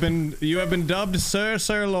 You have been dubbed Sir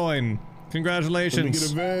Sirloin. Congratulations.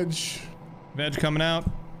 Let me get a veg. Veg coming out.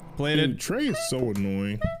 Plated. Dude, Trey is so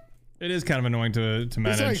annoying. It is kind of annoying to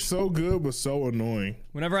manage. It's like so good, but so annoying.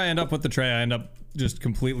 Whenever I end up with the tray, I end up just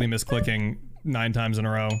completely misclicking 9 times in a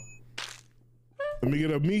row. Let me get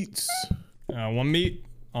a meats. 1 meat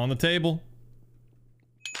on the table.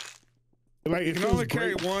 Like, You can only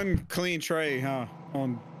carry 1 clean tray, huh?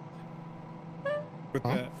 With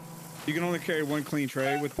that. You can only carry 1 clean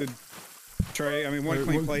tray with the tray. I mean, 1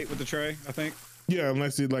 clean plate with the tray, I think. Yeah,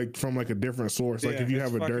 unless it's like from like a different source. Like if you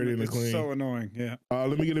have a dirty and a clean. So annoying, yeah.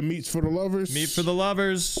 Let me get a meats for the lovers. Meat for the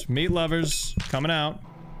lovers. Meat lovers. Coming out.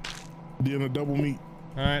 Then a double meat.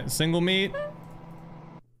 Alright, single meat.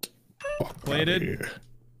 Plated.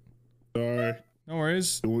 Sorry. No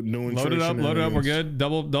worries. No Load it up, we're good.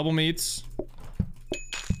 Double meats.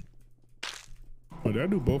 Oh, did I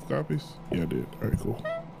do both copies? Yeah, I did. Alright, cool.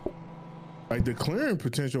 Like the clearing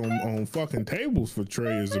potential on fucking tables for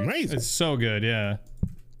Trey is amazing. It's so good, yeah.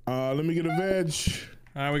 Let me get a veg.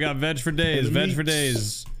 Alright, we got veg for days. Veg for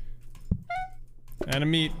days. And a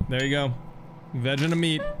meat. There you go. Veg and a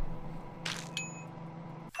meat.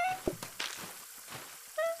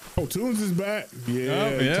 Oh, Tunes is back. Yeah.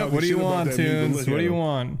 Oh, yeah. What do you want, Tunes? What do you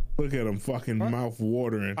want? Look at him, fucking mouth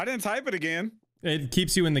watering. I didn't type it again. It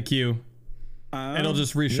keeps you in the queue. It'll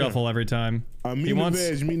just reshuffle every time. Meat and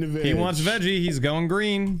the veg. He wants veggie. He's going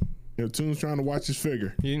green. You know, Tunes trying to watch his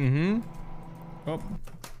figure. Oh.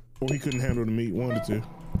 Or he couldn't handle the meat. 1 or 2.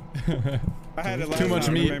 I had it last Too much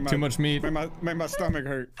time. meat. Too much meat. Made my stomach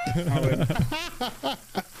hurt.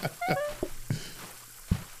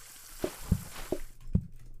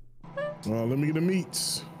 Let me get the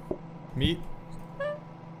meats. Meat.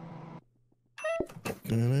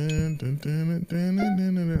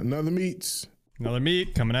 Another meats. Another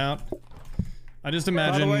meat coming out. I just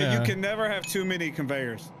imagine. By the way, you can never have too many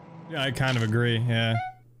conveyors. Yeah, I kind of agree. Yeah.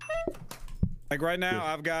 Like right now,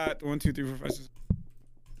 I've got 1, 2, 3, 4, 5, 6,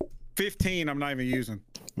 15. I'm not even using.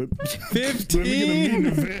 15.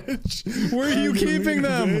 Where are you keeping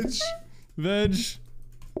them? Veg.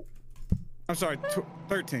 I'm sorry,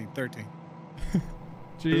 13.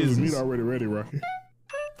 Jesus. Meat already ready, Rocky.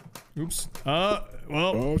 Oops. Well,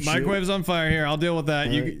 microwave's on fire here. I'll deal with that.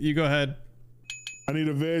 Right. You go ahead. I need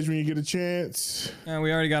a veg when you get a chance.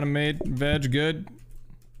 We already got them made. Veg, good.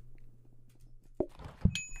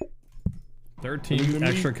 13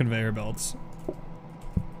 extra conveyor belts.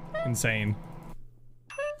 Insane.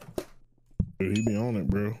 Dude, he be on it,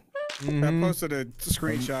 bro. I posted a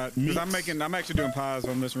screenshot because I'm actually doing PIES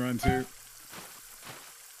on this run too.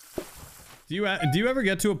 Do you ever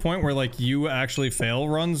get to a point where like you actually fail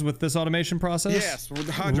runs with this automation process? Yes,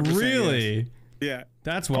 100%. Really? Yes. Yeah.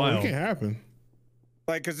 That's wild. It can happen.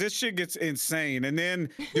 Like, cause this shit gets insane, and then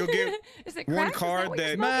you'll get one card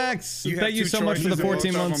that Max. Thank you so much for the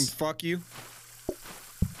 14 months. Fuck you.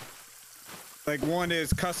 Like one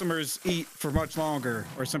is customers eat for much longer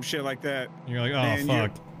or some shit like that. You're like, oh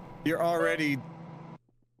fuck. You're already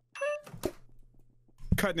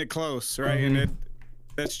cutting it close, right? And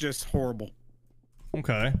that's just horrible.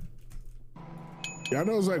 Okay. Yeah, I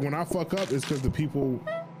know it's like when I fuck up, it's because the people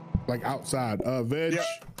like outside. Veg. Yep.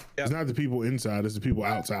 It's not the people inside, it's the people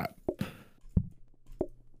outside.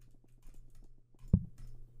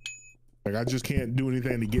 Like I just can't do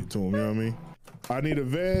anything to get to them, you know what I mean? I need a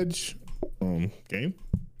veg. Game.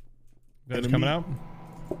 Veg coming out.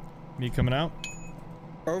 Meat coming out.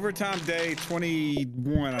 Overtime day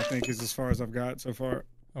 21, I think, is as far as I've got so far.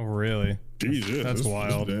 Oh, really? Jesus, That's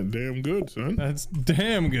wild. Damn good, son. That's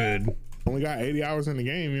damn good. Only got 80 hours in the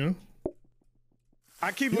game, you know?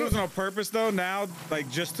 I keep losing on purpose though now, like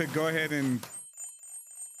just to go ahead and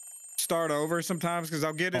start over sometimes because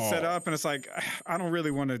I'll get it set up and it's like I don't really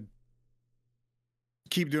want to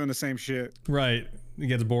keep doing the same shit. Right. It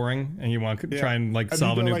gets boring and you want to try and like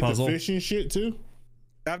solve a new puzzle. The fishing shit too?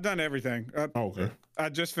 I've done everything. Okay. I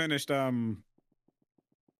just finished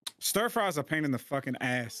stir fry is a pain in the fucking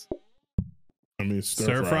ass. I mean,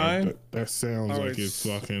 stir fry? That sounds like it's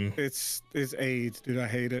fucking... It's AIDS, dude. I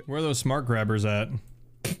hate it. Where are those smart grabbers at?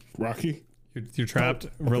 Rocky? You're trapped.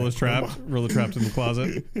 Rilla's trapped. Rilla trapped in the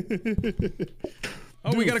closet.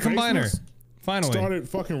 Oh, dude, we got a combiner. Finally. Started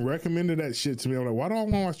fucking recommending that shit to me. I'm like, why do I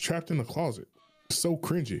want to watch Trapped in the Closet? It's so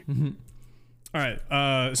cringy. All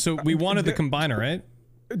right. So we wanted the combiner, right?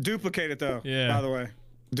 Duplicate it though. Yeah. By the way,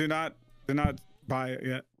 do not buy it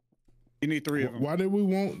yet. You need 3 of them. Why did we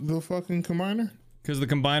want the fucking combiner? Because the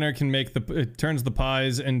combiner can make it turns the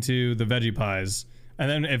pies into the veggie pies. And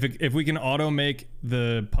then if we can auto make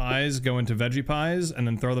the pies go into veggie pies and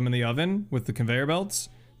then throw them in the oven with the conveyor belts,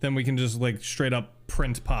 then we can just like straight up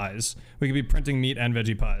print pies. We could be printing meat and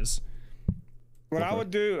veggie pies. What I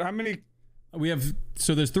would do, how many? We have,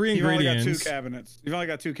 so there's 3 ingredients. You've only got 2 cabinets. You've only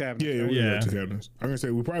got 2 cabinets. Yeah, right? we got 2 cabinets. I'm gonna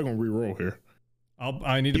say we're probably gonna re-roll here.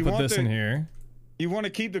 I need to put this in here. You want to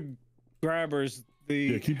keep the grabbers.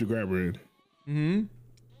 Yeah, keep the grabber in. Mm-hmm.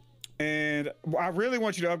 And I really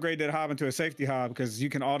want you to upgrade that hob into a safety hob because you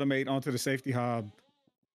can automate onto the safety hob.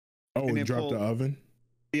 Oh, and drop the oven?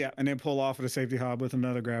 Yeah, and then pull off of the safety hob with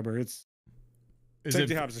another grabber.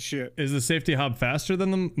 Safety hob's a shit. Is the safety hob faster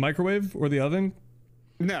than the microwave or the oven?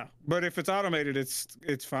 No, but if it's automated,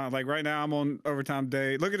 it's fine. Like right now, I'm on overtime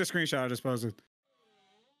day. Look at the screenshot I just posted.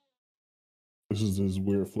 This is this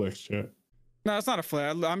weird flex chat. No, it's not a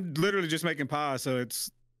flat. I'm literally just making pies, so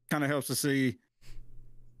it's kind of helps to see.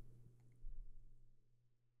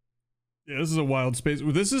 Yeah, this is a wild space.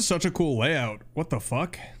 This is such a cool layout. What the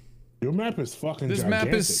fuck? Your map is fucking This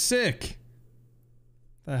gigantic. map is sick.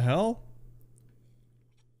 The hell?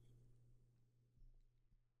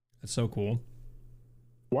 That's so cool.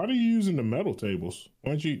 Why are you using the metal tables?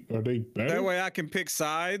 Why don't you? Are they better? That way I can pick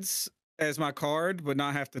sides as my card, but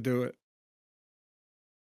not have to do it.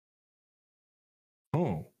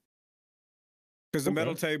 Oh. Because the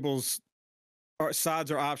metal tables sides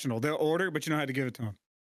are optional. They'll order, but you don't have to give it to them.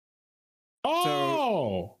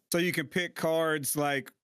 Oh. So you can pick cards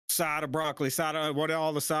like side of broccoli, side of what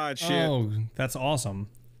all the side shit. Oh, that's awesome.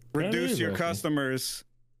 Reduce your customers,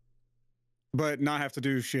 but not have to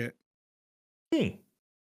do shit. I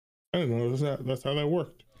don't know. That's how that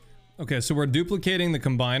worked. Okay, so we're duplicating the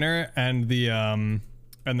combiner and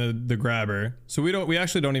the grabber. So we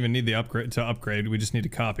actually don't even need the upgrade. We just need to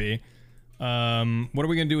copy. What are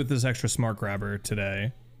we gonna do with this extra smart grabber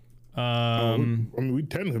today? I mean, we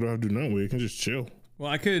technically don't have to do nothing. We can just chill. Well,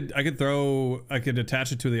 I could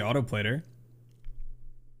attach it to the auto plater.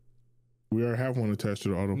 We already have one attached to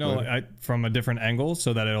the auto plater. No, from a different angle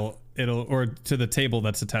so that it'll or to the table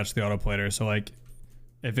that's attached to the auto plater. So like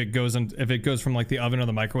if it goes from like the oven or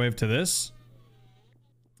the microwave to this,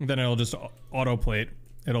 then it'll just auto plate.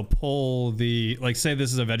 It'll pull the, like, say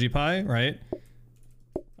this is a veggie pie, right?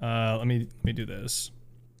 Let me do this.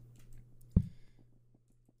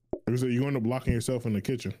 So you end up locking yourself in the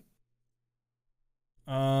kitchen.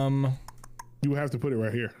 You have to put it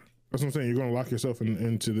right here. That's what I'm saying. You're gonna lock yourself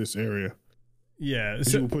into this area. Yeah.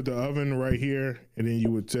 So you would put the oven right here, and then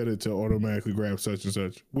you would set it to automatically grab such and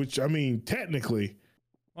such. Which, I mean, technically,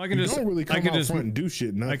 well, I can just, don't really come out front and do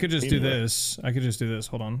shit. I could just do this. I could just do this.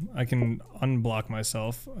 Hold on. I can unblock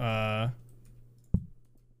myself.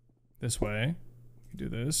 This way. Do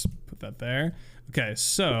this. Put that there. Okay.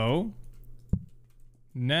 So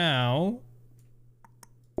now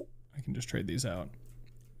I can just trade these out,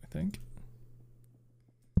 I think.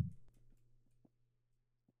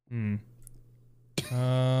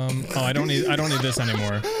 Oh, I don't need this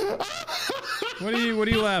anymore. What are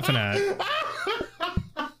you laughing at?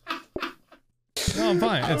 No, I'm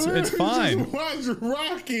fine. It's fine. Just watch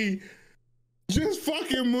Rocky just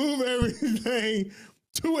fucking move everything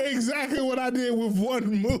to exactly what I did with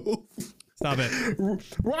one move. Stop it.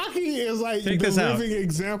 Rocky is like the living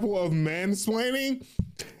example of mansplaining.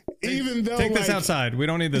 Even though, take this outside. We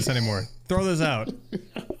don't need this anymore. Throw this out.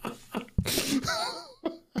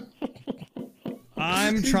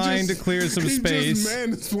 I'm trying to clear some space.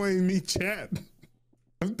 Just mansplained me, chat.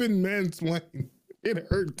 I've been mansplained. It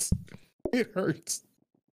hurts. It hurts.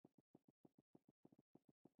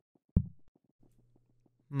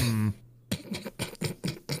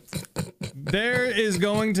 There is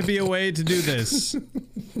going to be a way to do this.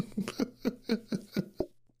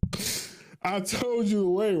 I told you the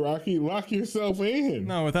way, Rocky. Lock yourself in.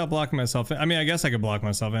 No, without blocking myself in. I mean, I guess I could block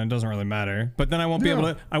myself in. It doesn't really matter. But then I won't be able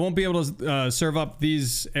to. I won't be able to serve up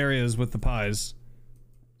these areas with the pies.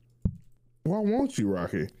 Why won't you,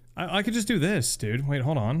 Rocky? I could just do this, dude. Wait,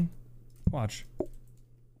 hold on. Watch.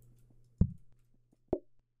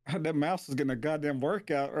 That mouse is getting a goddamn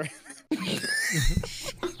workout, right?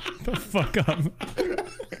 The fuck up.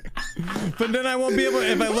 But then I won't be able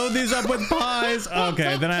to, if I load these up with pies.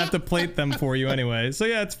 Okay, then I have to plate them for you anyway. So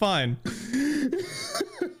yeah, it's fine.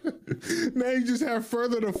 Now you just have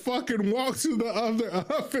further to fucking walk to the other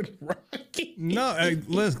oven, Rocky. No,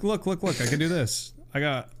 look. I can do this. I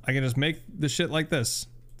can just make the shit like this.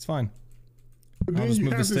 It's fine. But I'll then just you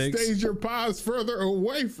move the have to steaks. stage your pies further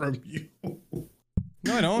away from you.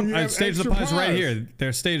 No, I don't. You I have staged the extra pies right pies. here.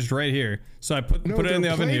 They're staged right here. So I put it in the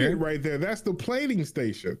oven here. Right there. That's the plating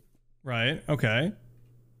station. Right. Okay.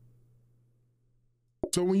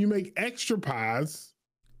 So when you make extra pies,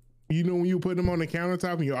 you know when you put them on the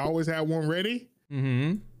countertop and you always have one ready?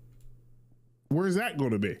 Mm-hmm. Where's that going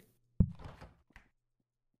to be?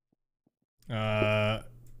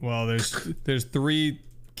 Well, there's 3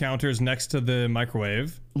 counters next to the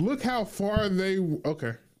microwave. Look how far they...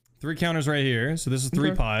 Okay. 3 counters right here. So this is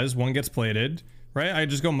 3 pies. 1 gets plated. Right? I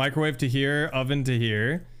just go microwave to here, oven to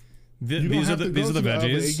here. These are the veggies. Oven.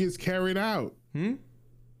 It gets carried out. You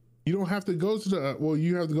don't have to go to the... Well,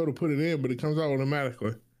 you have to go to put it in, but it comes out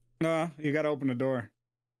automatically. No, you got to open the door.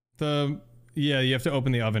 Yeah, you have to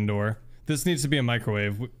open the oven door. This needs to be a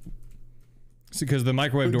microwave. Because the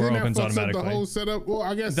microwave door opens automatically. The whole setup. Well,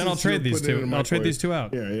 I guess then I'll trade these two. I'll trade these 2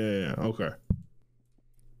 out. Yeah. Okay.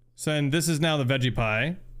 So and this is now the veggie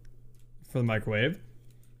pie for the microwave.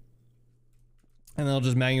 And then I'll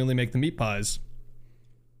just manually make the meat pies.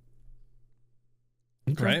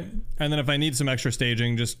 Okay. Right? And then if I need some extra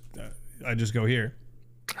staging, I just go here.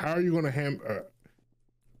 How are you going to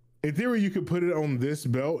in theory, you could put it on this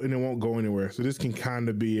belt and it won't go anywhere. So this can kind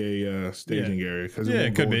of be a staging area. It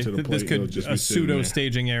could be. This could be a pseudo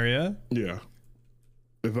staging area. Yeah.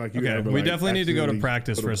 If like you okay, we definitely need to go to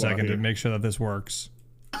practice for a second to make sure that this works.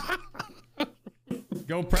 I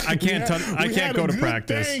can't go to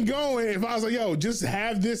practice. Thing going. If I was like, yo, just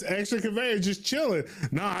have this extra conveyor just chilling.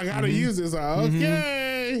 No, I gotta use this. Like,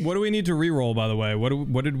 okay. What do we need to re-roll, by the way?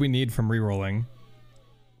 What did we need from re-rolling?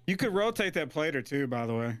 You could rotate that plater too, by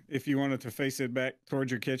the way, if you wanted to face it back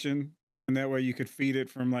towards your kitchen, and that way you could feed it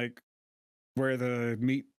from like where the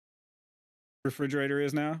meat refrigerator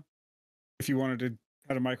is now. If you wanted to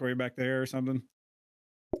have a microwave back there or something.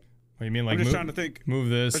 What do you mean, like? I'm just trying to think. Move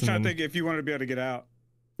this. I'm just trying to think if you wanted to be able to get out,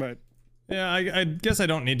 but. Yeah, I guess I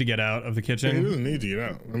don't need to get out of the kitchen. It doesn't need to get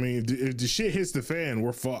out. I mean, if the shit hits the fan,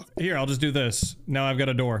 we're fucked. Here, I'll just do this. Now I've got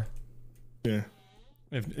a door. Yeah.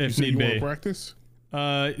 If need be. Practice.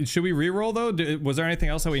 Should we re-roll though? Was there anything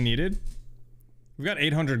else that we needed? We've got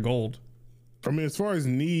 800 gold. I mean, as far as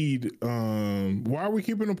need, why are we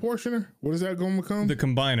keeping a portioner? What is that going to become? The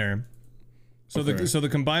combiner. So the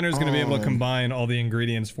combiner is going to be able to combine all the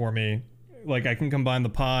ingredients for me. Like I can combine the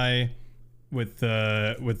pie with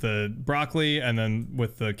the broccoli and then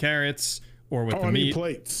with the carrots or with the meat. I need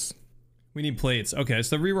plates. We need plates. Okay,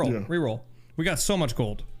 so re-roll. Yeah. Re-roll. We got so much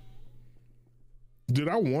gold. Did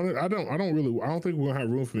I want it? I don't think we're gonna have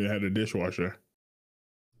room for me to have a dishwasher.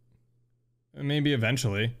 Maybe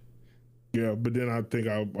eventually. Yeah, but then I think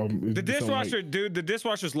the dishwasher, dude. The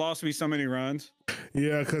dishwasher's lost me so many runs.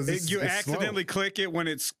 Yeah, because you accidentally click it when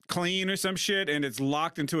it's clean or some shit, and it's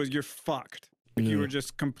locked into it. You're fucked. Like you were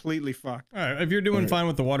just completely fucked. All right, if you're doing fine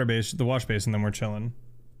with the wash basin, then we're chilling.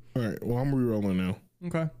 All right, well I'm re-rolling now.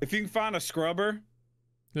 Okay. If you can find a scrubber,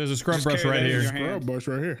 there's a scrub brush right here. Scrub brush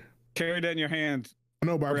right here. Carry that in your hand.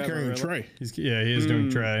 No, but I'm carrying a tray. He is doing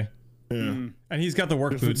tray. Yeah. And he's got the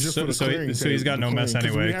work boots, so he's got no mess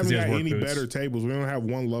anyway. We haven't got any better tables. We don't have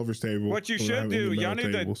one lover's table. What you should do, y'all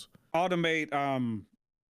need to automate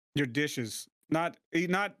your dishes. Not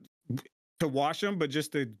to wash them, but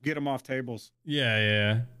just to get them off tables.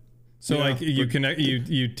 Yeah. So like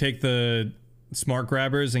you take the smart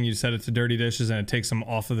grabbers and you set it to dirty dishes and it takes them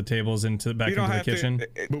off of the tables back into the kitchen.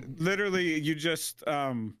 Literally, you just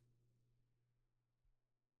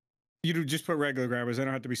put regular grabbers. They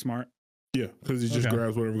don't have to be smart. Yeah, because it just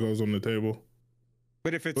grabs whatever goes on the table.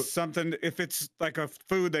 But if it's if it's like a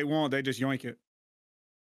food they want, they just yoink it.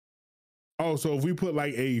 Oh, so if we put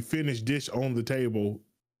like a finished dish on the table,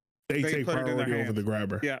 they take priority over the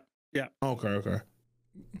grabber. Yeah. Okay.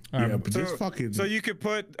 Yeah, but this fucking... So you could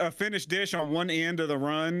put a finished dish on one end of the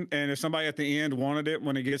run, and if somebody at the end wanted it,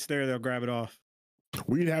 when it gets there, they'll grab it off.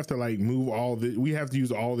 We'd have to like move all the. We have to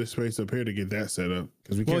use all this space up here to get that set up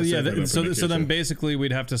because we can't. Well, yeah. set that up in the So then kitchen. basically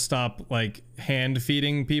we'd have to stop like hand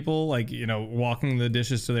feeding people, like walking the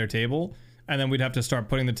dishes to their table, and then we'd have to start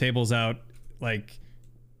putting the tables out like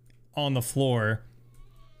on the floor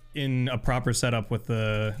in a proper setup with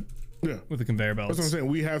the conveyor belts. That's what I'm saying.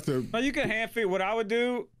 We have to. No, you can hand feed. What I would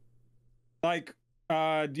do, like,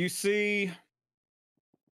 do you see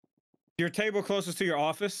your table closest to your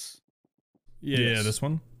office? Yeah, Yes. yeah, this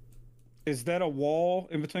one. Is that a wall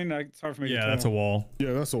in between? Like, it's hard for me to Yeah, tell. that's a wall.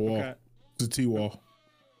 Yeah, that's a wall. Okay. It's a T wall.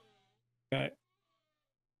 Okay.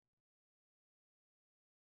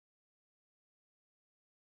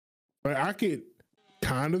 But I could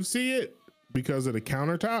kind of see it because of the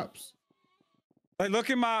countertops. Like, look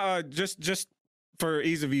at my just for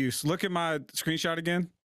ease of use. Look at my screenshot again.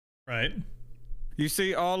 Right. You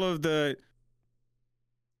see all of the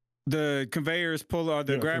conveyors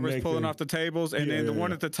the grabbers connecting. pulling off the tables, and then the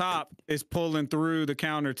one at the top is pulling through the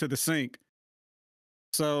counter to the sink.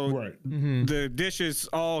 So Right. Mm-hmm. the dishes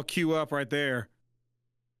all queue up right there,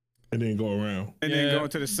 And then go around. and Yeah. then go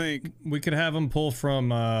into the sink. We could have them pull from.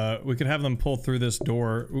 We could have them pull through this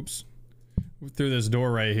door. Oops. Through this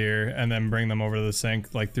door right here, and then bring them over to the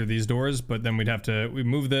sink, like through these doors. But then we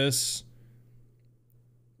move this.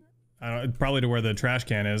 Probably to where the trash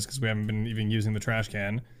can is, because we haven't been even using the trash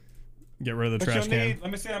can. Get rid of the trash can.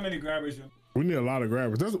 Let me see how many grabbers you. We need a lot of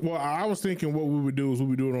grabbers. I was thinking what we would do is we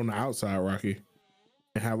would do it on the outside, Rocky,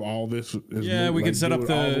 and have all this. Yeah, we could set do up it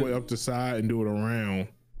all the- the way up the side and do it around.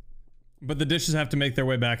 But the dishes have to make their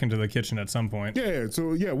way back into the kitchen at some point. Yeah.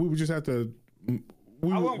 So yeah, we would just have to.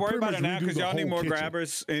 I won't worry about it now because y'all need more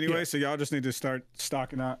grabbers anyway. Yeah. So y'all just need to start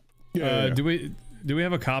stocking up. Yeah. Do we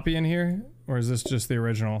have a copy in here, or is this just the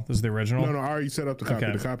original? This is the original. No, I already set up the copy.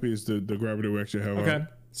 Okay. The copy is the grabber that we actually have. Okay.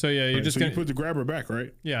 So yeah, you're Right, just so gonna you put the grabber back,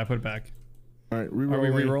 right? Yeah, I put it back. All right. Are we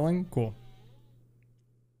re-rolling? Cool.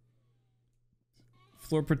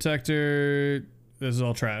 Floor protector. This is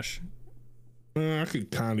all trash. I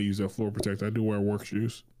could kind of use that floor protector. I do wear work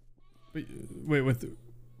shoes. But, wait,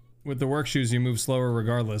 with the work shoes, you move slower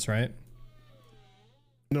regardless, right?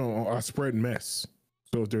 No, I spread mess.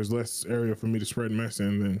 So if there's less area for me to spread mess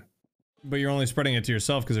in, then But you're only spreading it to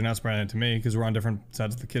yourself because you're not spreading it to me because we're on different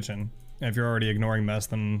sides of the kitchen. And if you're already ignoring mess,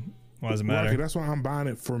 then why does it matter? Rocky, that's why I'm buying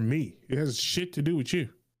it for me. It has shit to do with you.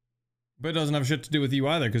 But it doesn't have shit to do with you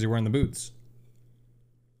either because you're wearing the boots.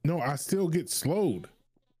 No, I still get slowed.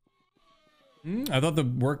 I thought the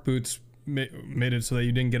work boots made it so that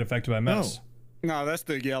you didn't get affected by mess. No, that's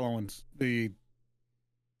the yellow ones. The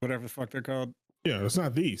whatever the fuck they're called. Yeah, it's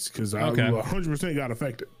not these because Okay. I 100% got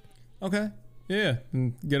affected. Okay. Yeah.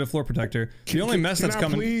 And get a floor protector. The only mess that's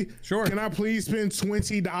coming. Sure. Can I please spend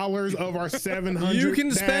 $20 of our 700? You can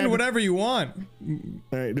spend Dad? whatever you want.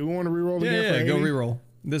 Hey, do we want to reroll Yeah, again? yeah. for Go 80? reroll.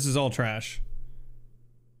 This is all trash.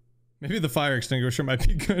 Maybe the fire extinguisher might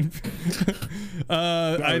be good.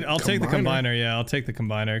 I'll take the combiner. Yeah, I'll take the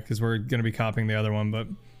combiner because we're gonna be copying the other one. But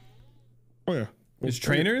Oh yeah. is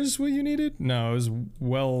trainers what you needed? No, it was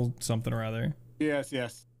well something or other. Yes.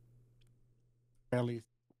 Wellies.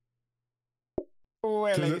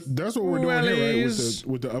 That's what we're doing here, right? Wellies.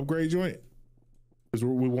 With the upgrade joint. Because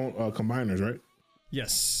we want combiners, right?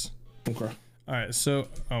 Yes. Okay. All right. So,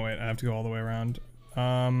 oh wait, I have to go all the way around.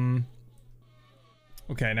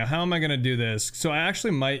 Okay, now how am I gonna do this? So I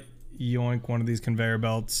actually might yoink one of these conveyor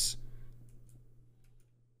belts.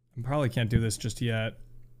 I probably can't do this just yet.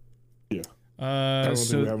 Yeah. I don't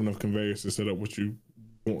So think we have enough conveyors to set up what you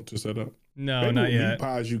want to set up. no, Maybe not with yet. meat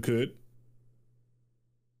pies you could.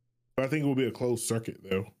 But I think it will be a closed circuit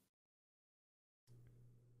though.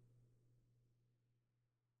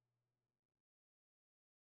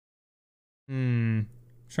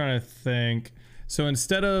 Trying to think. So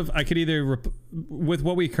instead of, I could either, with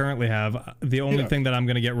what we currently have, the only thing that I'm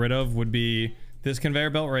going to get rid of would be this conveyor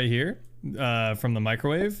belt right here from the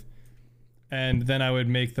microwave. And then I would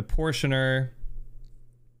make the portioner,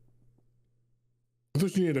 I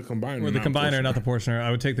thought you needed a combiner. or the combiner, not the portioner.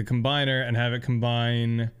 I would take the combiner and have it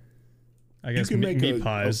combine, I guess, You can make meat a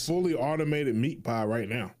pies. fully automated meat pie right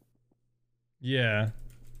now. Yeah.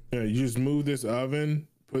 Yeah, you just move this oven,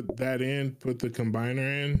 put that in, put the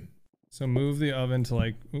combiner in. So move the oven to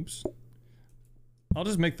like, oops. I'll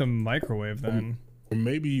just make the microwave then. Or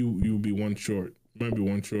maybe you'll be one short. Might be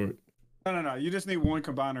one short. No. You just need one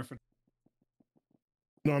combiner for.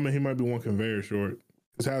 No, I mean he might be one conveyor short.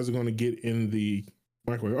 Because how's it going to get in the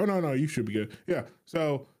microwave? Oh no, you should be good. Yeah.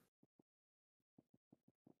 So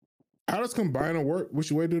how does combiner work?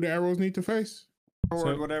 Which way do the arrows need to face?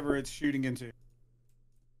 Or whatever it's shooting into.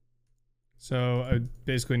 So it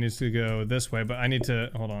basically needs to go this way, but I need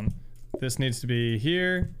to, hold on. This needs to be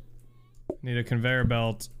here. Need a conveyor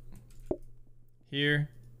belt here.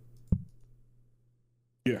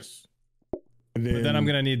 Yes. And then I'm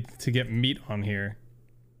gonna need to get meat on here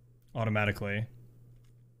automatically.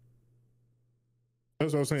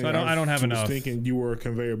 That's what I was saying. So I don't have enough. I was thinking you were a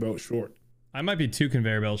conveyor belt short. I might be 2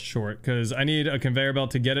 conveyor belts short because I need a conveyor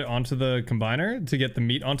belt to get it onto the combiner, to get the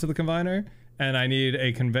meat onto the combiner, and I need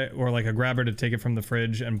a conveyor or like a grabber to take it from the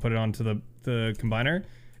fridge and put it onto the combiner,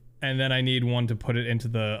 and then I need one to put it into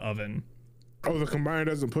the oven. Oh, the combiner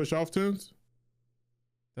doesn't push off tins?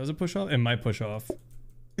 Does it push off? It might push off.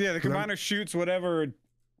 Yeah, the combiner shoots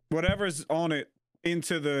whatever's on it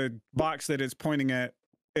into the box that it's pointing at,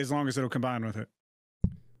 as long as it'll combine with it.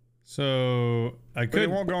 So I could. But it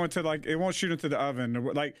won't go into it won't shoot into the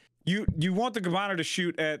oven. Like you want the combiner to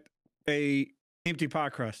shoot at a empty pie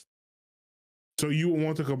crust. So you would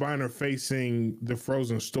want the combiner facing the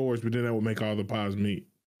frozen storage, but then that would make all the pies meat.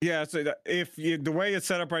 Yeah, so the way it's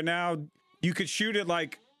set up right now, you could shoot it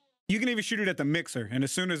like, you can even shoot it at the mixer, and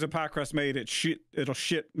as soon as the pie crust made, it'll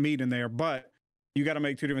shit meat in there. But you got to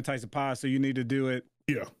make 2 different types of pies, so you need to do it.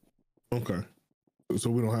 Yeah. Okay. So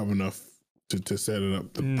we don't have enough to set it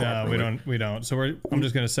up. No, we don't. So I'm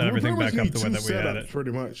just gonna set everything back up the way that we had it.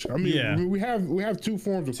 Pretty much. I mean, yeah. we have 2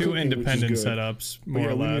 forms of 2 cooking, independent setups, more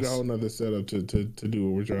or less. We need a whole nother setup to do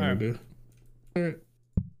what we're trying to do. All right.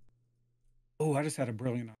 Oh, I just had a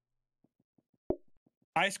brilliant.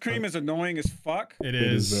 Ice cream is annoying as fuck. It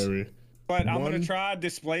is very. But I'm gonna try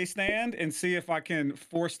display stand and see if I can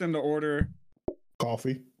force them to order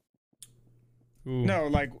coffee. Ooh. No,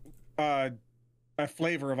 like a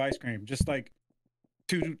flavor of ice cream, just like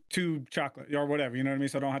two chocolate or whatever. You know what I mean?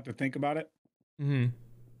 So I don't have to think about it. Mm-hmm.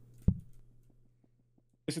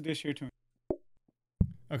 There's a dish here too.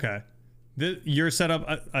 Okay. Your setup,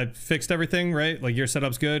 I fixed everything, right? Like your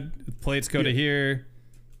setup's good. Plates go to here.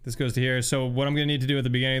 This goes to here. So what I'm gonna need to do at the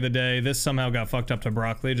beginning of the day, this somehow got fucked up to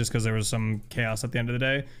broccoli just because there was some chaos at the end of the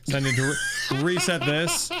day. So I need to reset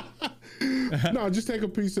this. No, just take a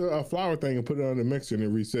piece of a flour thing and put it on the mixer and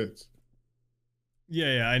it resets.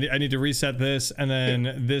 Yeah. I need to reset this, and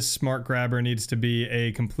then this smart grabber needs to be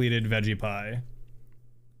a completed veggie pie.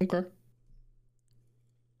 Okay.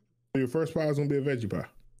 So your first pie is gonna be a veggie pie.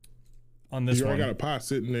 On this one, you already got a pie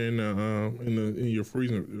sitting in your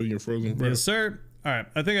frozen bread. Yes, sir. All right,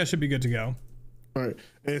 I think I should be good to go. All right,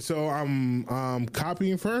 and so I'm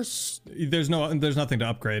copying first. There's nothing to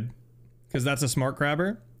upgrade because that's a smart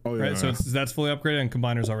grabber. Oh yeah. Right, so that's fully upgraded and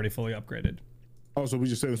combiner's already fully upgraded. Oh, so we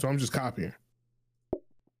just said so. I'm just copying.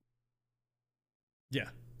 Yeah,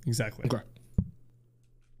 exactly. Okay.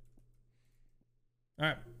 All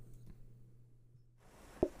right.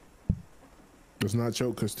 Let's not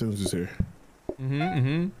choke because Tunes is here.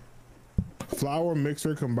 Mm-hmm. Flour,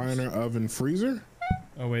 mixer, combiner, oven, freezer.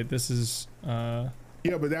 Oh wait, this is yeah,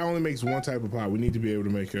 but that only makes one type of pie. We need to be able to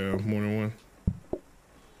make more than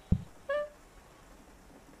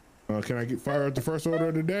one. Can I fire out the first order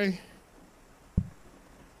of the day?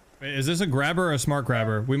 Wait, is this a grabber or a smart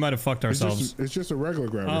grabber? We might have fucked ourselves. It's just a regular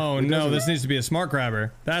grabber. Oh no, this needs to be a smart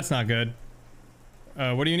grabber. That's not good.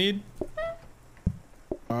 What do you need?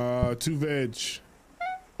 2 veg.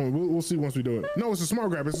 We'll see once we do it. No, it's a smart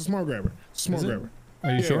grabber. It's a smart grabber. Smart grabber.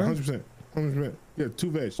 Are you sure? 100%. 100%. Yeah, 2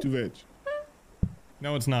 veg.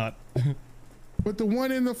 No, it's not. But the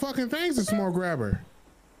one in the fucking thing's a smart grabber.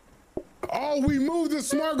 Oh, we moved the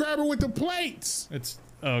smart grabber with the plates.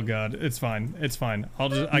 Oh god, it's fine. It's fine.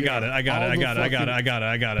 I got it. I got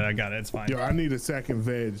it. It's fine. Yo, I need a second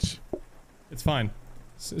veg. It's fine.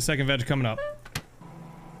 Second veg coming up.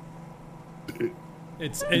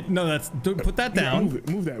 Put that down.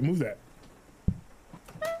 Yeah, move that.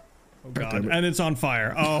 Oh god, and it's on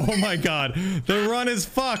fire. Oh my god, the run is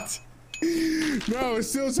fucked. No, it's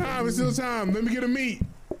still time. Let me get a meat.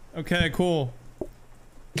 Okay, cool.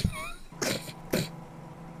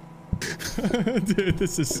 Dude,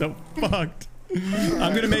 this is so fucked.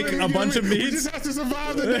 I'm gonna make a bunch of meats. We just have to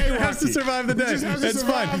survive the day, Rocky. Has to survive the day. It's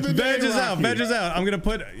fine. Veg is out.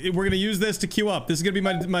 We're gonna use this to queue up. This is gonna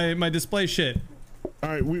be my display shit. All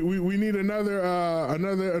right, we need another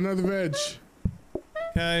veg.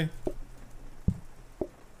 Okay.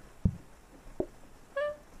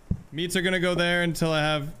 Meats are gonna go there until I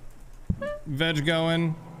have veg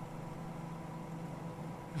going.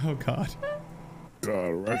 Oh god. God,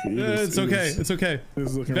 Rocky. It's okay.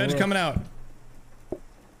 Veg rough. coming out.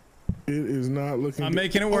 It is not looking. I'm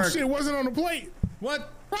making it work. Oh shit, it wasn't on the plate. What?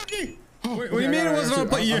 Rocky. Oh, what do you mean it wasn't on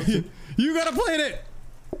the plate? You gotta plate it.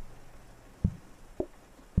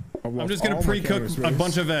 I'm just gonna pre-cook a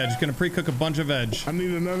bunch of veg. I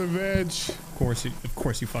need another veg. Of course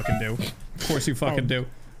you fucking do. Of course you fucking do.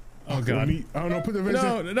 Oh god. Oh no, put the veg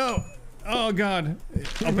No, there. no. Oh god.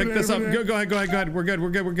 I'll pick this up. Go ahead. We're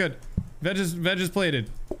good. Veg is plated.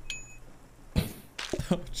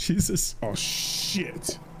 Oh Jesus. Oh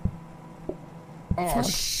shit. Oh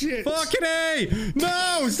shit. Fucking A!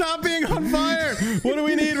 No! Stop being on fire! What do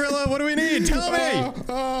we need, Rilla? What do we need? Tell me!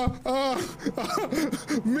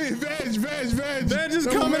 Veg. Veg is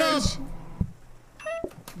coming up!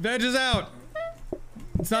 Veg is out.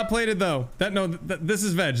 It's not plated though. This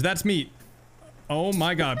is veg. That's meat. Oh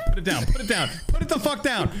my god. Put it down. Put it down. Put it the fuck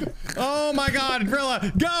down. Oh my god,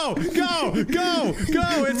 Rilla. Go!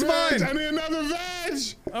 It's mine! I need another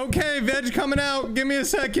veg! Okay, veg coming out. Give me a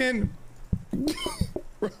second.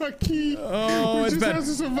 Rocky. Oh, it's just veg. has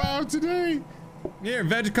to survive today. Here,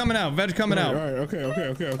 veg coming out. Veg coming out. All right. Okay. All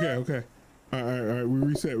right. We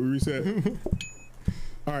reset.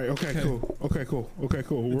 All right. Okay. Cool.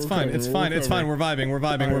 It's fine. It's fine. We're vibing. We're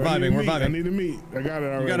vibing. I need the meat. I got it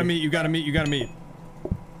already. You got a meat.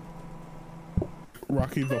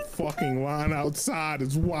 Rocky, the fucking line outside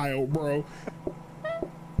is wild, bro.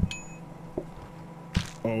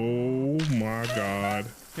 Oh my god.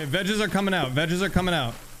 Okay, veggies are coming out.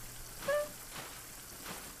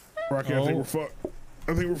 Rocky, I think we're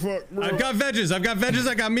fucked. Bro. I've got veggies. I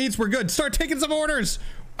got meats. We're good. Start taking some orders.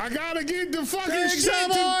 I gotta get the fucking Take shit some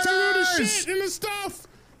to do the orders! shit and the stuff.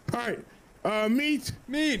 All right. Meat.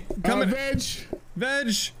 Coming.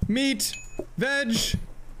 Veg. Meat. Veg.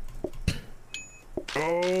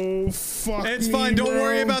 Oh fuck. It's fine. Don't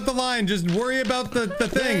worry about the line. Just worry about the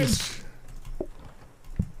things.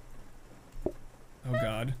 Oh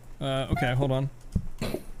god. Okay, hold on.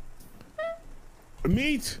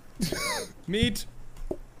 Meat.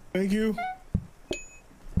 Thank you.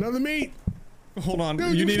 Another meat. Hold on.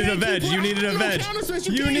 Dude, you needed a veg. You needed a veg.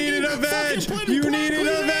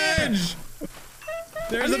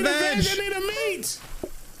 There's a veg. I need a meat.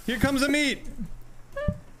 Here comes a meat.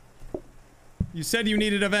 You said you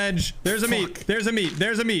needed a veg. There's a meat. There's a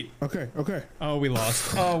meat. Okay. Oh, we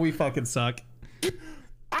lost. Oh, we fucking suck.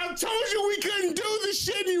 I told you we couldn't do the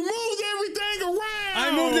shit. You moved everything around.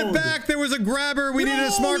 I moved it back. There was a grabber. We needed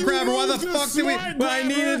a smart grabber. Why the fuck did we? Well, I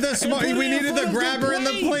needed the smart. We needed the grabber in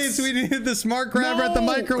the plates. We needed the smart grabber at the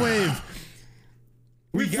microwave.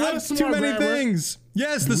 We flipped too many things.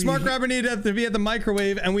 Yes, the smart grabber needed to be at the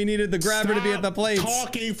microwave, and we needed the grabber to be at the plates.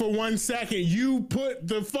 Talking for 1 second. You put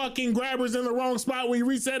the fucking grabbers in the wrong spot when you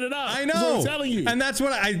reset it up. I know. That's what I'm telling you. And that's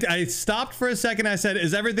what I stopped for a second. I said,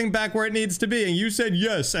 "Is everything back where it needs to be?" And you said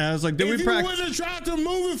yes. And I was like, "Did we practice?" If you would have tried to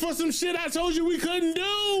move it for some shit I told you we couldn't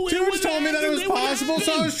do. Dude told me that it was possible,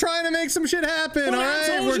 so I was trying to make some shit happen. All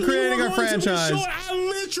right, we're creating a franchise. I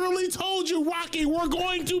literally told you, Rocky, we're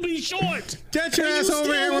going to be short. Get your ass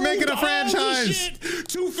over here. We're making a franchise.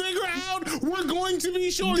 To figure out we're going to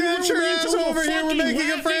be short. Get your ass over here. We're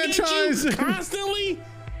making a franchise. Constantly.